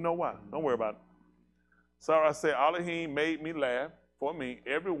 You don't even know why. Don't worry about it. Sarah said, Elohim made me laugh for me,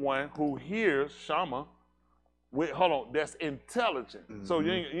 everyone who hears Shammah. Hold on, that's intelligent. Mm-hmm. So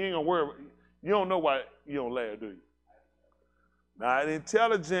you ain't gonna worry. You don't know why you don't laugh, do you? Not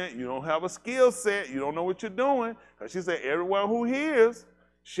intelligent. You don't have a skill set. You don't know what you're doing. Because she said, everyone who hears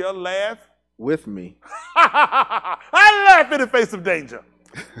shall laugh with me. I laugh in the face of danger.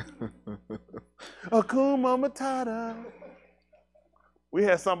 Akuma Matata. We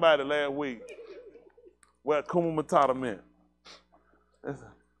had somebody last week what Akuma Matata meant.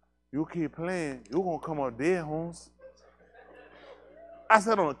 You keep playing, you're going to come up dead, Holmes. I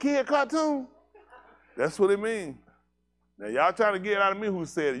said, on a kid cartoon? That's what it means. Now, y'all trying to get out of me who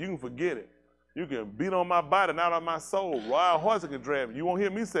said it. You can forget it. You can beat on my body, not on my soul. Royal horse can drag me. You won't hear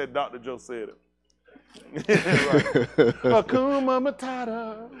me say Dr. Joe said it. Right. Akuma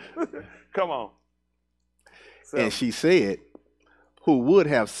Matata. Come on. So, and she said, who would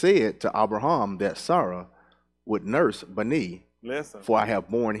have said to Abraham that Sarah would nurse Bani? Listen. For I have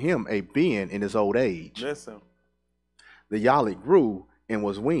borne him a being in his old age. Listen. The Yalik grew and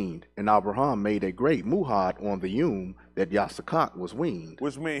was weaned, and Abraham made a great muhad on the yum that Yachazaqal was weaned.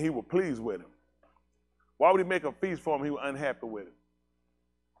 Which means he was pleased with him. Why would he make a feast for him if he was unhappy with him?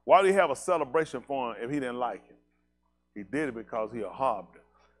 Why would he have a celebration for him if he didn't like him? He did it because he harbored him.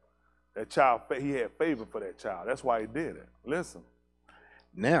 That child, he had favor for that child. That's why he did it. Listen.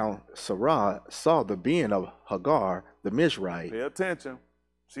 Now Sarah saw the being of Hagar the Mizrahite. Pay attention.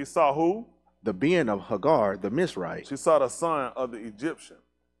 She saw who? The being of Hagar the Mizrahite. She saw the son of the Egyptian,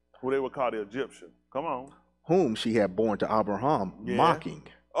 who they would call the Egyptian. Come on. Whom she had born to Abraham, mocking.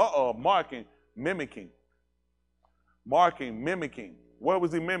 Marking, mimicking. Marking, mimicking. What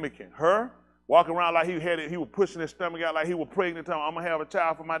was he mimicking? Her? Walking around like he was pushing his stomach out like he was pregnant, telling I'm going to have a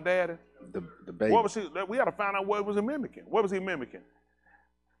child for my daddy. The baby. What was she? We got to find out what was he mimicking. What was he mimicking?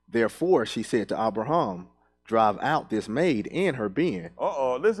 Therefore, she said to Abraham, drive out this maid and her being.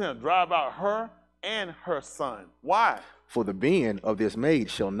 Listen, drive out her and her son. Why? For the being of this maid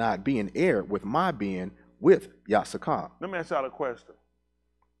shall not be in heir with my being with Yachazaqal. Let me ask y'all a question.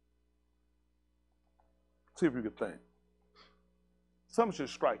 See if you can think. Something should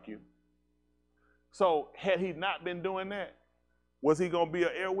strike you. So, had he not been doing that, was he going to be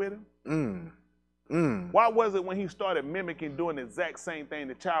an heir with him? Why was it when he started mimicking, doing the exact same thing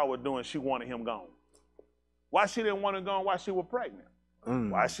the child was doing, she wanted him gone? Why she didn't want him gone while she was pregnant?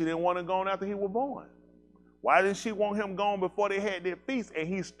 Why she didn't want him gone after he was born? Why didn't she want him gone before they had their feast? And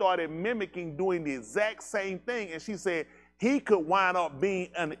he started mimicking, doing the exact same thing. And she said he could wind up being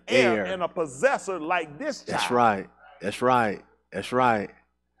an heir and a possessor like this child. That's right. That's right. That's right.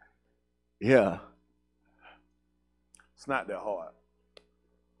 Yeah. It's not that hard.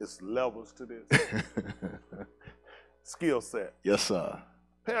 It's levels to this. Skill set. Yes, sir.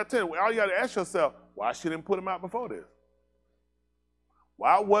 Pay attention. All you got to ask yourself, why she didn't put him out before this?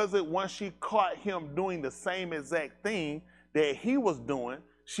 Why was it once she caught him doing the same exact thing that he was doing,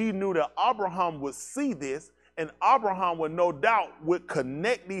 she knew that Abraham would see this, And Abraham would no doubt would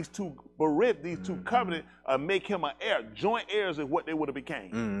connect these two berith, these two covenants, and make him an heir. Joint heirs is what they would have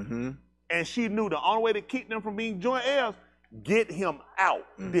became. And she knew the only way to keep them from being joint heirs, get him out,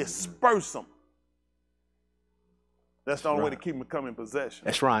 disperse him. That's the only way to keep him come in possession.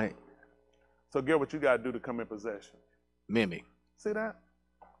 That's right. So get what you got to do to come in possession. Mimic. See that?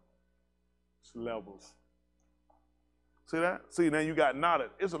 It's levels. See that? See, now you got knowledge.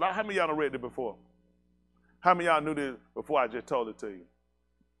 It's a lot. How many of y'all done read it before? How many of y'all knew this before I just told it to you?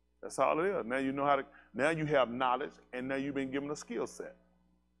 That's all it is. Now you know how to, now you have knowledge, and now you've been given a skill set.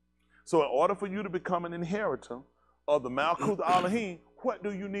 So in order for you to become an inheritor of the Malkuth Elohim, what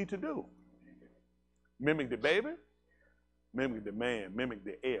do you need to do? Mimic the baby, mimic the man, mimic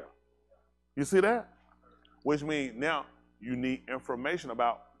the heir. You see that? Which means now you need information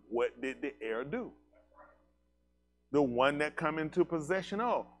about what did the heir do. The one that come into possession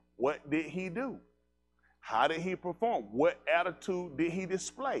of, what did he do? How did he perform? What attitude did he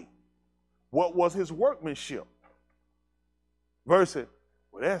display? What was his workmanship? Versus,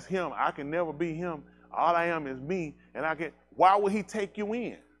 well, that's him. I can never be him. All I am is me. And I can. Why would he take you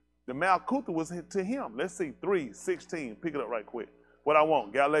in? The Malkuth was to him. Let's see, 3:16. Pick it up right quick. What I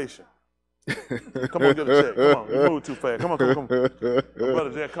want, Galatians. Come on, get a check. Come on, you move too fast. Come on, come on.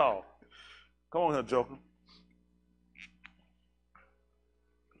 Brother Jack call. Come on here, Joker.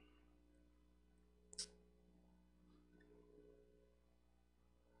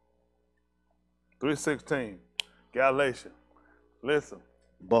 $3:16, Galatians. Listen.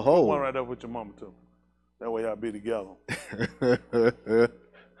 Behold. One right up with your mama too. That way y'all be together.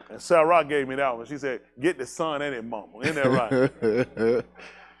 And Sarah gave me that one. She said, "Get the son and his mama." Isn't that right?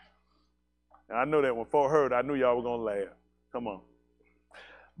 And I know that when folk heard, I knew y'all were gonna laugh. Come on.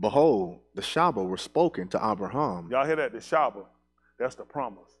 Behold, the Shabbat were spoken to Abraham. Y'all hear that? The Shabbat. That's the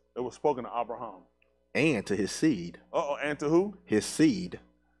promise. It was spoken to Abraham. And to his seed. And to who? His seed.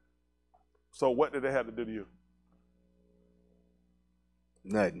 So what did they have to do to you?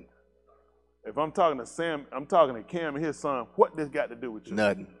 Nothing. If I'm talking to Sam, I'm talking to Cam and his son, what this got to do with you?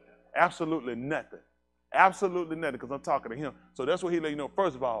 Nothing. Absolutely nothing. Absolutely nothing, because I'm talking to him. So that's what he let you know.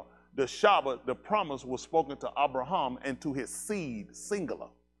 First of all, the Shabbat, the promise was spoken to Abraham and to his seed, singular.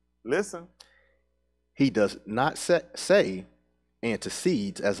 Listen. He does not say, and to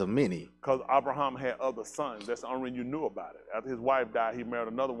seeds as of many. Because Abraham had other sons. That's the only reason you knew about it. After his wife died, he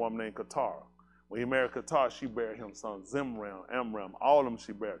married another woman named Keturah. When he married Keturah, she bare him sons, Zimram, Amram, all of them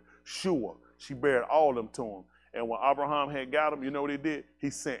she bare. Shua, she bared all of them to him. And when Abraham had got them, you know what he did? He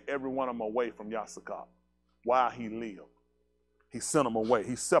sent every one of them away from Yachazaqal while he lived. He sent them away.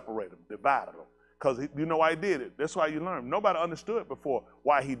 He separated them, divided them. Because you know why he did it? That's why you learn. Nobody understood before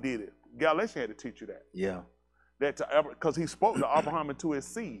why he did it. Galatians had to teach you that. Yeah. Because he spoke to Abraham and to his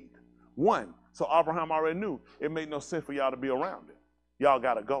seed. One. So Abraham already knew it made no sense for y'all to be around it. Y'all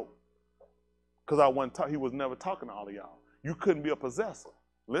got to go. Because he was never talking to all of y'all. You couldn't be a possessor.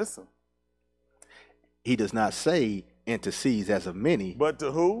 Listen. He does not say, and to seeds as of many. But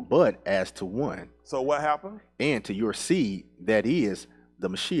to who? But as to one. So what happened? And to your seed, that is the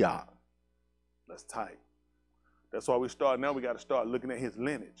Mashiach. That's tight. That's why we got to start looking at his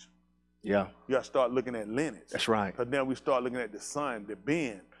lineage. Yeah. You got to start looking at lineage. That's right. Because then we start looking at the son, the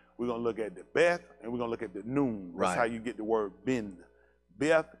Ben. We're going to look at the Beth, and we're going to look at the Noon. That's how you get the word Ben.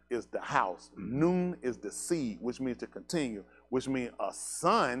 Beth is the house. Noon is the seed, which means to continue, which means a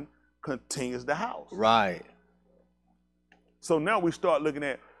son continues the house. Right. So now we start looking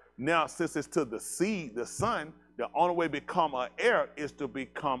at, now since it's to the seed, the son, the only way to become an heir is to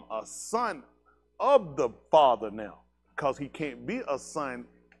become a son of the father now. Because he can't be a son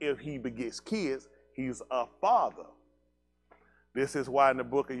if he begets kids. He's a father. This is why in the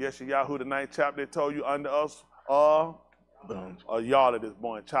book of Yeshayahu, the 9th chapter, they told you under us a yard that is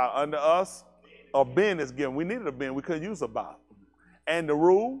born, child under us, a Ben is given. We needed a Ben. We couldn't use a bow. And the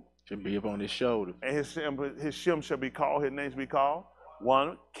rule should be up on his shoulder. And his shem shall be called, his name shall be called.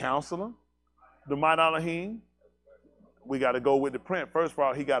 One, Counselor, the Mighty Elohim. We got to go with the print. First of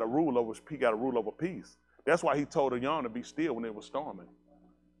all, he got to rule over peace. That's why he told the young to be still when it was storming.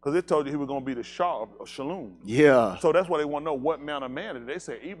 Because it told you he was going to be the Shah of Shalom. Yeah. So that's why they want to know what manner of man is. They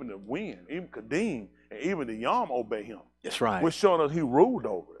say even the wind, even Kadim, and even the Yam obey him. That's right. Which showing us he ruled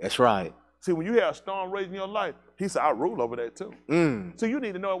over it. That's right. See, when you have a storm raging in your life, he said, I rule over that too. So you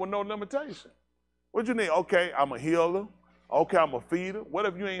need to know it with no limitation. What you need? Okay, I'm a healer. Okay, I'm a feeder. What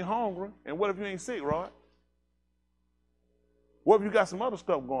if you ain't hungry? And what if you ain't sick, Rod? What if you got some other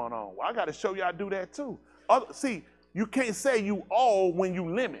stuff going on? Well, I got to show you I do that too. See, you can't say you all when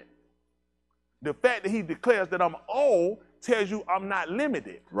you limit. The fact that he declares that I'm all tells you I'm not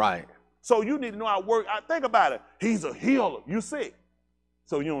limited. Right. So you need to know how to work. Think about it. He's a healer. You sick,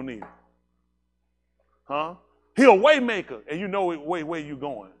 so you don't need him. Huh? He a way maker, and you know where you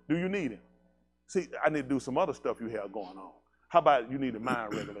going. Do you need him? See, I need to do some other stuff you have going on. How about you need a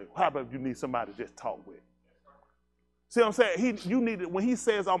mind regulator? How about you need somebody to just talk with? See what I'm saying? You need it when he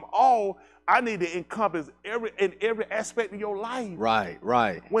says I'm all. I need to encompass every aspect of your life. Right,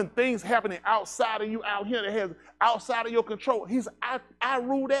 right. When things happening outside of you out here that has outside of your control, I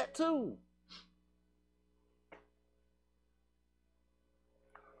rule that too.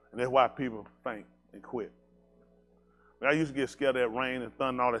 And that's why people faint and quit. When I used to get scared of that rain and thunder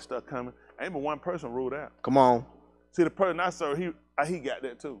and all that stuff coming, ain't but one person ruled out. Come on. See, the person I serve, he got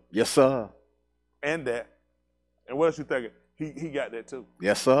that too. Yes, sir. And that. And what else you thinking? He got that too.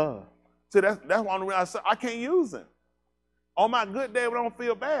 Yes, sir. See, that's one of the reasons I can't use him. On my good day when I don't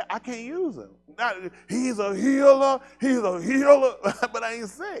feel bad, I can't use him. He's a healer, but I ain't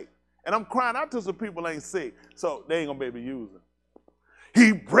sick. And I'm crying out to some people ain't sick, so they ain't gonna be able to use him.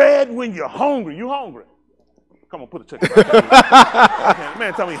 He bread when you're hungry. You hungry? Come on, put the chicken right.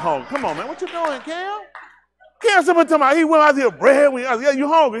 Man, tell me he's hungry. Come on, man. What you doing, Cam? Cam, somebody tell me he went out here bread when yeah, you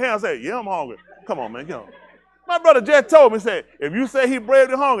hungry? Cam said, yeah, I'm hungry. Come on, man, get on. My brother just told me, said, if you say he bread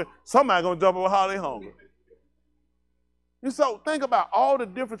and hungry, somebody gonna jump over how they hungry. And so think about all the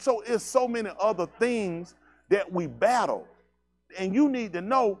different, so it's so many other things that we battle. And you need to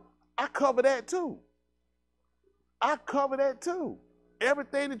know, I cover that too. I cover that too.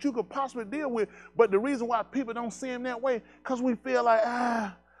 Everything that you could possibly deal with. But the reason why people don't see him that way, because we feel like,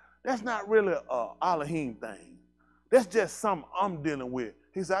 that's not really a Elohim thing. That's just something I'm dealing with.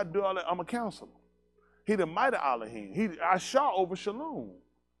 He said, I do all that, I'm a counselor. He the mighty Elohim. I shot over Shalom.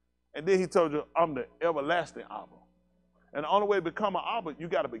 And then he told you, I'm the everlasting Abba. And the only way to become an Abba, you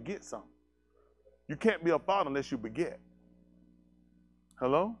got to beget something. You can't be a father unless you beget.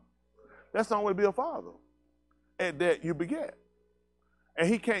 Hello? That's the only way to be a father. And that you beget. And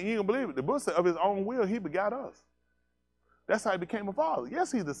he can't, you don't believe it. The book said of his own will, he begot us. That's how he became a father.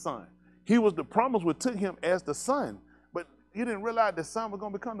 Yes, he's the son. He was the promise which took him as the son. But you didn't realize the son was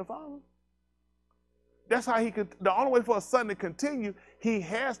going to become the father? That's how he could, the only way for a son to continue, he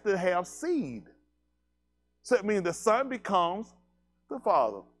has to have seed. So it means the son becomes the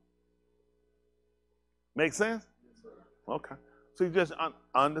father. Make sense? Okay. So you just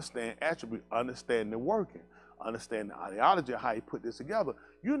understand attribute, understand the working, understand the ideology of how he put this together.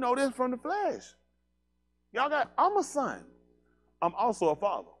 You know this from the flesh. I'm a son. I'm also a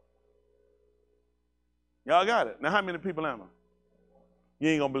father. Y'all got it. Now how many people am I?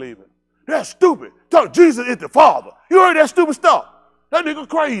 You ain't gonna believe it. That's stupid. Tell Jesus is the Father. You heard that stupid stuff. That nigga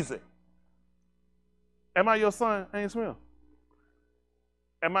crazy. Am I your son, Ain't Smith?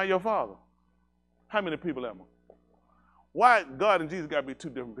 Am I your father? How many people am I? Why God and Jesus got to be two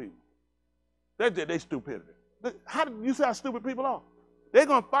different people? That's just their stupidity. How do you see how stupid people are? They're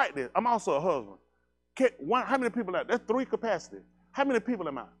going to fight this. I'm also a husband. How many people are there? That's three capacities. How many people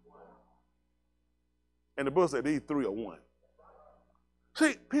am I? And the book said these three are one.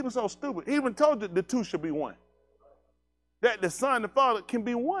 See, people are so stupid. He even told you the two should be one. That the son and the father can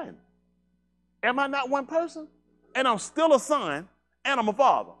be one. Am I not one person? And I'm still a son, and I'm a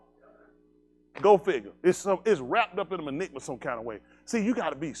father. Go figure. It's wrapped up in an enigma some kind of way. See, you got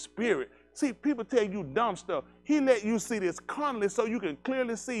to be spirit. See, people tell you dumb stuff. He let you see this carnally so you can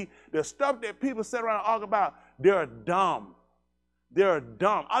clearly see the stuff that people sit around and argue about. They're dumb. They're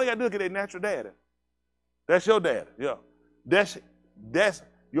dumb. All you got to do is get their natural daddy. That's your daddy, yeah. That's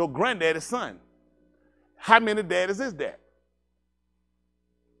your granddaddy's son. How many daddies is that?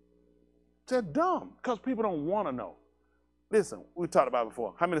 They're dumb because people don't want to know. Listen, we talked about it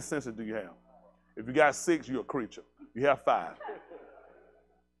before. How many senses do you have? If you got 6, you're a creature. You have 5.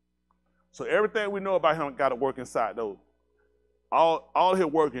 So everything we know about him got to work inside those. All his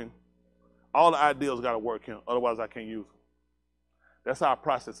working, all the ideals got to work in. Otherwise, I can't use them. That's how I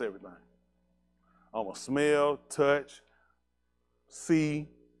process everything. I'm going to smell, touch, see,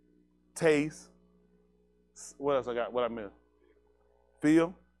 taste. What else I got? What I missed?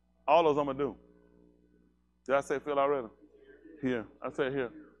 Feel. All those I'm going to do. Did I say feel already? Here. I said here.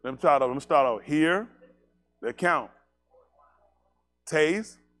 Let me try it over. Let me start over. Here. They count.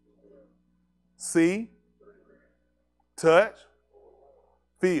 Taste. See. Touch.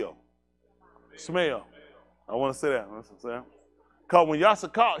 Feel. Smell. I want to say that. Because when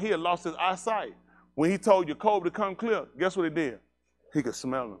Yachazaqal, he had lost his eyesight. When he told Jacob to come clear, guess what he did? He could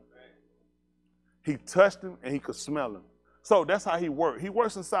smell him. He touched him and he could smell him. So that's how he works. He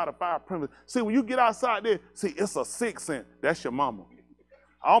works inside of 5 premises. See, when you get outside there, see, it's a 6th sense. That's your mama.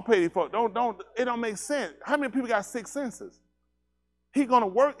 I don't pay these folks. It don't make sense. How many people got 6 senses? He's going to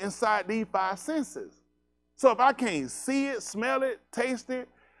work inside these 5 senses. So if I can't see it, smell it, taste it,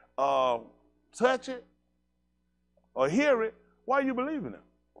 touch it, or hear it, why are you believing it?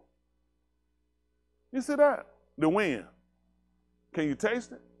 You see that? The wind. Can you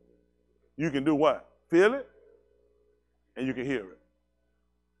taste it? You can do what? Feel it, and you can hear it.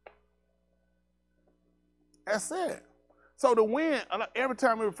 That's it. So the wind, every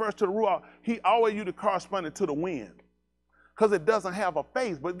time he refers to the Ruach, he always uses the corresponding to the wind. Because it doesn't have a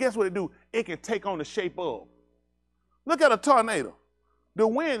face. But guess what it do? It can take on the shape of. Look at a tornado. The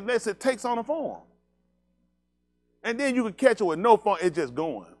wind lets it takes on a form. And then you can catch it with no form. It's just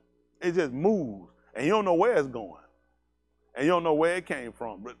going. It just moves. And you don't know where it's going. And you don't know where it came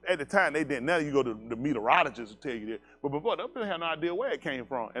from. But at the time, they didn't. Now you go to the meteorologists to tell you that. But before, they didn't have no idea where it came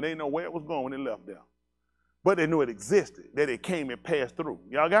from. And they didn't know where it was going when it left there. But they knew it existed, that it came and passed through.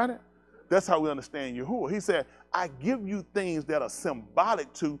 Y'all got it? That's how we understand Yahuwah. He said, I give you things that are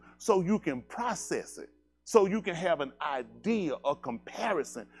symbolic to so you can process it, so you can have an idea, a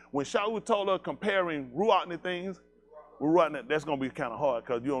comparison. When Shaul told us comparing Ruach things, that's going to be kind of hard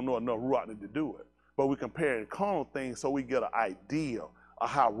because you don't know enough Ruach to do it. But we comparing carnal things so we get an idea of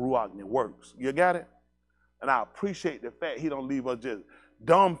how Ruach works. You got it? And I appreciate the fact he don't leave us just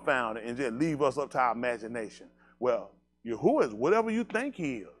dumbfounded and just leave us up to our imagination. Well, Yahuwah is whatever you think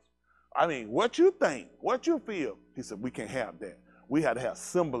he is. I mean, what you think, what you feel. He said, we can't have that. We have to have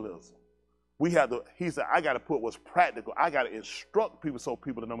symbolism. He said, I got to put what's practical. I got to instruct people so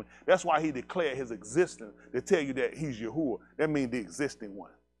people to know me. That's why he declared his existence to tell you that he's Yahuwah. That means the existing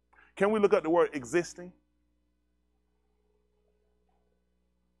one. Can we look up the word existing?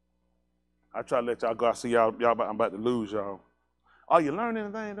 I try to let y'all go. I see y'all I'm about to lose y'all. Are you learning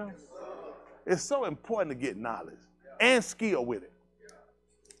anything though? It's so important to get knowledge and skill with it.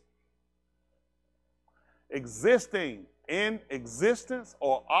 Existing, in existence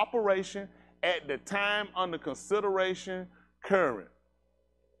or operation at the time under consideration, current.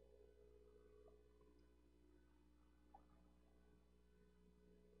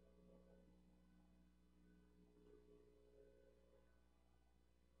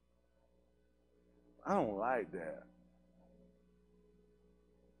 I don't like that.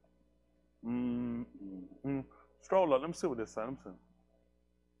 Stroll up. Let me see what this says.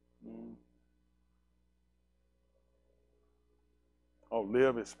 Oh,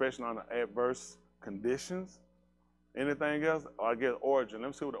 live especially under adverse conditions. Anything else? Or I guess origin. Let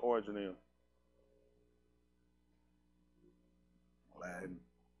me see what the origin is. Latin,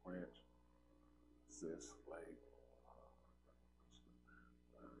 French, cis, like.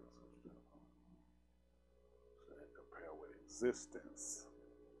 Compare with existence.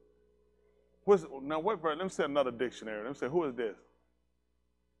 Now, what verse? Let me say another dictionary. Let me say, who is this?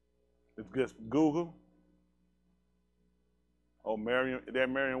 It's just Google. Oh,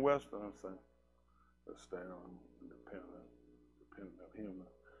 Meriam Webster. I'm saying, let's stay on dependent of human.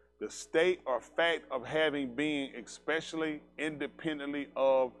 The state or fact of having being especially independently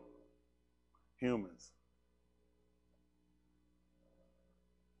of humans.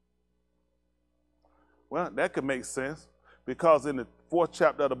 Well, that could make sense because in the 4th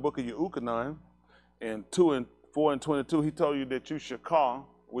chapter of the book of Yahuchanan, in 4 and 22, he told you that you shakar,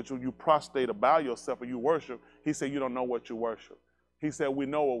 which when you prostrate about yourself or you worship, he said you don't know what you worship. He said we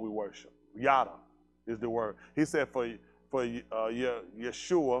know what we worship. Yada is the word. He said for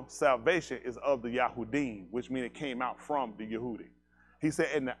Yeshua, salvation is of the Yahudim, which means it came out from the Yehudi. He said,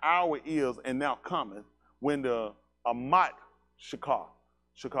 and the hour is and now cometh when the Amat shakar,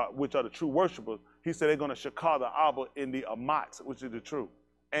 which are the true worshipers, he said they're going to shakar the Abba in the Amat, which is the truth,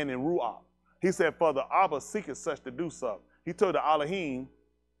 and in Ru'ah. He said, for the Abba seeketh such to do so. He told the Elohim,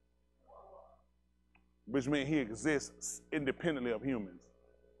 which means he exists independently of humans.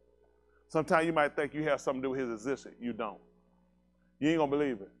 Sometimes you might think you have something to do with his existence. You don't. You ain't going to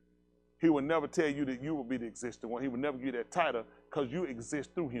believe it. He will never tell you that you will be the existing one. He will never give you that title because you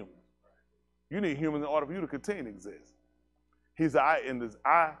exist through humans. You need humans in order for you to continue to exist. He's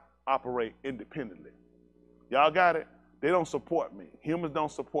I operate independently. Y'all got it? They don't support me. Humans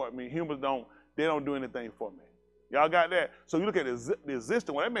don't support me. They don't do anything for me. Y'all got that? So you look at the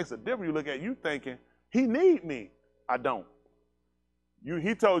existing one, that makes a difference. You look at you thinking, he need me. I don't.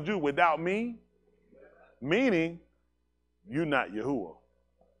 He told you without me, meaning you're not Yahuwah.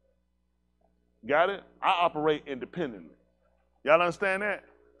 Got it? I operate independently. Y'all understand that?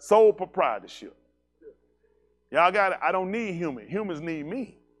 Sole proprietorship. Y'all got it? I don't need humans. Humans need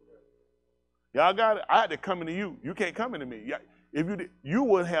me. Y'all got it? I had to come into you. You can't come into me. If you did, you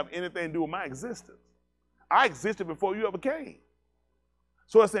wouldn't have anything to do with my existence. I existed before you ever came.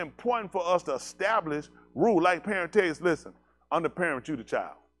 So it's important for us to establish rule. Like parent tells, listen, I'm the parent, you the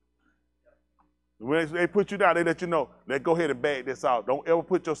child. When they put you down, they let you know, let's go ahead and bag this out. Don't ever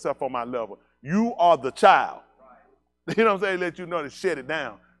put yourself on my level. You are the child. You know what I'm saying? They let you know to shut it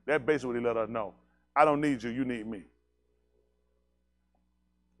down. That's basically what they let us know. I don't need you, you need me.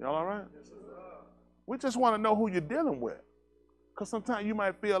 Y'all all right? We just want to know who you're dealing with. Because sometimes you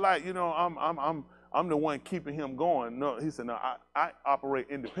might feel like, you know, I'm the one keeping him going. No, he said, no, I operate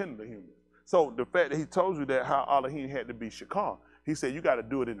independent of him. So the fact that he told you that how Elohim had to be Shekar, he said you got to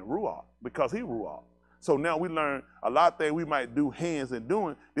do it in the Ruach because he Ruach. So now we learn a lot of things we might do hands in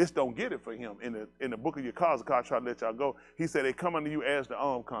doing. This don't get it for him. In the book of Yachazaqal, I try to let y'all go. He said they come unto you as the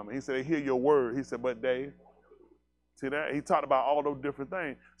arm coming. He said they hear your word. He said, but Dave, see that? He talked about all those different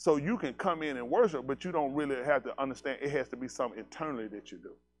things. So you can come in and worship, but you don't really have to understand it has to be something internally that you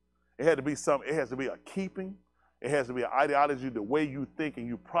do. It has to be something, it has to be a keeping. It has to be an ideology, the way you think and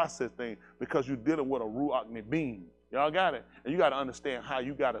you process things, because you're dealing with a Ruach Nebim. Y'all got it? And you got to understand how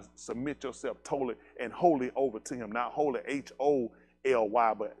you got to submit yourself totally and wholly over to him. Not wholly,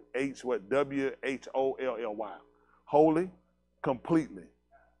 H-O-L-Y, but W-H-O-L-L-Y. Wholly, completely,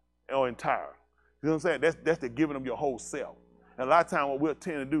 or entire. You know what I'm saying? That's the giving them your whole self. And a lot of times what we'll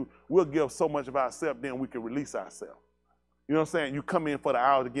tend to do, we'll give so much of ourselves, then we can release ourselves. You know what I'm saying? You come in for the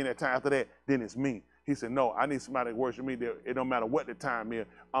hours again at time after that, then it's me. He said, no, I need somebody to worship me. It don't matter what the time is.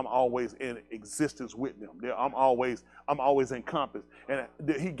 I'm always in existence with them. I'm always encompassed. And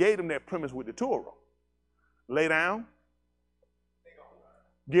he gave them that premise with the Torah. Lay down.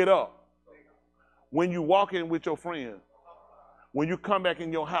 Get up. When you walk in with your friends, when you come back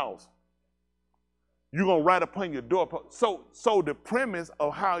in your house, you're going to write upon your doorpost. So the premise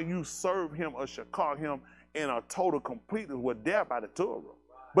of how you serve him or shakar him in a total completeness was there by the Torah.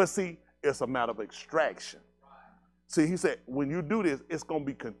 But see, it's a matter of extraction. See, he said, when you do this, it's going to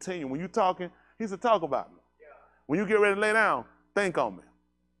be continuing. When you're talking, he said, talk about me. When you get ready to lay down, think on me.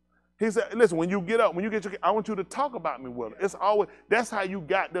 He said, listen, when you get up, when you get your, I want you to talk about me with him. It's always, that's how you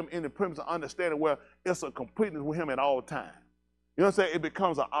got them in the premise of understanding where it's a completeness with him at all times. You know what I'm saying? It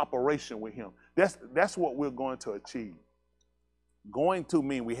becomes an operation with him. That's what we're going to achieve. Going to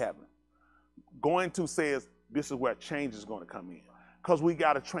mean we haven't. Going to says this is where change is going to come in. Because we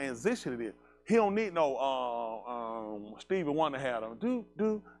got to transition it in. He don't need no Stevie Wonder had him.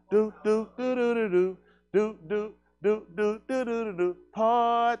 Do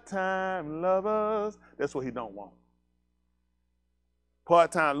part-time lovers. That's what he don't want.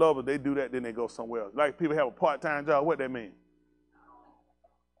 Part-time lovers, they do that, then they go somewhere else. Like people have a part-time job, what that mean?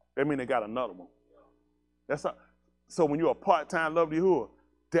 That mean they got another one. That's a, so when you're a part-time lover to Yahuwah,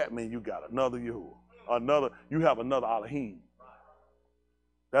 that means you got another Yahuwah. You have another Elohim.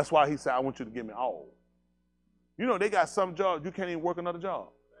 That's why he said, I want you to give me all. You know, they got some jobs, you can't even work another job.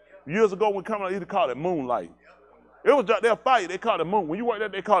 Years ago, when coming out, they called it moonlight. It was, they'll fight, they called it moon. When you work there,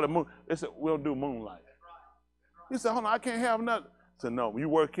 they call it moon. They said, we don't do moonlight. He said, hold on, I can't have nothing. I said, no, when you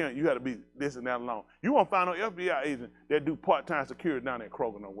work here, you got to be this and that alone. You won't find no FBI agent that do part-time security down at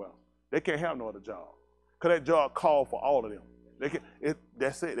Kroger nowhere. They can't have no other job. Because that job called for all of them.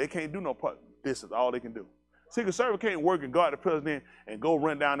 That's it. They can't do no part. This is all they can do. Secret Service can't work and guard the president and go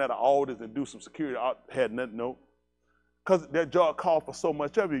run down there to audits and do some security. Had nothing, no. Because that job called for so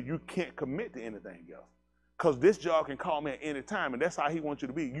much of you, you can't commit to anything else. Because this job can call me at any time, and that's how he wants you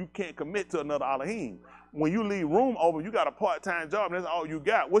to be. You can't commit to another Elohim. When you leave room over, you got a part-time job, and that's all you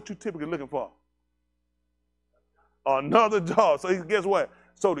got. What you typically looking for? Another job. So guess what?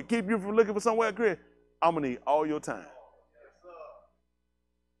 So to keep you from looking for somewhere, Chris, I'm going to need all your time.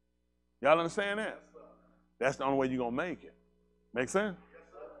 Y'all understand that? That's the only way you're going to make it. Make sense?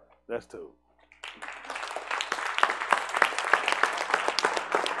 That's two.